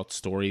one-shot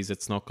stories.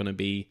 It's not going to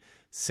be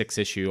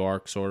 6-issue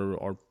arcs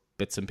or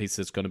bits and pieces.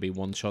 It's going to be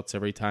one-shots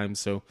every time.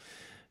 So,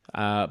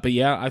 but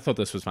yeah, I thought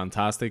this was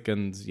fantastic.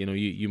 And,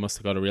 you must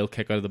have got a real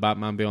kick out of the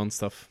Batman Beyond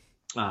stuff.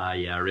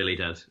 Yeah, I really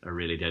did. I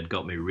really did.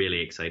 Got me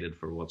really excited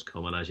for what's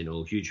coming. As you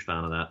know, huge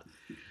fan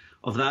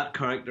of that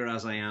character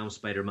as I am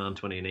Spider-Man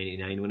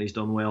 2099 when he's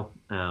done well,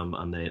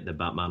 and the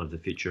Batman of the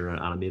Future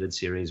animated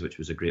series, which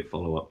was a great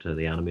follow-up to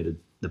the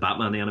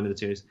Batman the animated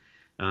series.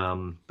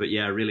 But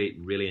yeah, I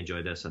really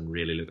enjoyed this and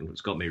really looking.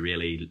 It's got me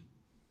really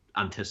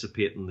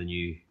anticipating the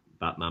new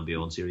Batman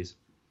Beyond series.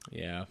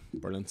 Yeah,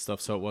 brilliant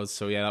stuff. So it was.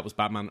 So yeah, that was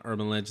Batman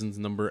Urban Legends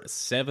number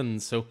 7.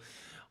 So,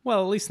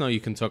 well, at least now you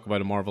can talk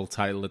about a Marvel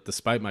title that,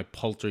 despite my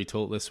paltry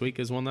total this week,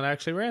 is one that I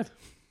actually read.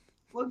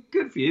 Well,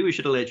 good for you. We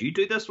should have let you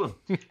do this one.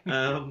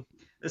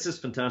 This is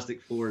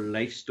Fantastic Four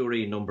Life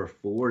Story number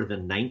 4, the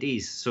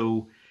 90s.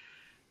 So,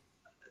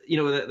 you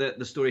know,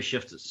 the story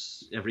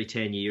shifts every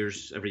 10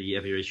 years. Every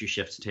issue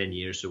shifts 10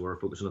 years, so we're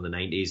focusing on the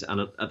 90s.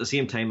 And at the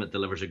same time, it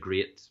delivers a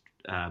great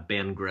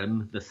Ben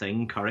Grimm, The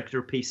Thing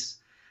character piece.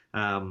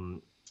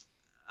 And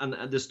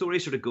the story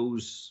sort of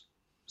goes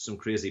some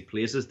crazy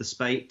places,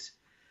 despite,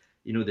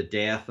 you know, the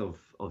death of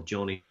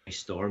Johnny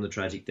Storm, the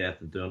tragic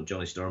death of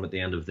Johnny Storm at the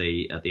end of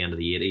the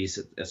 80s.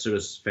 It sort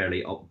of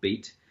fairly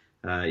upbeat.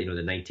 You know,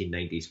 the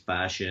 1990s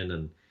fashion,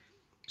 and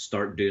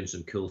start doing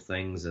some cool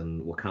things,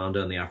 and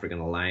Wakanda and the African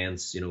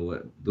Alliance. You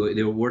know,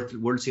 the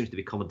world seems to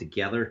be coming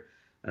together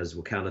as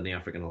Wakanda and the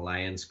African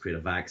Alliance create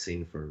a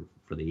vaccine for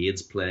the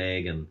AIDS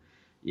plague, and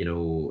you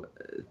know,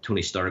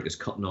 Tony Stark is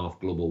cutting off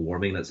global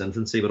warming in its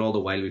infancy, but all the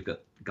while we've got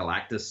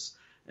Galactus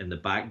in the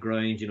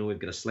background. You know, we've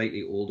got a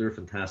slightly older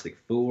Fantastic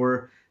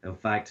Four. In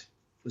fact,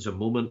 there's a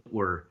moment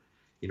where,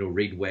 you know,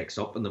 Reed wakes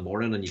up in the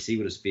morning and you see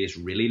what his face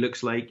really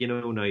looks like. You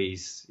know, now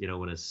he's, you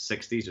know, in his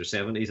 60s or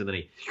 70s, and then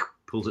he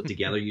pulls it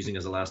together using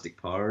his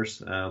elastic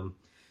powers.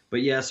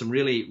 But yeah, some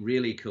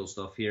really cool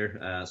stuff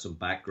here. Some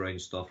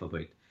background stuff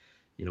about,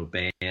 you know,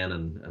 Ben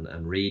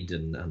and Reed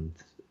and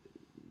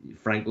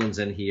Franklin's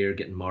in here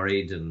getting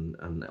married,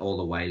 and all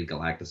the while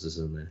Galactus is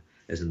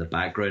in the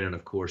background, and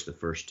of course the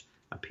first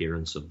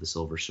appearance of the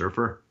Silver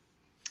Surfer,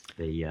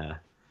 the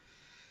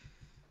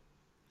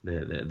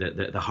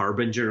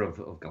harbinger of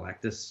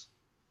Galactus.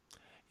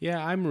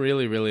 Yeah, I'm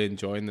really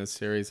enjoying this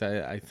series.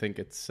 I think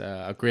it's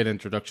a great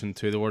introduction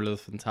to the world of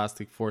the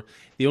Fantastic Four.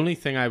 The only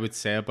thing I would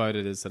say about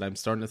it is that I'm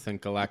starting to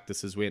think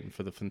Galactus is waiting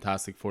for the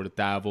Fantastic Four to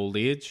die of old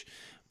age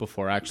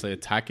before actually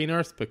attacking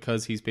Earth,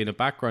 because he's been a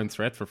background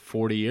threat for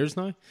 40 years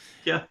now.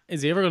 Yeah.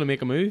 Is he ever going to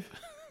make a move?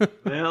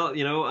 Well,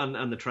 you know,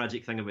 and the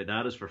tragic thing about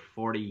that is for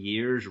 40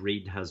 years,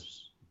 Reed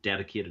has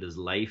dedicated his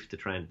life to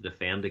trying to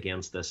defend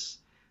against this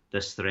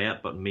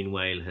threat, but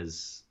meanwhile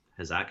his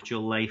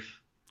actual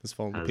life has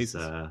fallen to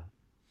pieces.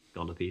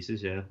 Gone to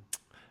pieces, yeah.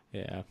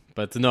 Yeah,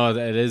 but no,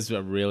 it is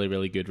a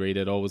really good read.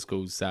 It always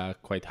goes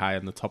quite high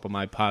on the top of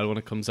my pile when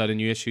it comes out a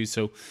new issue.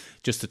 So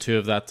just the two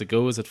of that to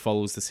go, as it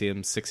follows the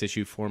same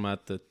 6-issue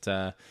format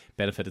that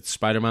benefited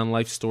Spider-Man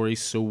Life Story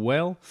so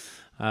well.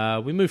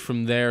 We move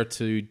from there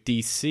to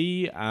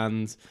DC,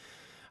 and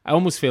I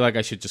almost feel like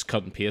I should just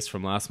cut and paste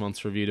from last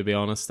month's review, to be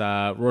honest.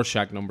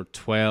 Rorschach number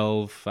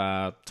 12,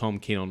 Tom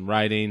King on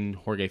writing,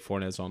 Jorge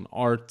Fornes on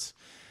art.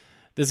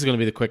 This is going to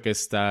be the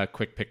quickest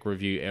quick pick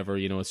review ever.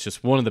 You know, it's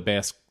just one of the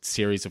best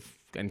series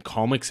in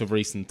comics of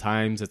recent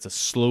times. It's a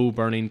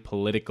slow-burning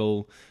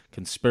political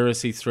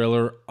conspiracy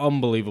thriller.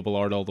 Unbelievable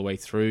art all the way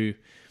through.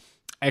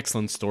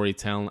 Excellent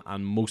storytelling,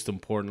 and most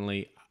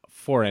importantly,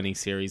 for any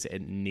series,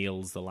 it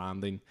nails the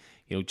landing.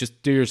 You know,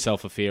 just do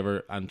yourself a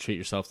favor and treat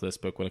yourself to this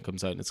book when it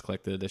comes out in its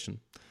collected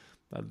edition.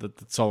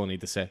 That's all I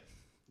need to say.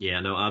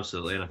 Yeah, no,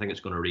 absolutely. And I think it's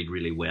going to read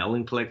really well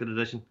in collected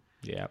edition.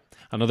 Yeah,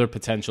 another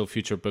potential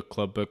future book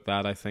club book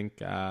that I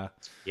think yep.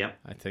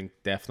 I think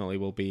definitely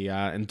will be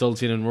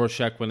indulging in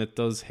Rorschach when it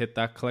does hit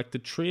that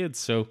collected trade.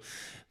 So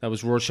that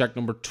was Rorschach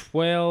number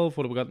 12.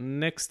 What have we got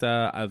next?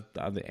 At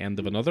the end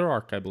of another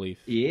arc, I believe.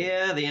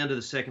 Yeah, the end of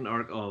the second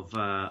arc of,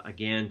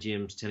 again,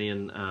 James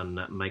Tynion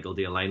and Michael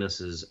De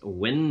Linus's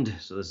Wind.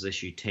 So this is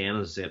issue 10.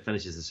 As I say, it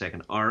finishes the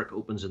second arc,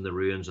 opens in the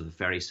ruins of the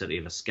fairy city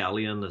of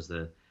Ascalion as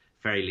the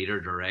fairy leader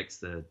directs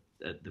the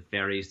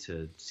fairies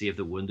to save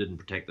the wounded and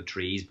protect the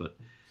trees, but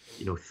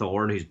you know,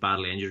 Thorn, who's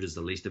badly injured, is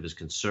the least of his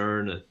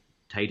concern. The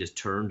tide has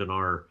turned on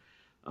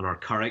our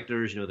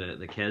characters, you know,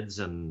 the kids,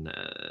 and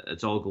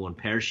it's all going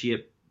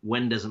pear-shaped.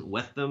 Wind isn't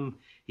with them.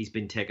 He's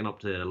been taken up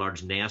to a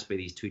large nest by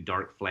these two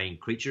dark flying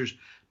creatures,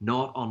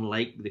 not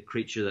unlike the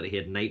creature that he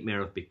had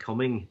nightmare of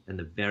becoming in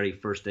the very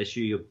first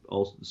issue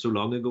so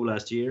long ago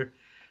last year.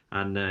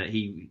 And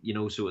he, you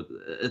know, so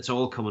it's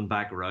all coming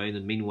back around.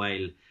 And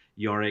meanwhile,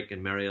 Yorick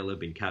and Mariel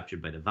have been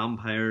captured by the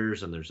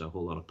vampires, and there's a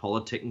whole lot of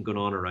politicking going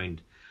on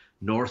around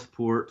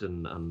Northport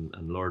and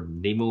Lord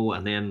Nemo.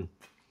 And then,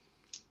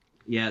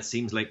 yeah, it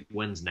seems like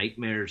Wind's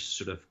nightmares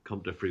sort of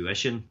come to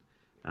fruition,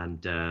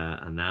 and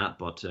that.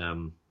 But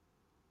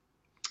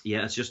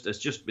yeah,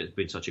 it's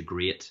been such a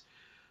great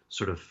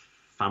sort of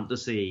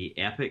fantasy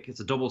epic. It's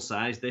a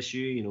double-sized issue,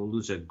 you know,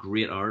 loads of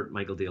great art.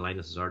 Michael De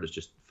Linus' art is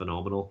just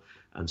phenomenal,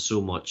 and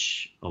so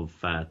much of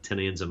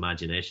Tynion's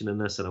imagination in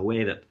this in a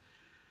way that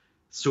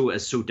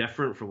is so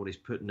different from what he's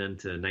putting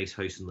into Nice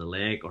House on the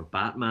Lake or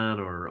Batman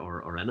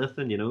or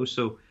anything, you know.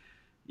 So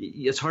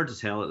it's hard to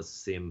tell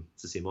it's the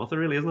same author,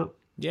 really, isn't it?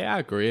 Yeah, I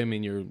agree. I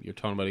mean, you're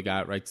talking about a guy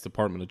that writes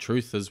Department of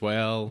Truth as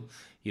well.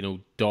 You know,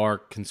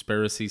 dark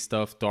conspiracy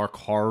stuff, dark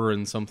horror,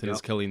 and something is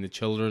Yep. killing the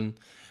children.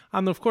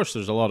 And of course,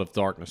 there's a lot of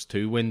darkness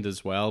to Wind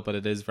as well, but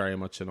it is very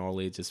much an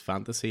all ages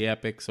fantasy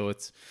epic. So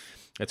it's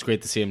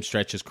great to see him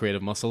stretch his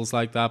creative muscles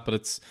like that. But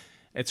it's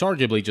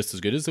arguably just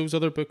as good as those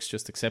other books,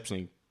 just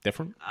exceptionally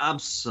different.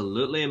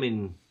 Absolutely. I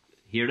mean,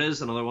 here it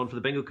is, another one for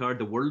the bingo card.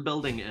 The world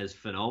building is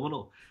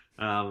phenomenal.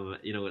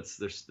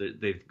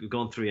 They've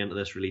gone through into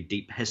this really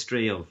deep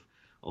history of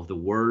the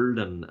world,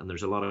 and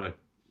there's a lot of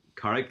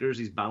characters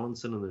he's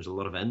balancing, and there's a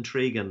lot of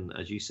intrigue, and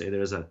as you say,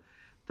 there is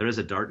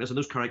a darkness, and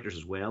those characters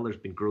as well. There's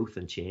been growth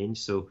and change,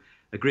 so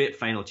a great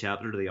final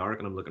chapter to the arc,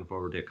 and I'm looking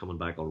forward to it coming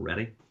back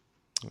already.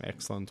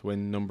 Excellent.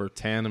 Win number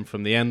 10, and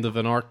from the end of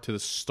an arc to the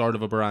start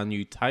of a brand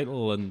new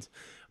title. And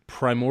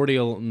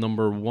Primordial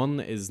number 1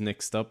 is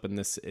next up, and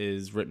this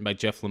is written by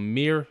Jeff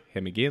Lemire,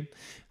 him again,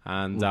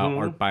 and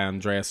art by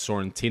Andreas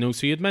Sorrentino.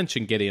 So you'd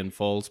mentioned Gideon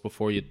Falls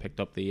before you'd picked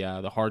up the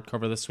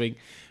hardcover this week.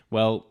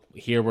 Well,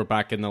 here we're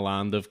back in the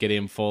land of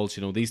Gideon Falls.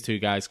 You know, these two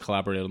guys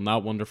collaborated on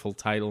that wonderful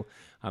title,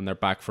 and they're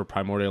back for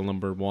Primordial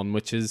number 1,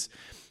 which is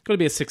going to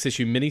be a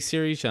 6-issue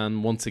miniseries,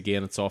 and once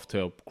again, it's off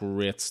to a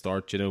great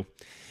start. You know,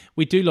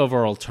 we do love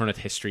our alternate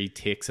history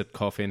takes at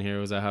Coffee and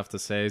Heroes, I have to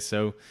say.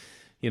 So,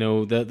 you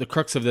know, the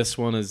crux of this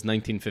one is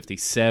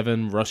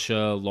 1957.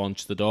 Russia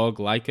launched the dog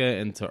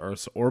Laika into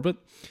Earth's orbit.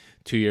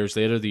 2 years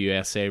later, the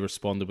USA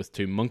responded with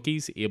 2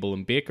 monkeys, Abel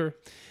and Baker.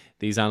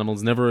 These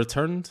animals never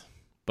returned,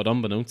 but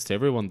unbeknownst to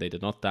everyone, they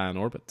did not die in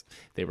orbit.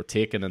 They were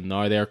taken, and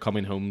now they're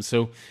coming home.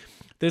 So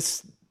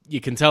this, you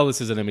can tell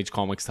this is an Image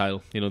Comics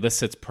title. You know, this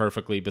sits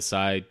perfectly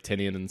beside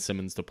Tinian and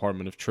Simmons'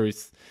 Department of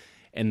Truth,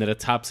 in that it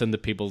taps into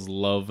people's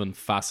love and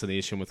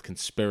fascination with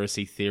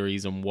conspiracy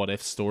theories and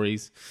what-if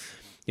stories.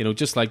 You know,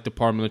 just like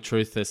Department of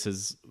Truth, this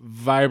is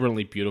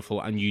vibrantly beautiful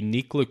and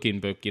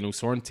unique-looking book. You know,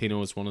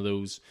 Sorrentino is one of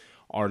those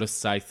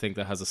artists, I think,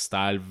 that has a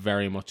style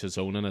very much his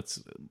own, and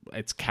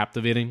it's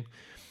captivating.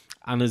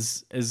 And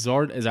his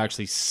art is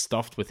actually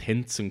stuffed with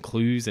hints and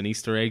clues and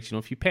Easter eggs. You know,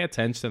 if you pay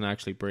attention and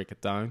actually break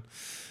it down,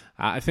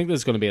 I think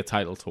there's going to be a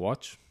title to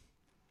watch.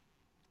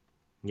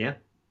 Yeah,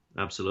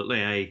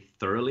 absolutely. I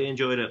thoroughly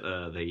enjoyed it.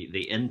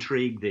 The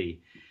intrigue, the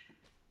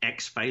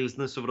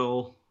X-Filesness of it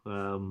all.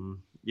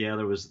 Yeah,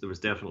 there was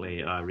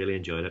definitely. I really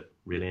enjoyed it.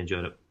 Really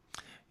enjoyed it.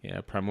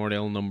 Yeah,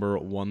 Primordial number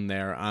 1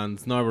 there,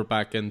 and now we're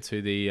back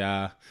into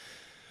the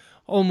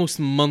almost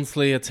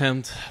monthly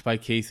attempt by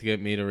Keith to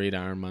get me to read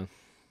Iron Man.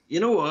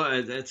 You know what?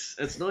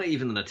 It's not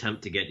even an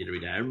attempt to get you to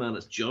read Iron Man.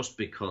 It's just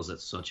because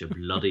it's such a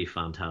bloody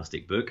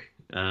fantastic book.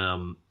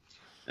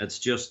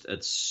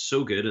 It's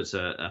so good. It's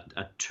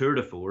a tour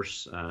de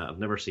force. I've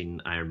never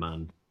seen Iron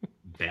Man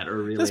better.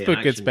 Really, this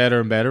book gets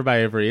better and better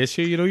by every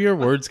issue. You know, your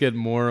words get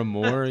more and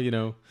more. You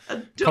know,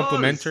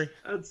 complimentary.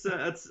 It's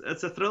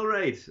a thrill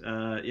ride.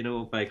 You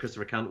know, by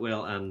Christopher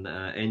Cantwell and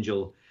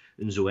Angel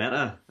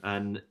Unzueta,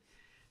 and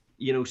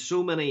you know,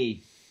 so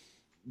many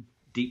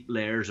deep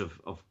layers of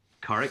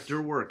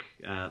character work.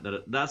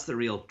 That's the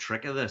real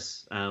trick of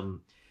this.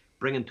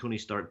 Bringing Tony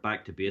Stark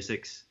back to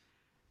basics.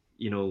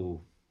 You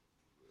know,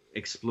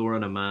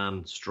 exploring a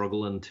man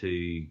struggling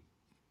to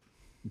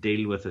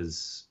deal with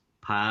his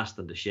past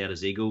and to shed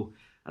his ego.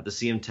 At the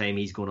same time,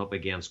 he's going up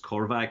against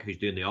Korvac, who's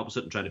doing the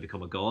opposite and trying to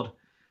become a god.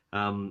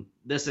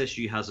 This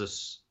issue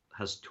has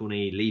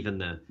Tony leaving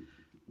the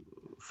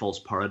false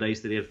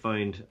paradise that he had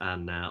found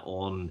and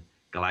on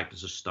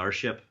Galactus'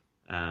 starship.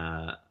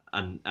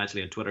 And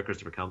actually on Twitter,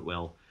 Christopher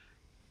Cantwell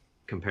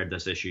compared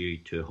this issue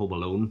to Home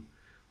Alone,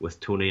 with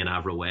Tony and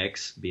Avro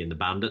X being the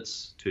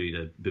bandits to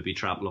the booby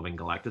trap loving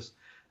Galactus.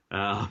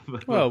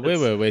 Well,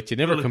 wait. You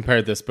never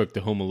compared this book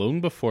to Home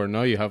Alone before.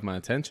 Now you have my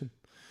attention.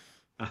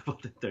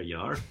 There you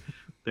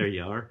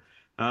are.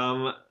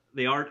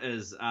 The art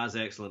is as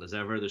excellent as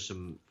ever. There's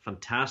some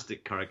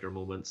fantastic character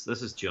moments.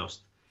 This is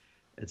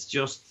it's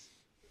just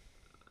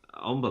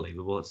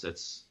unbelievable.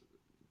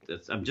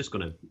 I'm just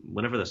gonna,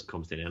 whenever this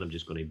comes to an end, I'm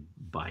just gonna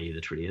buy you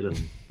the trade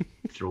and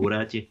throw it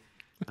at you.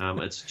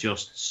 It's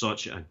just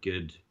such a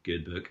good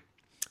book.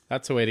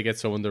 That's a way to get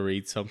someone to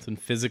read something.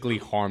 Physically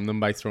harm them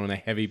by throwing a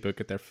heavy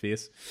book at their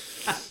face.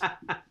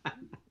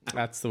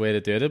 That's the way to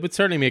do it. It would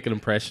certainly make an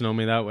impression on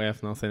me that way,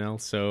 if nothing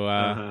else. So,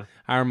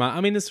 Iron Man,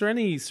 I mean, is there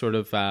any sort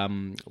of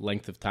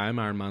length of time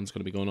Iron Man's going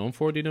to be going on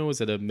for? Do you know? Is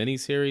it a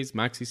mini-series,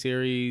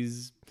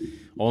 maxi-series,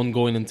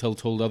 ongoing until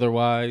told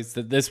otherwise?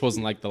 This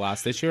wasn't like the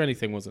last issue or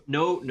anything, was it?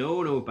 No,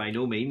 by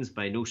no means.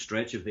 By no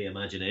stretch of the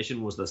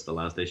imagination was this the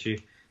last issue.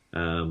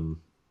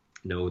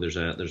 No, there's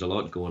a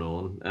lot going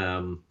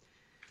on.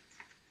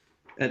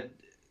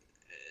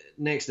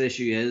 Next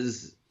issue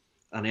is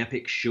an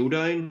epic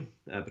showdown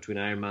between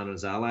Iron Man and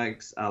his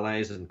allies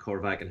and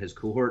Korvac and his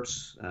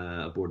cohorts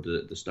aboard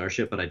the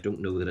starship, but I don't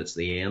know that it's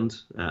the end.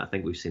 I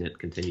think we've seen it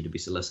continue to be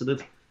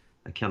solicited.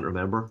 I can't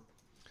remember.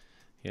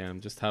 Yeah,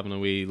 I'm just having a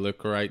wee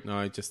look right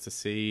now just to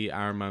see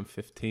Iron Man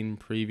 15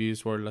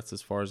 previews where that's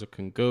as far as it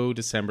can go.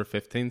 December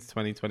 15th,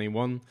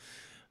 2021.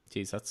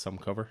 Jeez, that's some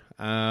cover.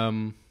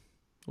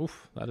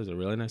 Oof, that is a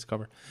really nice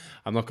cover.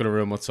 I'm not going to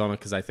ruin what's on it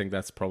because I think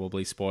that's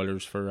probably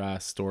spoilers for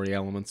story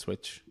elements,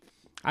 which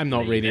I'm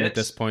not reading at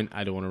this point.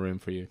 I don't want to ruin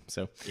for you.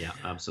 So yeah,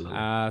 absolutely.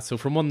 So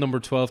from one number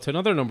 12 to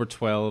another number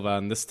 12,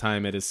 and this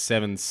time it is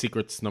Seven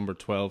Secrets number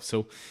 12.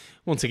 So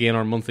once again,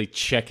 our monthly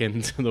check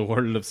into the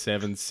world of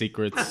Seven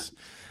Secrets.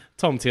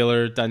 Tom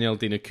Taylor, Danielle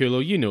Di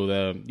Nicuolo, you know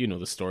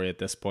the story at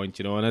this point,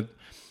 and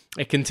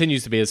it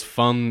continues to be as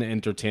fun,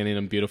 entertaining,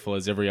 and beautiful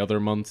as every other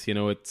month.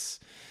 It's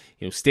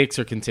stakes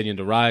are continuing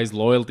to rise,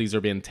 loyalties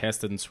are being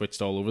tested and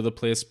switched all over the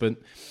place, but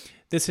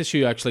this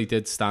issue actually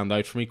did stand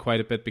out for me quite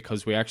a bit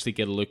because we actually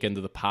get a look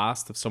into the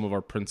past of some of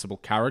our principal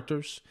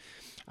characters.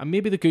 And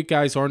maybe the good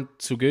guys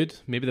aren't so good,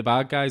 maybe the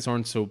bad guys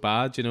aren't so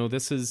bad.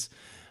 This is,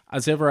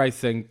 as ever, I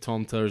think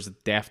Tom Taylor's a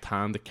deft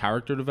hand at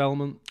character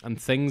development and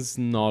things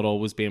not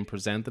always being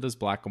presented as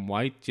black and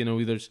white.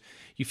 You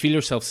feel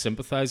yourself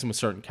sympathizing with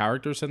certain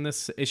characters in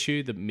this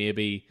issue that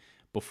maybe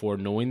before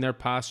knowing their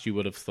past, you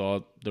would have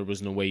thought there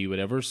was no way you would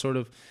ever sort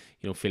of,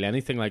 feel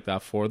anything like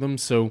that for them.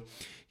 So,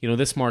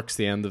 this marks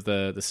the end of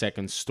the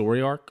second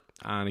story arc.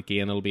 And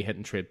again, it'll be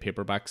hitting trade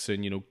paperback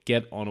soon.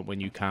 Get on it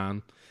when you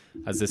can,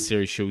 as this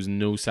series shows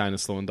no sign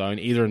of slowing down,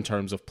 either in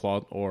terms of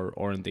plot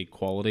or indeed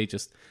quality.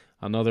 Just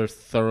another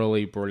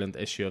thoroughly brilliant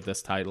issue of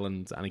this title,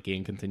 and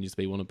again, continues to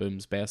be one of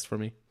Boom's best for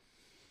me.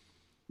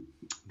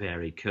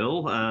 Very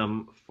cool.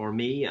 For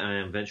me, I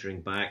am venturing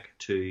back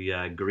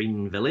to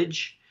Green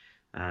Village.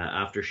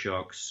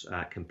 Aftershocks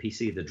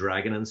Campisi, The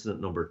Dragon Incident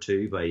number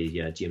 2 by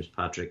James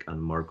Patrick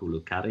and Marco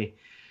Lucati.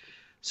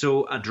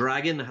 So a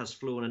dragon has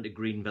flown into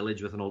Green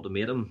Village with an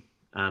ultimatum,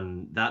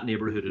 and that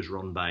neighborhood is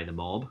run by the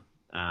mob,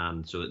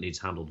 and so it needs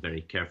handled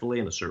very carefully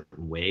in a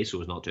certain way so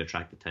as not to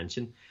attract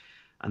attention.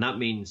 And that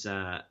means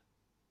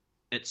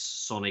it's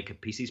Sonny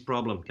Campisi's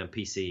problem.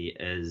 Campisi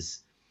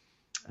is,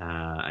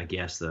 I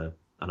guess, an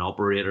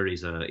operator.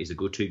 He's a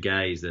go-to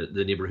guy. He's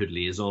the neighborhood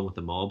liaison with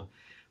the mob,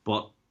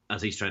 but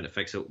as he's trying to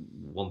fix it,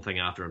 one thing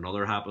after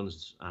another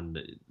happens, and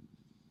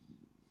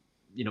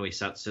he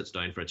sits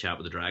down for a chat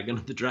with the dragon.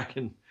 The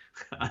dragon,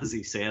 as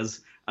he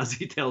tells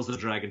the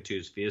dragon to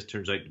his face,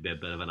 turns out to be a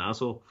bit of an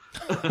asshole.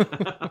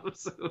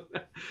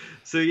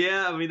 so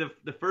yeah, I mean,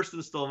 the first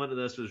installment of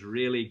this was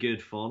really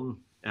good fun,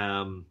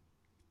 and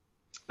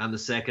the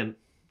second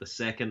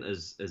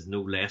is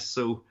no less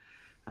so.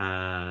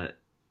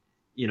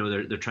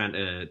 They're trying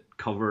to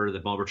cover,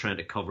 the mob are trying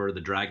to cover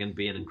the dragon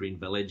being in Green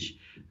Village.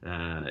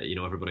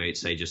 Everybody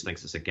outside just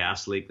thinks it's a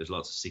gas leak. There's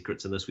lots of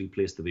secrets in this wee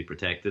place to be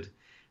protected.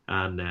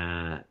 And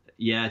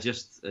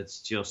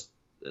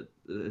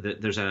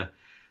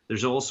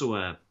there's also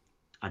a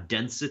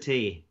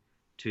density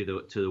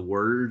to the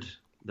world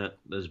that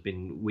has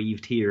been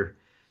weaved here,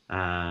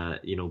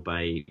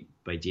 by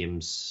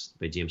James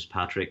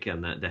Patrick,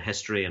 and the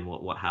history and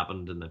what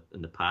happened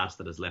in the past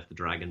that has left the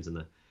dragons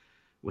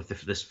with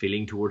this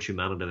feeling towards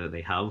humanity that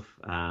they have,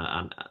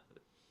 and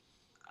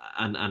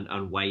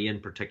why in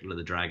particular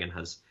the dragon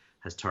has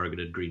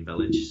targeted Green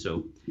Village.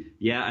 So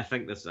yeah, I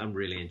think I'm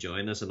really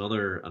enjoying this.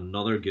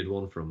 Another good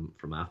one from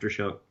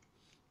Aftershock.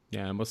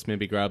 Yeah, I must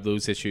maybe grab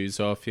those issues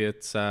off you.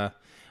 It's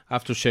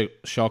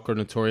Aftershock are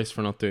notorious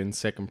for not doing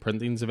second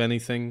printings of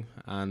anything,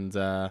 and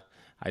I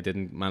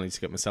didn't manage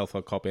to get myself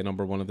a copy of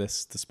number 1 of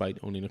this despite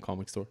owning a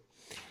comic store.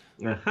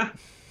 Uh-huh.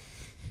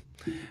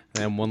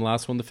 And one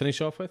last one to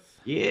finish off with.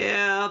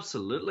 Yeah,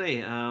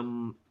 absolutely.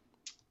 John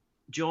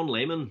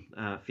Layman,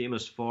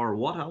 famous for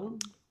what, Alan?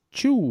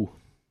 Chew,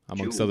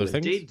 amongst other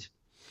things. Indeed.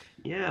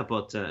 Yeah,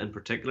 but in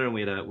particular,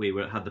 we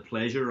had the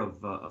pleasure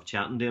of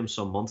chatting to him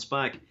some months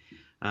back.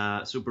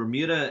 So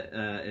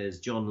Bermuda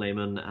is John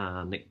Layman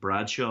and Nick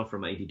Bradshaw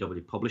from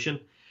IDW Publishing.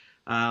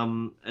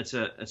 It's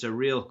a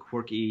real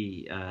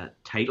quirky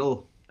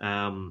title.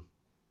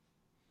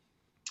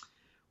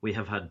 We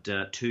have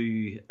had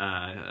two,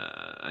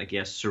 I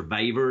guess,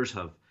 survivors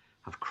have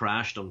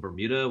crashed on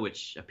Bermuda,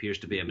 which appears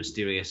to be a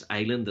mysterious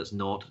island that's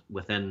not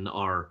within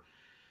our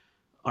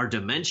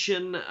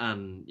dimension,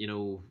 and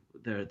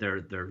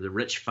their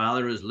rich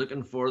father is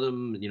looking for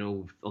them,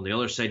 on the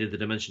other side of the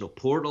dimensional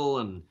portal,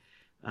 and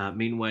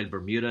meanwhile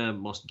Bermuda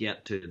must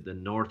get to the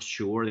North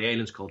Shore. The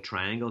island's called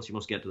Triangle, so you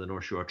must get to the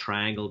North Shore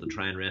Triangle to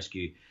try and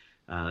rescue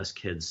this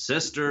kid's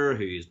sister,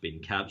 who's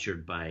been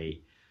captured by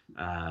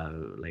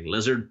like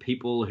lizard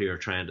people who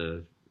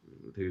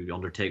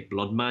undertake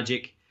blood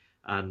magic,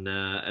 and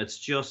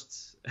it's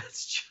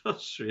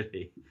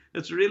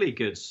really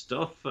good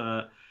stuff.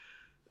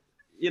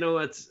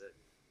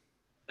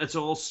 It's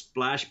all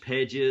splash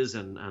pages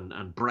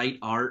and bright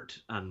art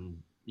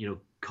and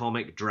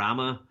comic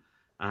drama,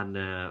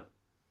 and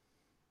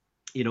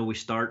we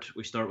start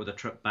with a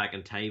trip back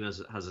in time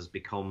as has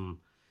become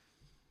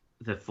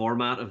the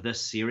format of this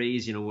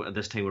series. At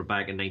this time we're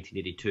back in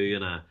 1982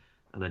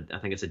 and I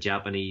think it's a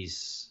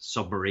Japanese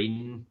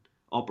submarine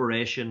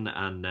operation,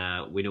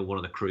 and we know one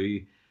of the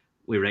crew.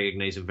 We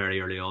recognize him very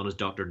early on as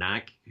Dr.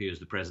 Knack, who is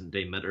the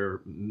present-day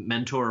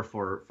mentor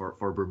for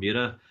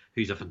Bermuda,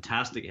 who's a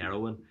fantastic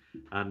heroine.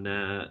 And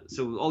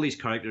so all these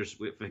characters,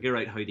 we figure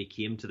out how they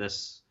came to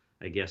this,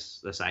 I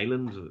guess, this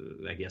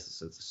island. I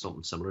guess it's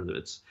something similar.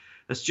 It's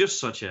just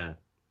such a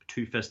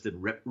two-fisted,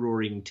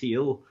 rip-roaring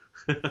tail.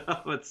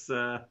 It's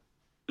an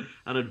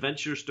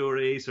adventure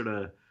story, sort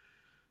of,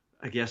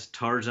 I guess,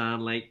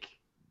 Tarzan-like,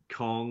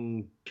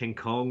 King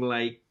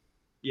Kong-like,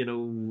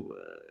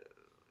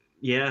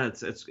 yeah,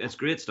 it's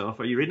great stuff.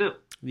 Are you reading it?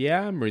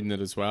 Yeah, I'm reading it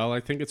as well. I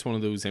think it's one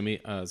of those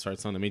it's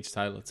not an Image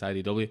title, it's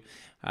IDW.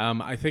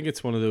 I think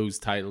it's one of those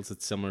titles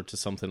that's similar to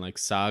something like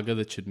Saga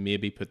that should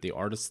maybe put the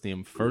artist's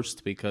name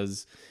first,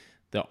 because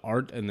the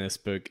art in this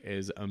book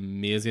is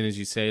amazing. As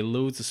you say,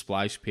 loads of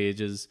splash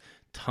pages,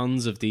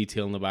 tons of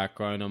detail in the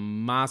background, a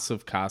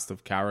massive cast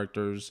of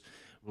characters,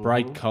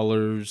 bright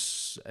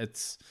colors.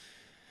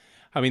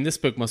 This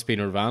book must be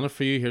Nirvana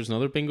for you. Here's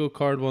another bingo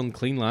card one.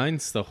 Clean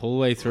lines the whole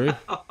way through.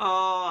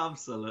 Oh,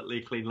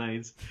 absolutely clean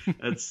lines.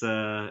 It's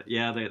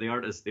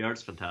the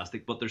art's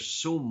fantastic, but there's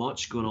so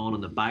much going on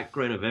in the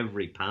background of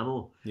every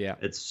panel. Yeah,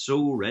 it's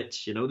so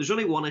rich. There's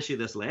only one issue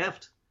that's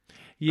left.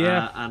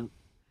 Yeah, and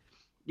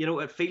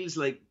it feels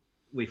like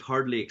we've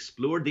hardly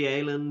explored the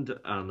island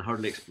and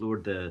hardly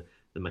explored the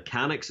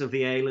mechanics of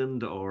the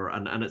island,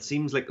 and it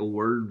seems like a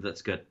world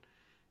that's got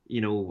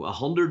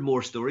 100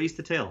 more stories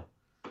to tell.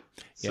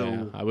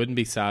 Yeah, I wouldn't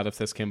be sad if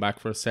this came back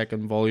for a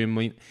second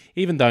volume.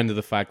 Even down to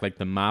the fact, like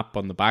the map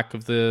on the back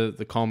of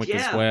the comic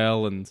as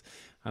well, and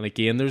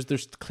again,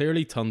 there's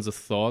clearly tons of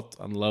thought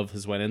and love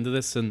has went into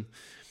this, and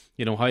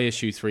how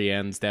issue 3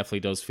 ends definitely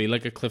does feel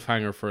like a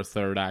cliffhanger for a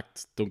third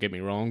act. Don't get me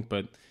wrong,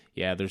 but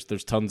yeah, there's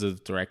tons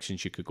of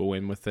directions you could go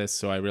in with this.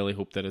 So I really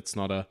hope that it's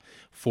not a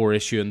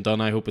 4-issue and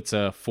done. I hope it's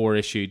a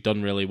 4-issue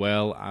done really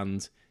well,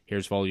 and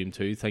here's volume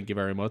 2. Thank you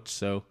very much.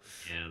 So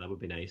yeah, that would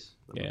be nice.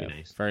 Would be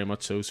nice. Very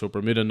much so. So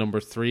Bermuda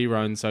number 3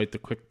 rounds out the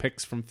quick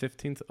picks from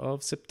 15th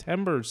of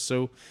September.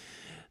 So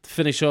to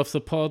finish off the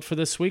pod for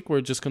this week,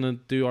 we're just going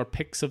to do our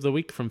picks of the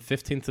week from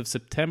 15th of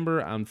September.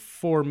 And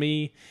for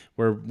me,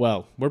 we're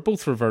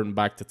both reverting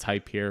back to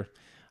type here.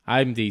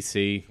 I'm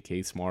DC,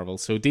 Keith's Marvel.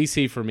 So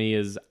DC for me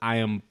is I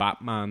Am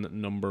Batman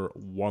number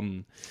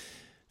 1,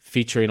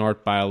 featuring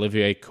art by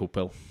Olivier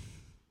Coipel.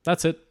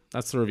 That's it.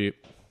 That's the review.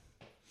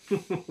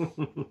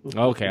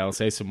 Okay, I'll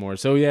say some more.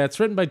 So yeah, it's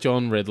written by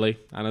John Ridley,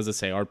 and as I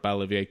say, art by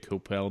Olivier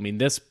Coipel.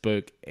 This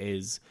book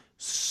is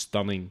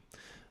stunning.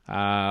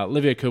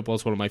 Olivier Coipel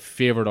is one of my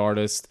favorite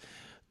artists.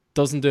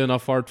 Doesn't do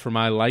enough art for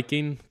my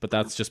liking, but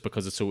that's just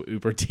because it's so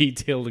uber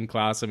detailed and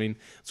class.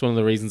 It's one of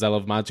the reasons I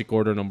love Magic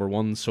Order number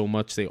 1 so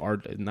much. The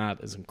art in that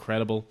is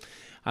incredible.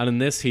 And in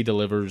this, he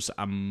delivers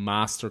a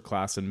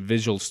masterclass in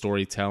visual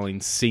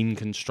storytelling, scene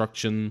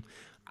construction,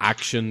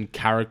 action,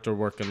 character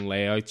work, and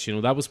layouts.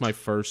 That was my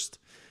first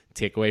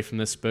takeaway from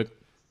this book.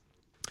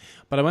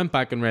 But I went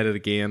back and read it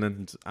again,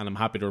 and I'm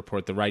happy to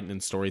report the writing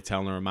and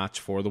storytelling are a match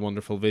for the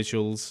wonderful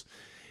visuals.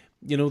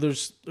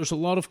 There's a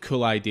lot of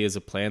cool ideas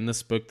at play in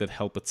this book that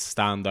help it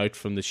stand out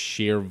from the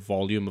sheer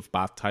volume of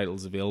Bat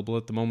titles available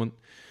at the moment.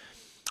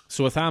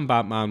 So with I Am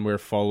Batman, we're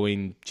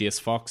following Jace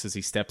Fox as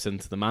he steps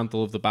into the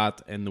mantle of the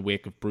Bat in the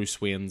wake of Bruce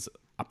Wayne's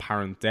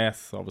apparent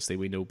death. Obviously,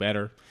 we know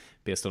better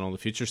based on all the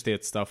Future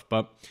State stuff,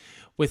 but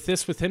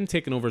with him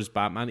taking over as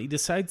Batman, he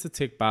decides to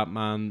take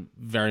Batman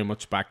very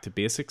much back to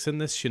basics in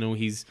this.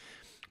 He's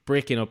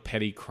breaking up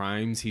petty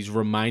crimes. He's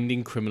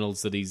reminding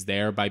criminals that he's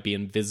there by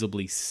being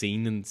visibly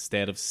seen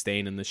instead of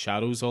staying in the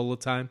shadows all the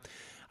time.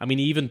 He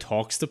even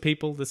talks to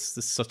people. This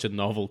is such a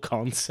novel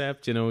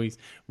concept. He's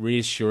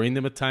reassuring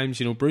them at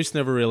times. Bruce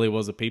never really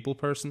was a people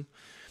person.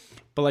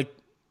 But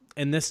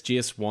in this,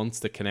 Jace wants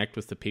to connect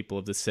with the people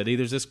of the city.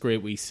 There's this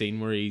great wee scene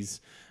where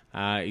he's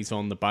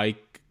on the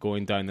bike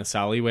going down this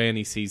alleyway, and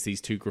he sees these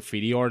 2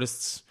 graffiti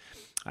artists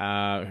who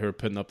are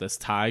putting up this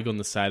tag on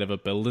the side of a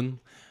building,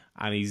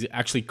 and he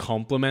actually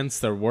compliments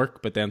their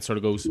work, but then sort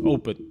of goes, "Oh,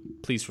 but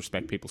please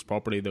respect people's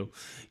property," though.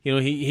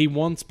 He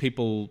wants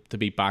people to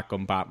be back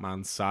on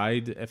Batman's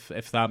side,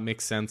 if that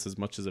makes sense, as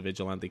much as a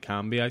vigilante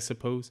can be, I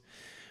suppose.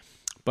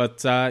 But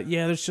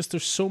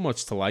there's so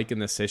much to like in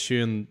this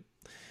issue, and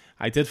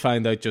I did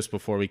find out just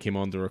before we came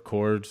on to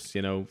record,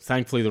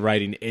 thankfully the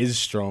writing is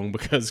strong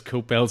because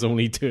Coipel's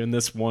only doing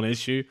this 1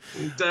 issue.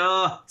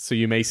 Duh. So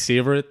you may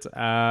savor it.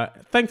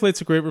 Thankfully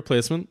it's a great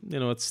replacement.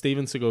 It's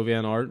Steven Segovia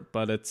in art,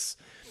 but it's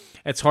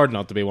hard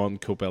not to be wanting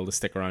Coipel to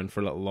stick around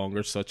for a little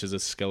longer, such as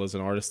his skill as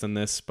an artist in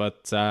this.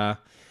 But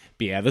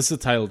yeah, this is a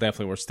title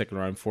definitely worth sticking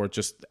around for,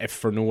 just if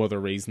for no other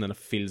reason than it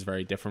feels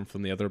very different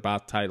from the other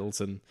Bat titles,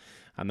 and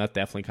that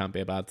definitely can't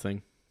be a bad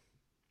thing.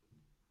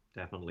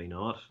 Definitely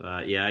not.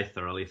 Yeah, I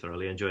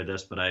thoroughly enjoyed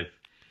this, but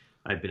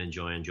I've been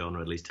enjoying John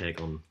Ridley's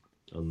take on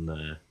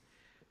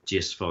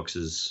Jace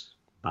Fox's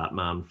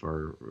Batman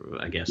for,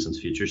 I guess, since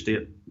Future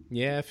State.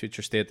 Yeah,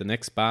 Future State, the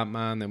next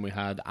Batman. Then we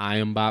had I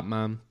Am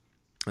Batman,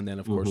 and then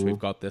of course we've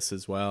got this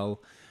as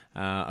well.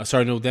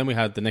 Then we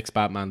had the next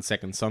Batman,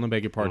 Second Son, I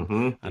beg your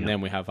pardon, and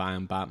then we have I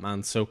Am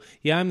Batman. So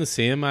yeah, I'm the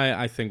same.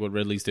 I think what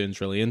Ridley's doing is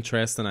really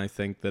interesting. I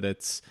think that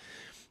it's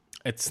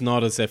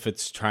not as if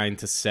it's trying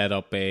to set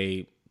up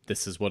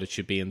this is what it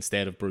should be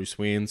instead of Bruce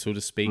Wayne, so to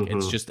speak.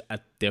 It's just a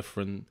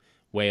different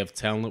way of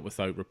telling it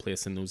without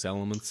replacing those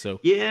elements. So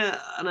yeah,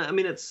 and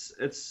it's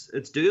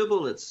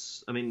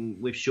doable.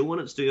 We've shown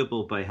it's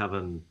doable by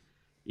having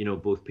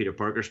both Peter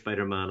Parker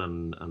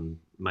Spider-Man and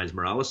Miles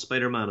Morales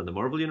Spider-Man in the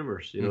Marvel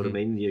universe. You know what I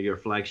mean? Your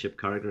flagship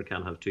character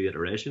can have 2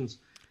 iterations.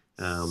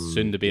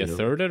 Soon to be a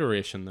third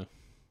iteration, though.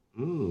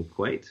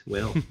 Quite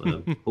well.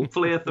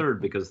 Hopefully a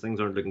third, because things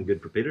aren't looking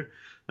good for Peter.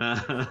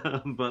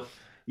 But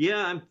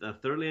yeah, I'm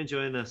thoroughly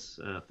enjoying this.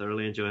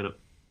 Thoroughly enjoying it,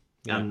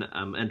 and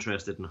I'm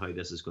interested in how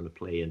this is going to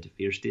play into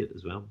Fear State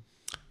as well.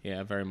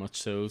 Yeah, very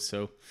much so.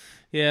 So,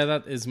 yeah,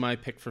 that is my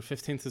pick for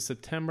 15th of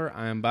September.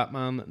 I Am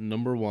Batman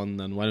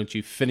 #1. And why don't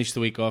you finish the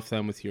week off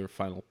then with your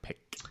final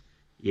pick?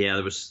 Yeah,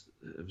 it was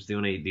the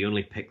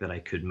only pick that I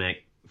could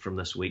make from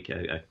this week.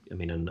 I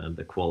mean, and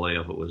the quality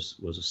of it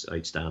was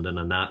outstanding,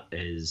 and that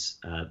is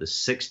the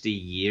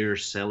 60-year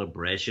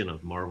celebration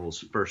of Marvel's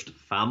first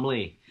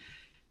family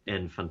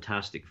in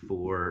Fantastic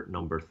Four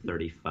number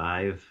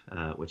 35,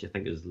 which I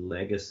think is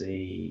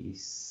Legacy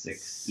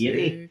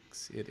 680.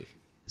 680.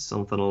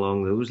 Something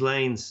along those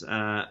lines.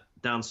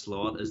 Dan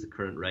Slott is the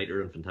current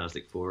writer in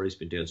Fantastic Four. He's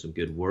been doing some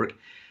good work.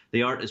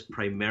 The art is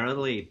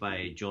primarily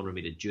by John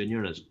Romita Jr.,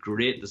 and it's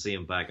great to see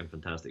him back in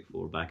Fantastic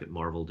Four, back at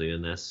Marvel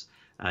doing this.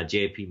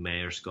 J.P.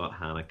 Mayer, Scott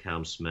Hanna,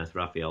 Cam Smith,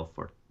 Rafael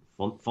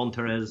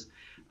Fonterez,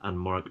 and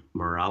Mark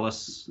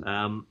Morales.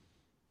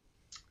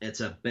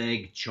 It's a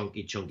big,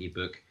 chunky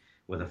book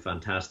with a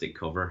fantastic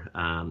cover,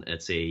 and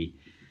it's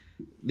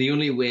the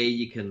only way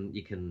you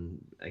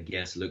can I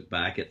guess look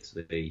back at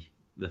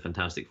the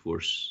Fantastic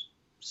Four's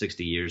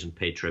 60 years and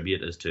pay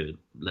tribute is to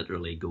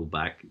literally go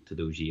back to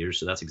those years.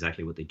 So that's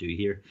exactly what they do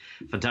here.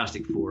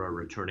 Fantastic Four are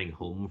returning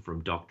home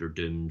from Doctor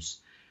Doom's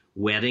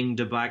wedding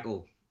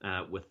debacle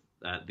with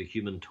the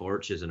Human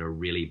Torch is in a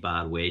really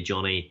bad way.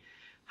 Johnny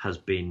has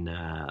been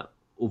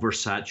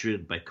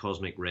oversaturated by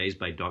cosmic rays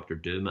by Doctor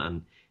Doom,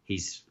 and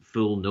he's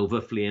full Nova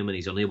Flame, and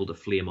he's unable to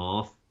flame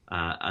off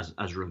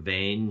as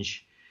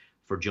revenge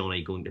for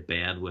Johnny going to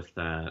bed with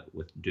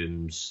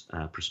Doom's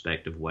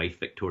prospective wife,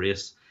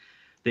 Victorious.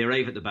 They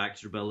arrive at the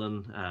Baxter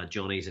Building.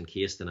 Johnny's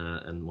encased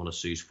in one of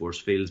Sue's force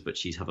fields, but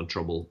she's having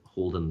trouble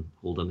holding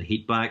the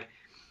heat back,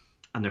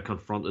 and they're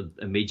confronted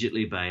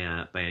immediately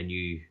by a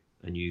new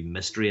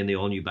mystery in the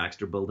all-new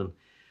Baxter Building.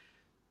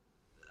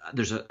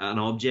 There's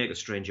a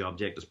strange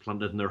object is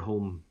planted in their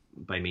home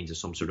by means of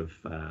some sort of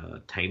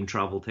time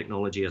travel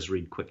technology, as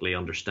Reed quickly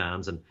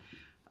understands. And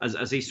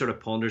as he sort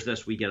of ponders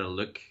this, we get a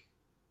look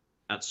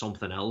at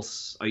something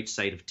else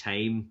outside of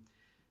time.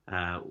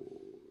 Rama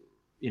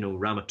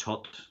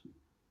Tut,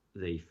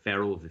 the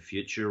Pharaoh of the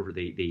Future,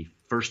 the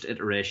first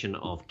iteration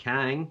of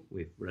Kang.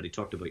 We've already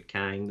talked about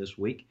Kang this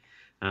week.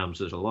 So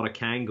there's a lot of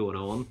Kang going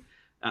on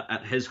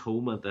at his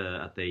home I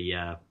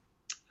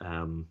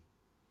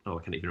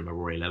can't even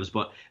remember where he lives.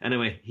 But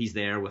anyway, he's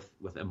there with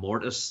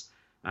Immortus,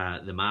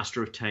 the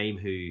Master of Time,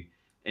 who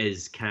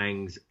is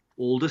Kang's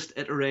oldest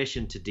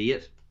iteration to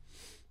date,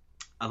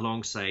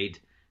 alongside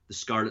the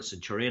Scarlet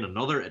Centurion,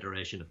 another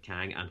iteration of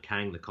Kang, and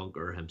Kang the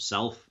Conqueror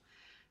himself.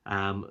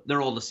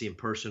 They're all the same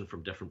person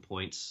from different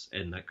points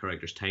in that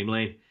character's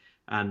timeline.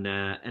 And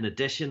in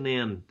addition,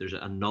 then, there's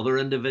another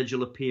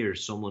individual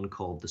appears, someone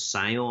called the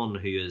Scion,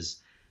 who is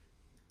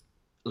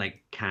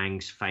like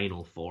Kang's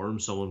final form,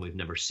 someone we've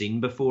never seen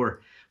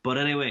before. But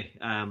anyway,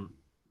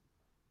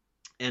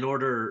 in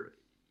order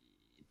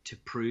to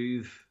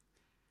prove,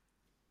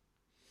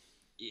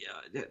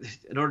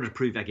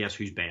 I guess,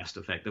 who's best,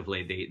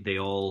 effectively, they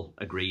all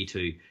agree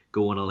to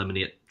go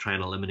and try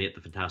and eliminate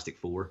the Fantastic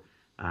Four,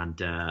 and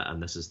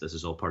this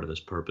is all part of this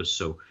purpose.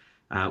 So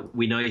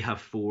we now have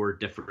 4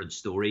 different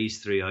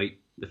stories throughout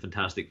the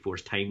Fantastic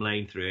Four's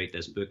timeline throughout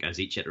this book, as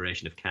each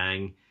iteration of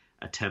Kang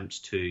attempts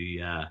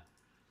to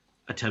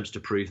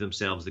prove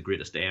themselves the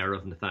greatest heir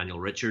of Nathaniel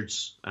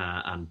Richards,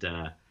 and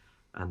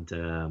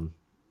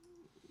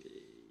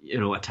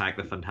attack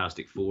the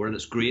Fantastic Four. And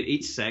it's great.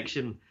 Each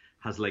section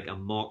has like a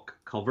mock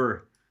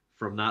cover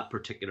from that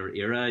particular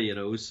era,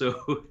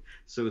 So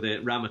the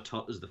Rama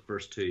Tut is the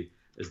first to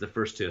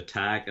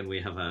attack, and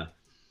we have an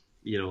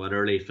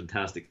early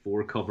Fantastic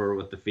Four cover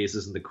with the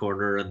faces in the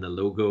corner and the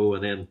logo,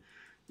 and then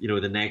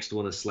the next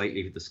one is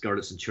the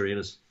Scarlet Centurion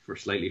is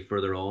slightly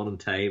further on in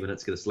time, and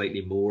it's got a slightly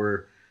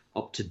more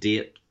up to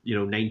date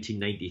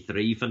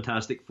 1993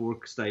 Fantastic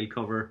Four style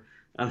cover,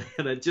 and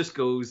it just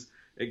goes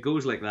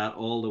like that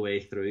all the way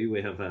through.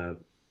 We have a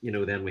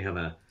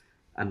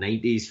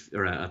 90s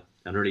or an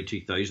early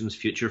 2000s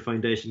Future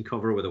Foundation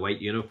cover with the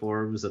white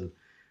uniforms, and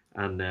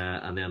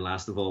then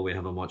last of all we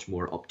have a much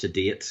more up to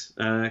date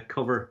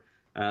cover.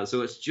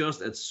 So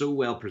it's so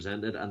well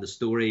presented, and the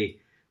story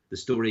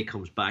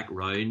comes back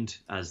round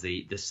as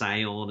the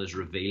Scion is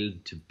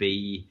revealed to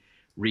be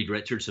Reed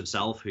Richards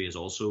himself, who is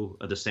also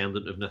a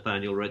descendant of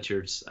Nathaniel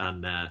Richards,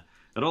 and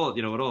it all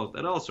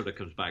sort of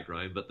comes back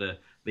round. But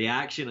the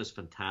action is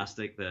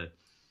fantastic.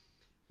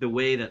 The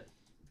way that,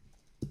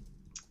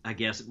 I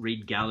guess,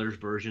 Reed gathers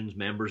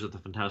members of the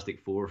Fantastic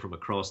Four from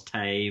across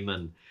time,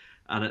 and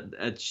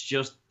it's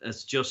just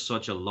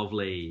such a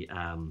lovely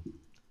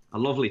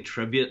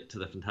tribute to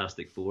the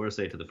Fantastic Four,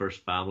 say, to the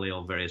first family,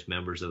 all various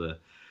members of the,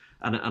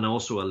 and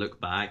also a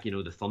look back.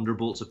 The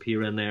Thunderbolts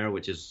appear in there,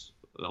 which is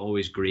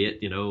always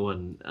great,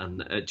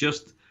 and it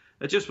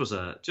it just was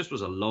a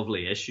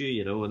lovely issue,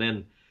 you know. And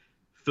then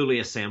fully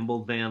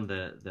assembled, then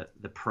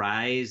the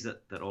prize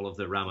that all of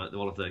the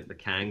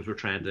Kangs were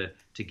trying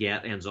to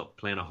get ends up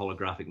playing a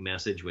holographic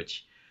message,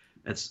 which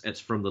it's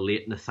from the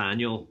late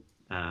Nathaniel,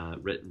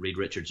 Reed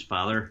Richards'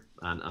 father,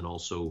 and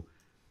also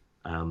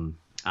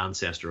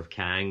ancestor of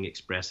Kang,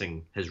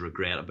 expressing his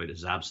regret about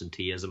his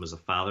absenteeism as a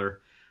father,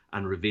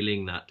 and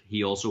revealing that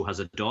he also has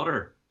a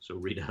daughter. So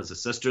Reed has a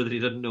sister that he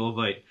didn't know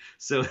about.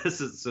 So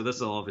this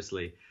will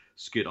obviously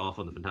scoot off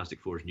on the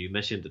Fantastic Four's new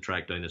mission to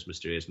track down this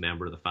mysterious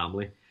member of the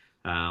family.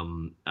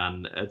 And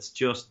it's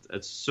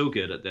so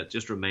good. It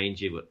just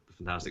reminds you what the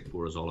Fantastic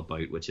Four is all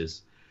about, which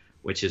is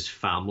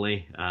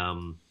family.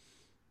 And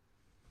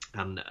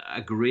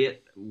a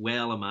great,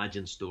 well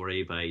imagined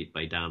story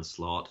by Dan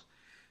Slott,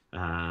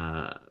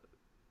 and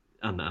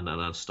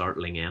a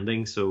startling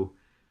ending. So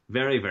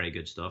very, very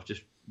good stuff.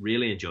 Just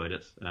really enjoyed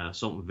it.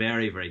 Something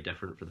very, very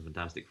different for the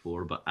Fantastic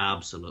Four, but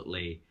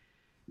absolutely,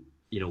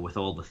 you know, with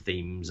all the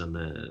themes and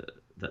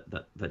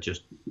that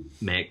just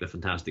make the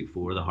Fantastic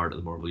Four the heart of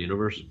the Marvel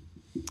Universe.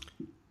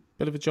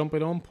 Bit of a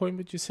jumping on point,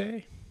 would you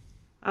say?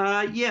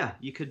 Yeah,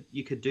 you could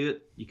do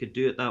it. You could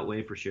do it that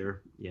way for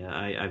sure. Yeah,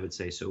 I would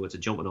say so. It's a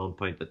jumping on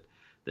point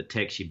that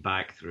takes you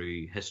back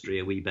through history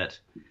a wee bit,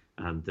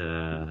 and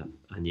John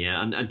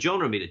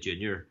Romita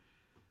Jr.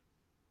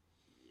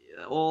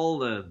 All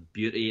the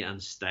beauty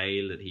and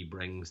style that he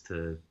brings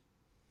to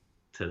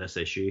this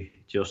issue,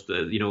 just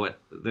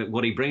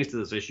what he brings to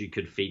this issue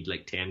could feed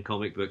like 10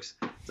 comic books.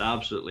 It's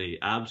absolutely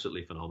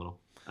phenomenal.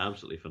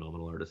 Absolutely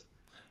phenomenal artist.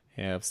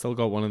 Yeah, I've still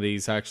got one of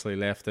these actually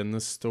left in the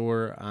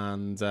store,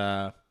 and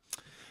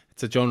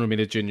it's a John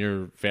Romita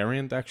Jr.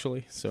 variant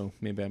actually, so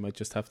maybe I might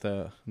just have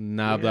to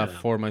nab that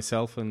for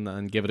myself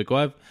and give it a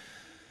go.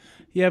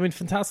 Yeah, I mean,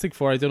 Fantastic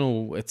Four, I don't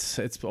know, it's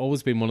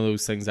always been one of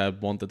those things I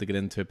wanted to get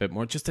into a bit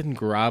more. It just didn't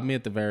grab me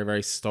at the very,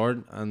 very start,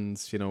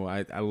 and, you know,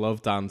 I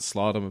love Dan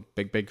Slott. I'm a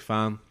big, big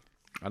fan,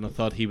 and I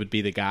thought he would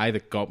be the guy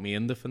that got me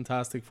into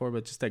Fantastic Four, but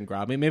it just didn't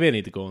grab me. Maybe I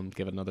need to go and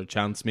give it another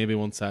chance. Maybe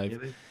once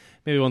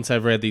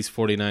I've read these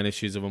 49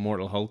 issues of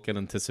Immortal Hulk in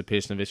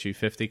anticipation of issue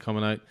 50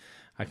 coming out,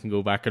 I can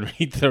go back and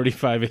read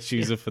 35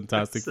 issues of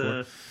Fantastic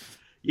Four.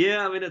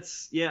 Yeah, I mean,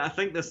 I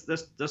think this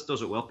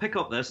does it well. Pick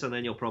up this, and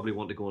then you'll probably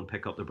want to go and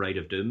pick up the Bride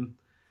of Doom.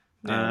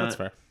 Yeah, that's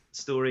fair.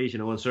 Stories, you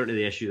know, and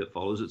certainly the issue that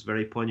follows, it's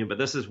very poignant. But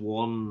this is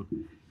one,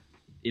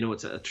 you know,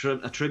 it's a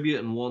tribute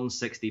and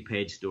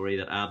 160-page story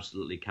that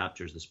absolutely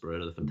captures the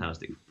spirit of the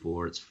Fantastic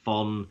Four. It's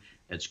fun.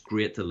 It's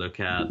great to look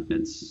at.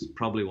 It's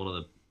probably one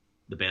of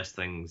the best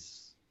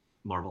things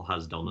Marvel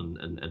has done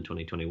in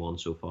 2021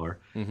 so far.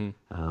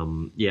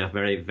 Mm-hmm. Yeah,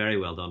 very, very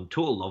well done.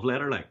 Total love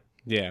letter, like.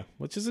 Yeah,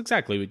 which is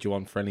exactly what you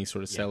want for any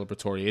sort of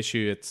celebratory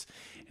issue.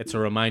 It's a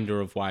reminder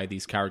of why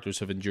these characters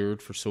have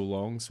endured for so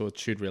long, so it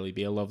should really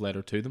be a love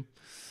letter to them.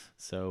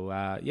 So,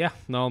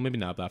 maybe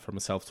nab that for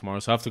myself tomorrow.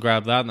 So I have to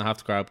grab that, and I have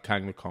to grab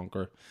Kang the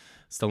Conqueror.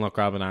 Still not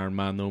grabbing Iron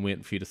Man, though. I'm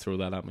waiting for you to throw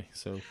that at me.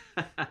 So,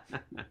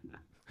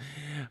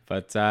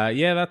 but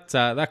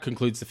that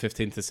concludes the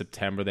 15th of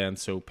September then.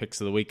 So picks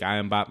of the week: I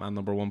Am Batman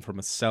 #1 for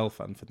myself,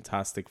 and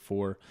Fantastic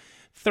Four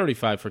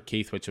 35 for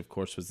Keith, which of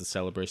course was the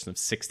celebration of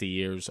 60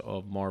 years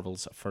of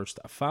Marvel's first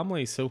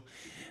family. So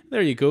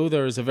there you go.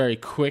 There is a very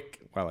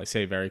quick, well, I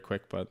say very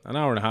quick, but an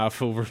hour and a half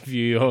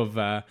overview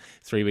of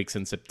 3 weeks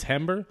in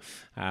September.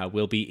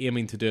 We'll be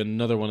aiming to do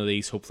another one of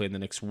these hopefully in the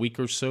next week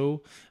or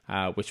so,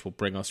 which will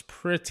bring us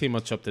pretty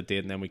much up to date,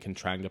 and then we can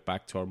try and get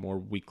back to our more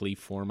weekly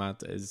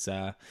format is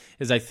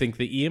I think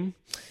the aim.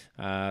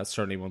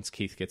 Certainly once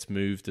Keith gets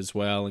moved as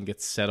well and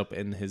gets set up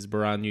in his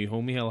brand new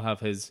home,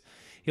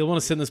 he'll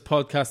want to sit in his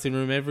podcasting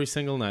room every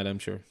single night, I'm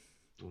sure.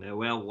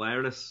 Well,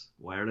 wireless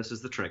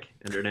is the trick.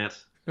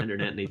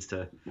 Internet needs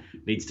to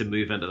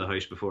move into the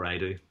house before I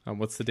do. And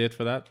what's the date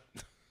for that?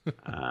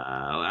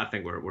 I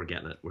think we're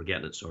getting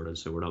it sorted,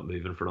 so we're not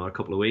moving for another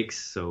couple of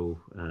weeks. So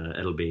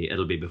it'll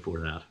be before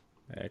that.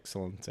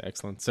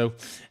 Excellent. So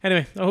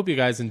anyway, I hope you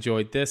guys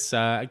enjoyed this.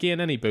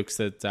 Again, any books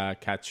that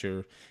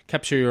capture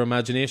your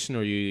imagination,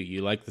 or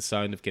you like the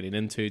sound of getting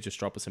into, just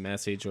drop us a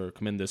message or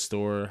come into the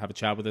store, have a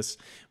chat with us.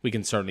 We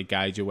can certainly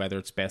guide you whether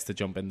it's best to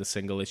jump into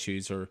single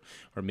issues or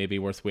maybe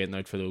worth waiting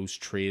out for those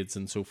trades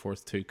and so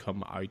forth to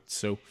come out.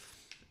 So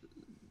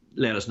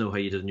let us know how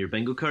you did in your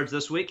bingo cards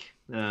this week.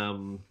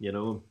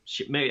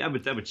 Maybe I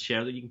would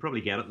share that. You can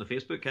probably get it on the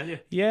Facebook, can you?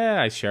 Yeah,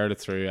 I shared it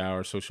through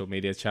our social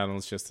media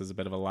channels just as a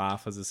bit of a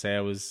laugh. As I say,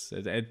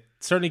 it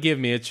certainly gave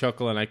me a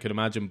chuckle, and I could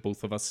imagine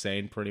both of us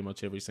saying pretty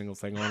much every single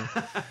thing on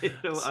it.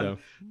 And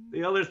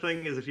the other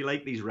thing is, if you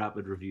like these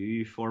rapid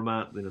review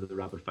format, the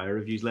rapid fire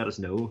reviews, let us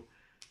know,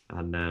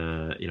 and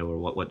or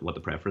what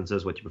the preference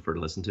is, what you prefer to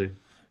listen to.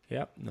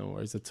 Yeah, no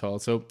worries at all.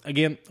 So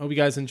again, hope you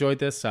guys enjoyed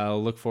this.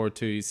 I'll look forward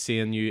to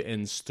seeing you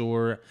in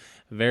store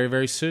very,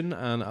 very soon,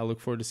 and I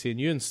look forward to seeing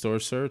you in store,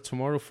 sir,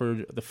 tomorrow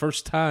for the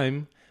first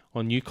time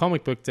on New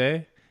Comic Book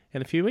Day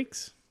in a few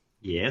weeks.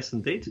 Yes,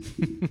 indeed.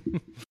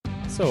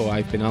 So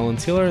I've been Alan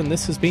Taylor, and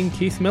this has been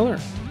Keith Miller.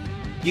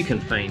 You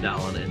can find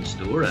Alan in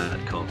store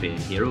at Coffee and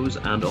Heroes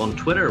and on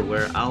Twitter,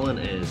 where Alan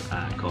is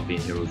at Coffee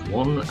and Heroes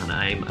 1 and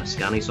I'm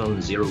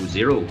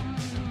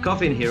Ascanison00.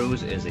 Coffee and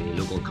Heroes is a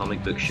local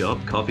comic book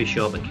shop, coffee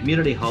shop and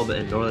community hub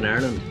in Northern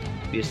Ireland,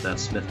 based at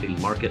Smithfield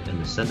Market in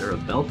the centre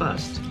of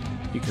Belfast.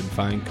 You can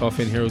find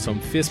Coffee and Heroes on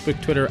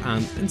Facebook, Twitter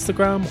and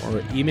Instagram,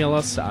 or email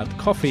us at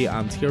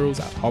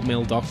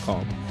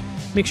coffeeandheroes@hotmail.com.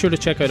 Make sure to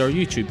check out our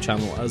YouTube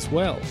channel as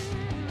well.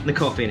 The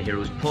Coffee and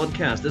Heroes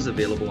podcast is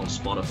available on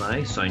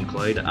Spotify,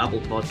 SoundCloud, Apple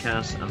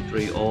Podcasts and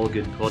through all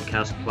good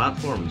podcast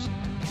platforms.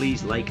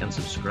 Please like and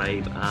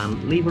subscribe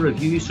and leave a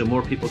review so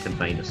more people can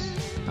find us.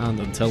 And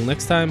until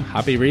next time,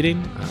 happy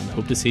reading and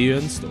hope to see you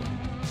in store.